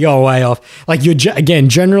off. You're going way off. Like, you're, again,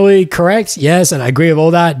 generally correct. Yes, and I agree with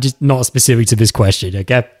all that, just not specific to this question,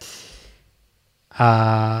 okay?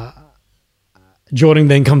 Jordan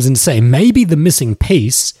then comes in to say, maybe the missing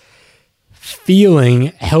piece,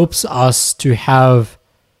 feeling, helps us to have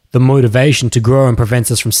the motivation to grow and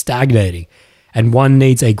prevents us from stagnating. And one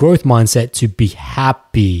needs a growth mindset to be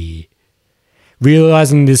happy.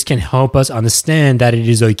 Realizing this can help us understand that it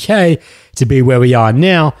is okay to be where we are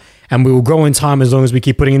now, and we will grow in time as long as we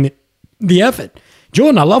keep putting in the effort.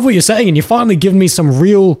 Jordan, I love what you're saying, and you're finally giving me some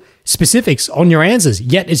real specifics on your answers,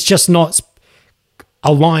 yet it's just not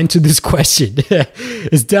aligned to this question.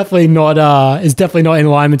 It's definitely not in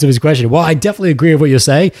alignment to this question. Well, I definitely agree with what you're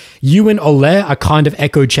saying. You and Ole are kind of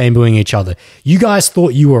echo chambering each other. You guys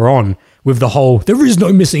thought you were on with the whole, there is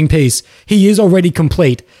no missing piece. He is already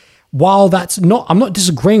complete. while I'm not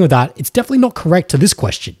disagreeing with that, it's definitely not correct to this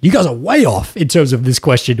question. You guys are way off in terms of this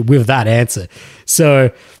question with that answer.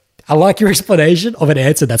 So I like your explanation of an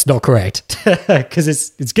answer that's not correct because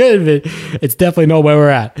it's good, but it's definitely not where we're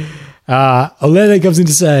at. Olena comes in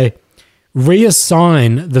to say,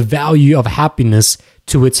 reassign the value of happiness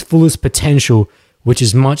to its fullest potential, which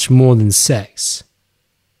is much more than sex.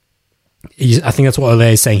 I think that's what Ole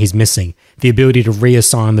is saying he's missing. The ability to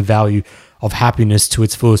reassign the value of happiness to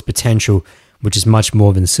its fullest potential, which is much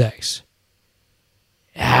more than sex.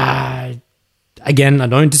 Again, I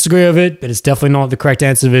don't disagree with it, but it's definitely not the correct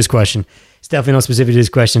answer to this question. It's definitely not specific to this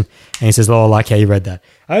question. And he says, oh, I like how you read that.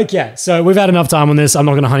 Okay, so we've had enough time on this. I'm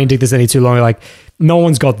not going to honey dick this any too long. Like, no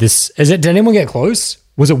one's got this. Did anyone get close?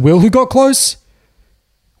 Was it Will who got close?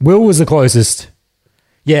 Will was the closest.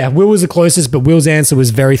 Yeah, Will was the closest, but Will's answer was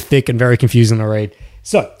very thick and very confusing to read.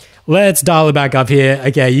 So let's dial it back up here.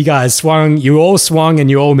 Okay, you guys swung. You all swung and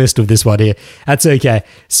you all missed with this one here. That's okay.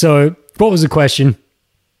 So what was the question?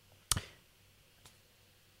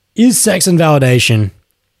 Is sex and validation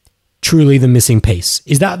truly the missing piece?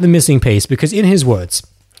 Is that the missing piece? Because in his words,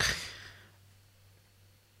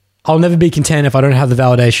 I'll never be content if I don't have the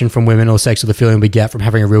validation from women or sex or the feeling we get from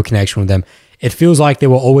having a real connection with them. It feels like there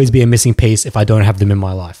will always be a missing piece if I don't have them in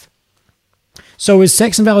my life. So is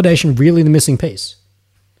sex and validation really the missing piece?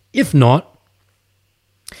 If not,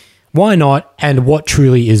 why not? And what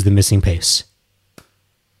truly is the missing piece?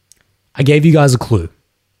 I gave you guys a clue.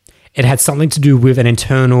 It had something to do with an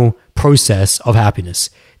internal process of happiness.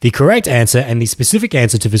 The correct answer and the specific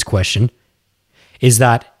answer to this question is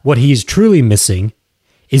that what he is truly missing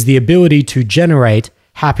is the ability to generate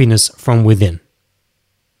happiness from within.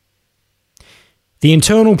 The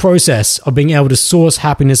internal process of being able to source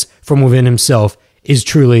happiness from within himself is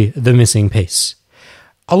truly the missing piece.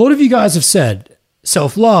 A lot of you guys have said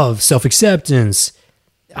self-love, self-acceptance.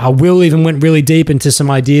 Will even went really deep into some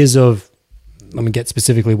ideas of, let me get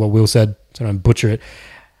specifically what Will said so I don't butcher it,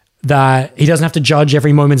 that he doesn't have to judge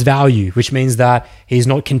every moment's value, which means that he's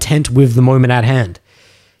not content with the moment at hand.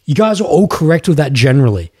 You guys are all correct with that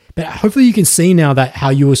generally, but hopefully you can see now that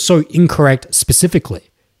how you were so incorrect specifically.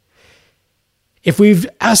 If we've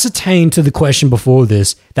ascertained to the question before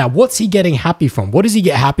this, that what's he getting happy from? What does he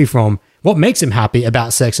get happy from? What makes him happy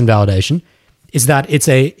about sex and validation is that it's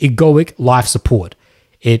a egoic life support.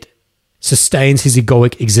 It sustains his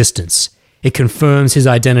egoic existence. It confirms his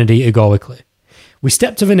identity egoically. We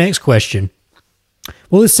step to the next question.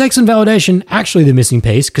 Well, is sex and validation actually the missing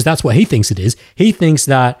piece? Because that's what he thinks it is. He thinks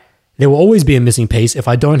that there will always be a missing piece if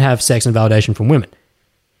I don't have sex and validation from women.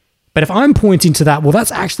 But if I'm pointing to that, well,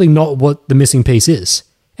 that's actually not what the missing piece is.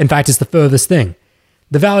 In fact, it's the furthest thing.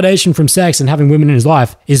 The validation from sex and having women in his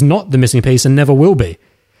life is not the missing piece and never will be.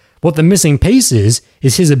 What the missing piece is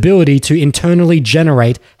his ability to internally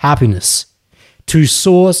generate happiness, to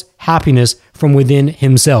source happiness from within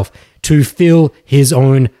himself, to fill his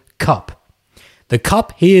own cup. The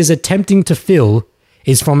cup he is attempting to fill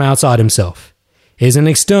is from outside himself. It is an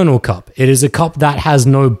external cup. It is a cup that has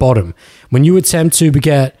no bottom. When you attempt to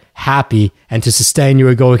get happy and to sustain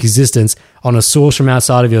your egoic existence on a source from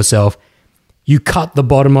outside of yourself, you cut the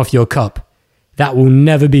bottom off your cup. That will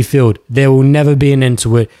never be filled. There will never be an end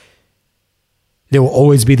to it. There will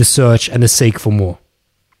always be the search and the seek for more.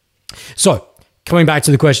 So, coming back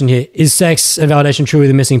to the question here, is sex and validation truly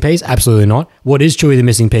the missing piece? Absolutely not. What is truly the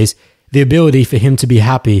missing piece? The ability for him to be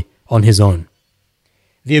happy on his own.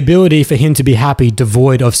 The ability for him to be happy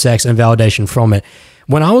devoid of sex and validation from it.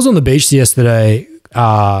 When I was on the beach yesterday,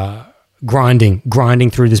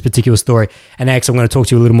 grinding through this particular story, and X, I'm going to talk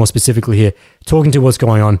to you a little more specifically here, talking to what's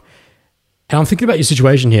going on. And I'm thinking about your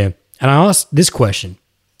situation here. And I asked this question.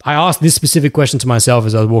 I asked this specific question to myself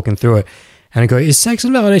as I was walking through it. And I go, is sex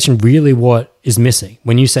and validation really what is missing?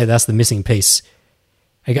 When you say that's the missing piece.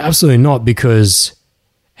 I go, absolutely not, because,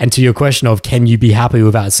 and to your question of can you be happy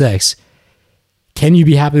without sex? Can you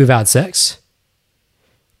be happy without sex?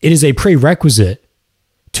 It is a prerequisite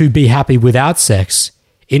to be happy without sex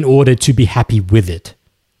in order to be happy with it.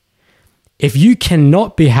 If you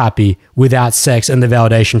cannot be happy without sex and the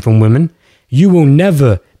validation from women, you will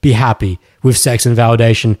never be happy with sex and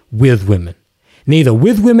validation with women. Neither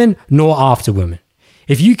with women nor after women.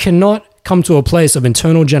 If you cannot come to a place of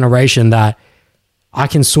internal generation that I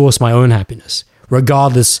can source my own happiness,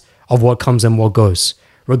 regardless of what comes and what goes,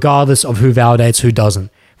 regardless of who validates, who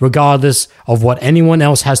doesn't, regardless of what anyone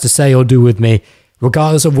else has to say or do with me,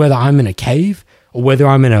 regardless of whether I'm in a cave or whether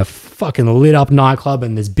I'm in a fucking lit up nightclub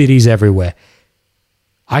and there's biddies everywhere,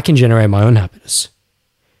 I can generate my own happiness.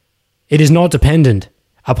 It is not dependent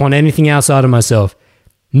upon anything outside of myself.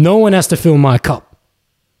 No one has to fill my cup.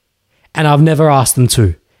 And I've never asked them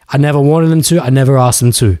to. I never wanted them to. I never asked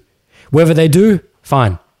them to. Whether they do,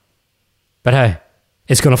 fine. But hey,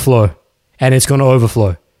 it's going to flow and it's going to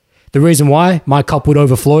overflow. The reason why my cup would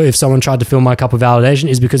overflow if someone tried to fill my cup of validation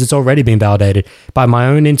is because it's already been validated by my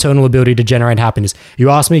own internal ability to generate happiness. You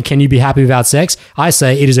ask me, can you be happy without sex? I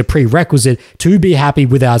say it is a prerequisite to be happy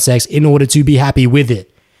without sex in order to be happy with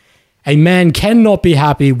it. A man cannot be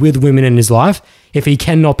happy with women in his life if he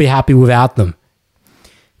cannot be happy without them.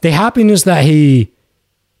 The happiness that he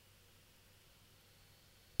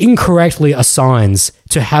incorrectly assigns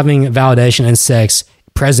to having validation and sex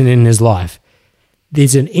present in his life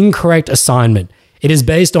is an incorrect assignment. It is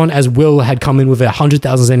based on, as Will had come in with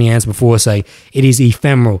 100,000 Zenny answers before, saying, it is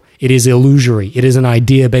ephemeral, it is illusory, it is an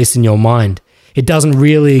idea based in your mind. It doesn't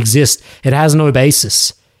really exist. It has no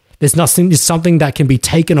basis. There's something that can be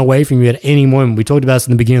taken away from you at any moment. We talked about this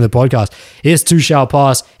in the beginning of the podcast. This too shall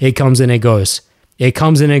pass. It comes and it goes. It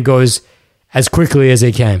comes and it goes as quickly as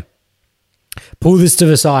it came. Pull this to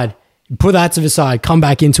the side. Put that to the side, come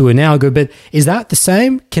back into it now, go, but is that the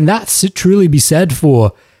same? Can that truly be said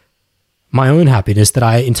for my own happiness that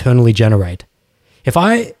I internally generate? If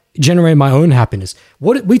I generate my own happiness,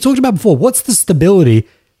 what we talked about before, what's the stability?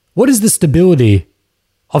 What is the stability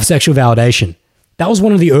of sexual validation? That was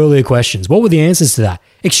one of the earlier questions. What were the answers to that?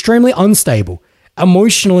 Extremely unstable,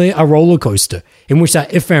 emotionally a roller coaster in which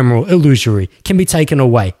that ephemeral, illusory can be taken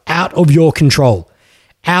away, out of your control,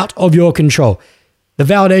 out of your control. The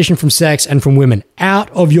validation from sex and from women, out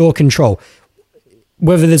of your control.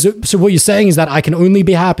 So what you're saying is that I can only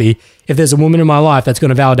be happy if there's a woman in my life that's going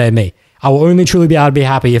to validate me. I will only truly be able to be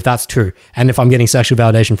happy if that's true and if I'm getting sexual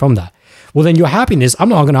validation from that. Well, then your happiness, I'm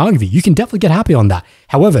not going to argue with you. You can definitely get happy on that.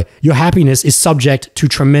 However, your happiness is subject to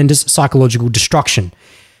tremendous psychological destruction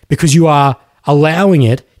because you are allowing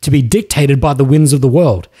it to be dictated by the winds of the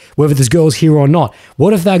world, whether this girl's here or not.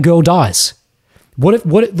 What if that girl dies? What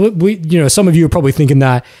if some of you are probably thinking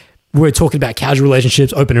that we're talking about casual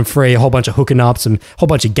relationships, open and free, a whole bunch of hooking ups and a whole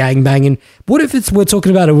bunch of gang banging. What if we're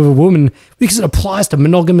talking about it with a woman because it applies to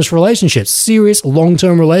monogamous relationships, serious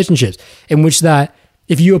long-term relationships, in which that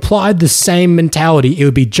if you applied the same mentality, it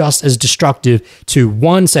would be just as destructive to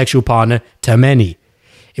one sexual partner to many.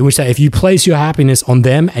 In which that if you place your happiness on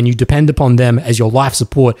them and you depend upon them as your life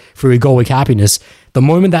support for egoic happiness, the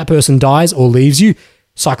moment that person dies or leaves you,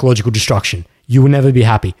 psychological destruction. You will never be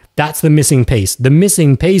happy. That's the missing piece. The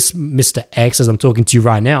missing piece, Mr. X, as I'm talking to you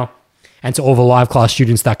right now, and to all the live class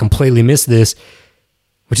students that completely miss this,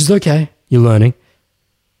 which is okay, you're learning.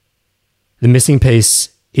 The missing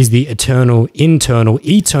piece is the eternal, internal,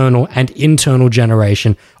 and internal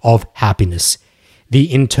generation of happiness.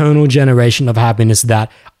 The internal generation of happiness that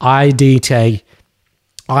I deem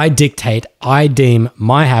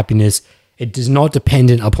my happiness. It is not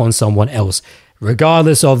dependent upon someone else,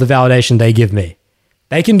 regardless of the validation they give me.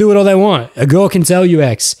 They can do it all they want. A girl can tell you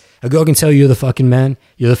X. A girl can tell you you're the fucking man.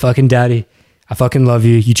 You're the fucking daddy. I fucking love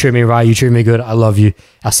you. You treat me right. You treat me good. I love you.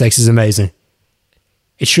 Our sex is amazing.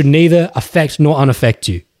 It should neither affect nor unaffect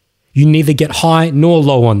you. You neither get high nor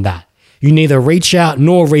low on that. You neither reach out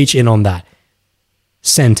nor reach in on that.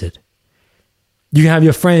 Centered. You can have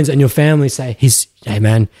your friends and your family say, hey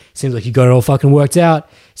man, seems like you got it all fucking worked out.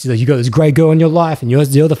 Seems like you got this great girl in your life and you're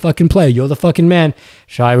the fucking player. You're the fucking man.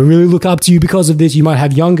 Should I really look up to you because of this? You might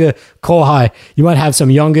have younger core high. You might have some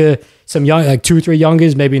young, like 2 or 3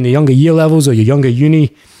 youngers, maybe in the younger year levels or your younger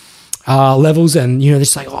uni levels. And, they're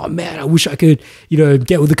just like, oh man, I wish I could,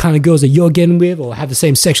 get with the kind of girls that you're getting with or have the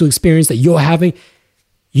same sexual experience that you're having.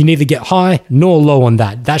 You neither get high nor low on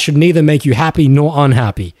that. That should neither make you happy nor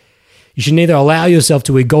unhappy. You should neither allow yourself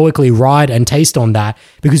to egoically ride and taste on that,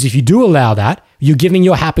 because if you do allow that, you're giving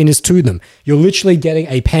your happiness to them. You're literally getting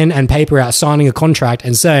a pen and paper out, signing a contract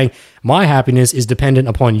and saying, my happiness is dependent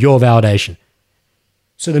upon your validation.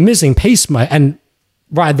 So the missing piece, and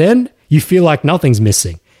right then, you feel like nothing's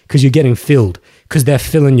missing because you're getting filled, because they're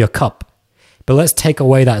filling your cup. But let's take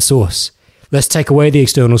away that source. Let's take away the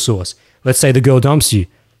external source. Let's say the girl dumps you.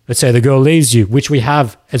 Let's say the girl leaves you, which we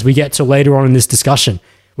have as we get to later on in this discussion.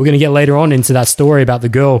 We're going to get later on into that story about the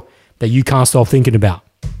girl that you can't stop thinking about.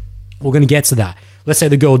 We're going to get to that. Let's say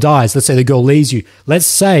the girl dies. Let's say the girl leaves you. Let's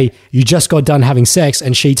say you just got done having sex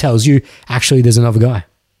and she tells you, actually, there's another guy.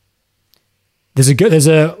 There's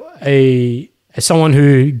someone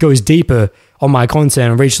who goes deeper on my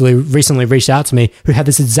content and recently reached out to me who had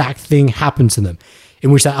this exact thing happen to them, in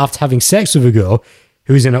which that after having sex with a girl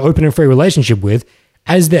who's in an open and free relationship with,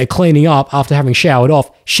 as they're cleaning up after having showered off,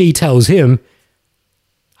 she tells him,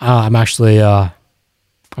 I'm actually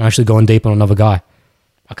going deep on another guy.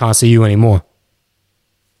 I can't see you anymore.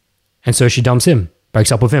 And so she dumps him,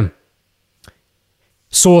 breaks up with him.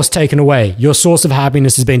 Source taken away. Your source of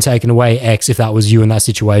happiness has been taken away, X, if that was you in that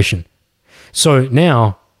situation. So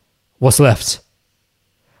now, what's left?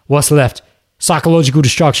 What's left? Psychological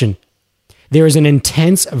destruction. There is an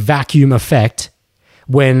intense vacuum effect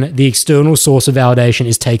when the external source of validation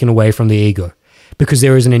is taken away from the ego, because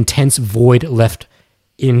there is an intense void left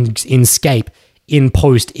in scape, in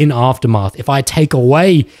post, in aftermath. If I take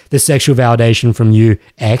away the sexual validation from you,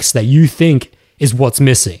 X, that you think is what's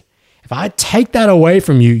missing, if I take that away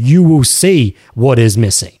from you, you will see what is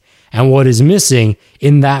missing. And what is missing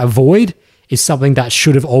in that void is something that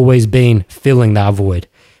should have always been filling that void,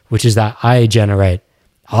 which is that I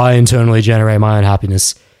internally generate my own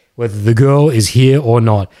happiness. Whether the girl is here or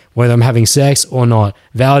not, whether I'm having sex or not,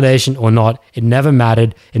 validation or not, it never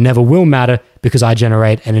mattered. It never will matter, because I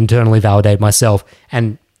generate and internally validate myself.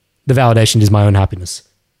 And the validation is my own happiness.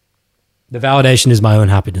 The validation is my own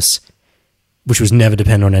happiness, which was never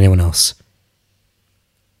dependent on anyone else.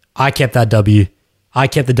 I kept that W. I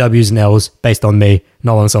kept the W's and L's based on me,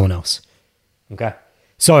 not on someone else. Okay.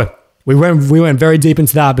 So we went very deep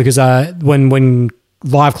into that, because when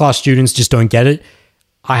live class students just don't get it,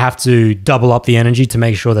 I have to double up the energy to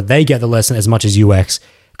make sure that they get the lesson as much as UX,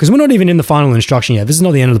 because we're not even in the final instruction yet. This is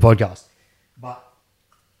not the end of the podcast. But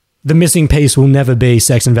the missing piece will never be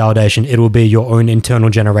sex and validation. It will be your own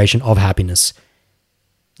internal generation of happiness.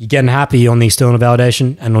 You're getting happy on the external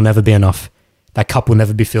validation, and it'll never be enough. That cup will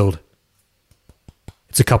never be filled.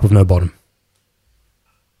 It's a cup with no bottom.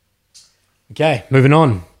 Okay, moving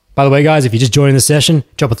on. By the way, guys, if you're just joining the session,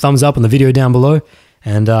 drop a thumbs up on the video down below,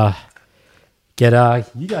 and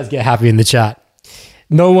you guys get happy in the chat.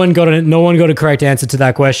 No one got a correct answer to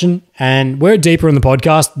that question, and we're deeper in the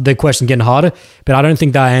podcast. The question's getting harder, but I don't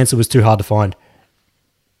think that answer was too hard to find.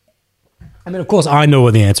 I mean, of course, I know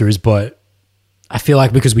what the answer is, but I feel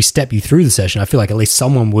like because we step you through the session, I feel like at least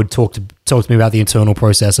someone would talk to me about the internal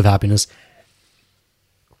process of happiness.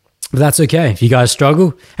 But that's okay. If you guys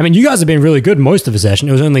struggle, I mean, you guys have been really good most of the session.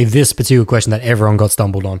 It was only this particular question that everyone got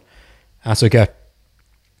stumbled on. That's okay.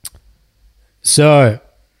 So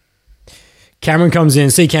Cameron comes in.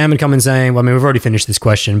 See Cameron come in saying, well, I mean, we've already finished this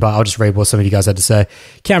question, but I'll just read what some of you guys had to say.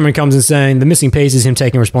 Cameron comes in saying the missing piece is him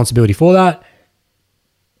taking responsibility for that.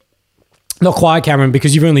 Not quite, Cameron,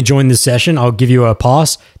 because you've only joined this session. I'll give you a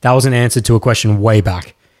pass. That was an answer to a question way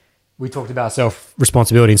back. We talked about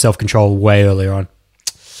self-responsibility and self-control way earlier on.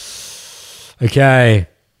 Okay.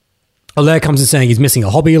 Olaire comes in saying he's missing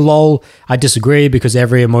a hobby, lol. I disagree, because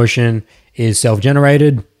every emotion is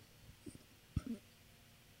self-generated.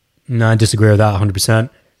 No, I disagree with that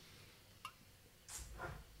 100%.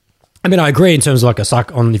 I mean, I agree in terms of like if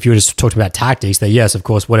you were just talking about tactics, that yes, of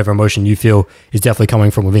course, whatever emotion you feel is definitely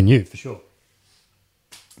coming from within you, for sure.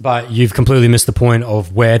 But you've completely missed the point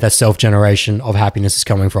of where that self-generation of happiness is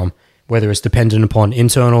coming from, whether it's dependent upon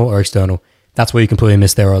internal or external. That's where you completely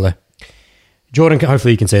missed there, Ole. Jordan,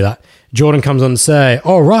 hopefully you can see that. Jordan comes on to say,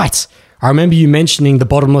 oh, right. I remember you mentioning the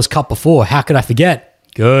bottomless cup before. How could I forget?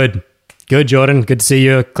 Good, Jordan. Good to see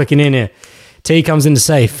you clicking in here. T comes in to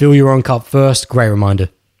say, fill your own cup first. Great reminder.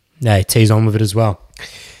 Hey, T's on with it as well.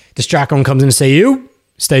 Distracon comes in to say, you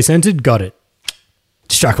stay centered. Got it.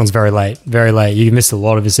 Distracon's very late. You missed a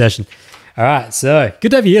lot of his session. All right, so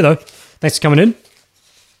good to have you here, though. Thanks for coming in.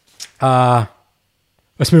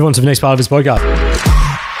 Let's move on to the next part of this podcast.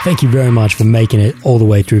 Thank you very much for making it all the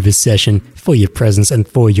way through this session, for your presence and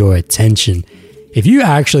for your attention. If you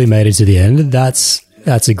actually made it to the end, that's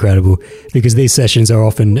incredible, because these sessions are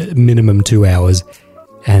often minimum 2 hours.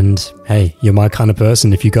 And hey, you're my kind of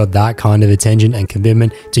person. If you got that kind of attention and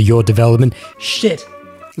commitment to your development, shit.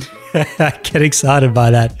 I get excited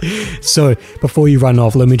by that. So before you run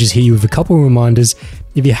off, let me just hit you with a couple of reminders.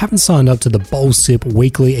 If you haven't signed up to the BowlSip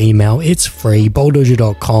weekly email, it's free,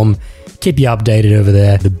 bowldojo.com. Keep you updated over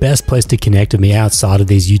there. The best place to connect with me outside of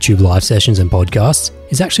these YouTube live sessions and podcasts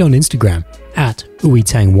is actually on Instagram at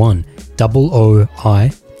Uitang1,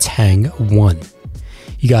 OOITang1.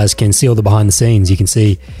 You guys can see all the behind the scenes. You can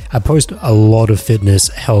see I post a lot of fitness,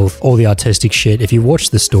 health, all the artistic shit. If you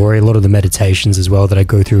watch the story, a lot of the meditations as well that I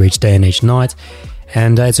go through each day and each night.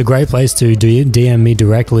 And it's a great place to DM me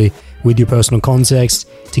directly with your personal context,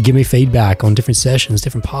 to give me feedback on different sessions,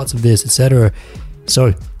 different parts of this, etc.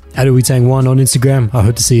 So at Uitang1 on Instagram, I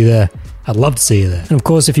hope to see you there. I'd love to see you there. And of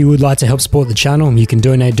course, if you would like to help support the channel, you can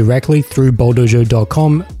donate directly through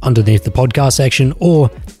bowldojo.com underneath the podcast section,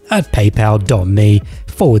 or at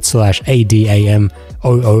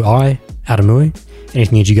paypal.me/ADAMOOI, Adamui.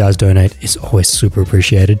 Anything that you guys donate is always super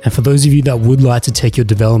appreciated. And for those of you that would like to take your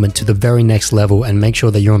development to the very next level and make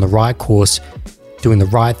sure that you're on the right course, doing the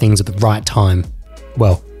right things at the right time,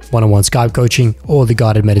 well, one-on-one Skype coaching, or the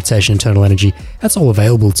guided meditation Internal Energy. That's all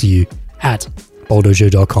available to you at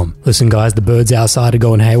bowldojo.com. Listen guys, the birds outside are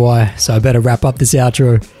going haywire, so I better wrap up this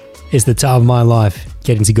outro. It's the time of my life,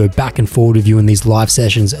 getting to go back and forward with you in these live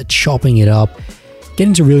sessions, chopping it up,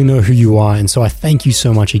 getting to really know who you are, and so I thank you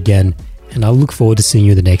so much again, and I look forward to seeing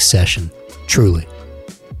you in the next session. Truly.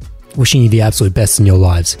 Wishing you the absolute best in your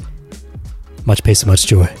lives. Much peace and much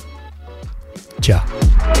joy. Ciao.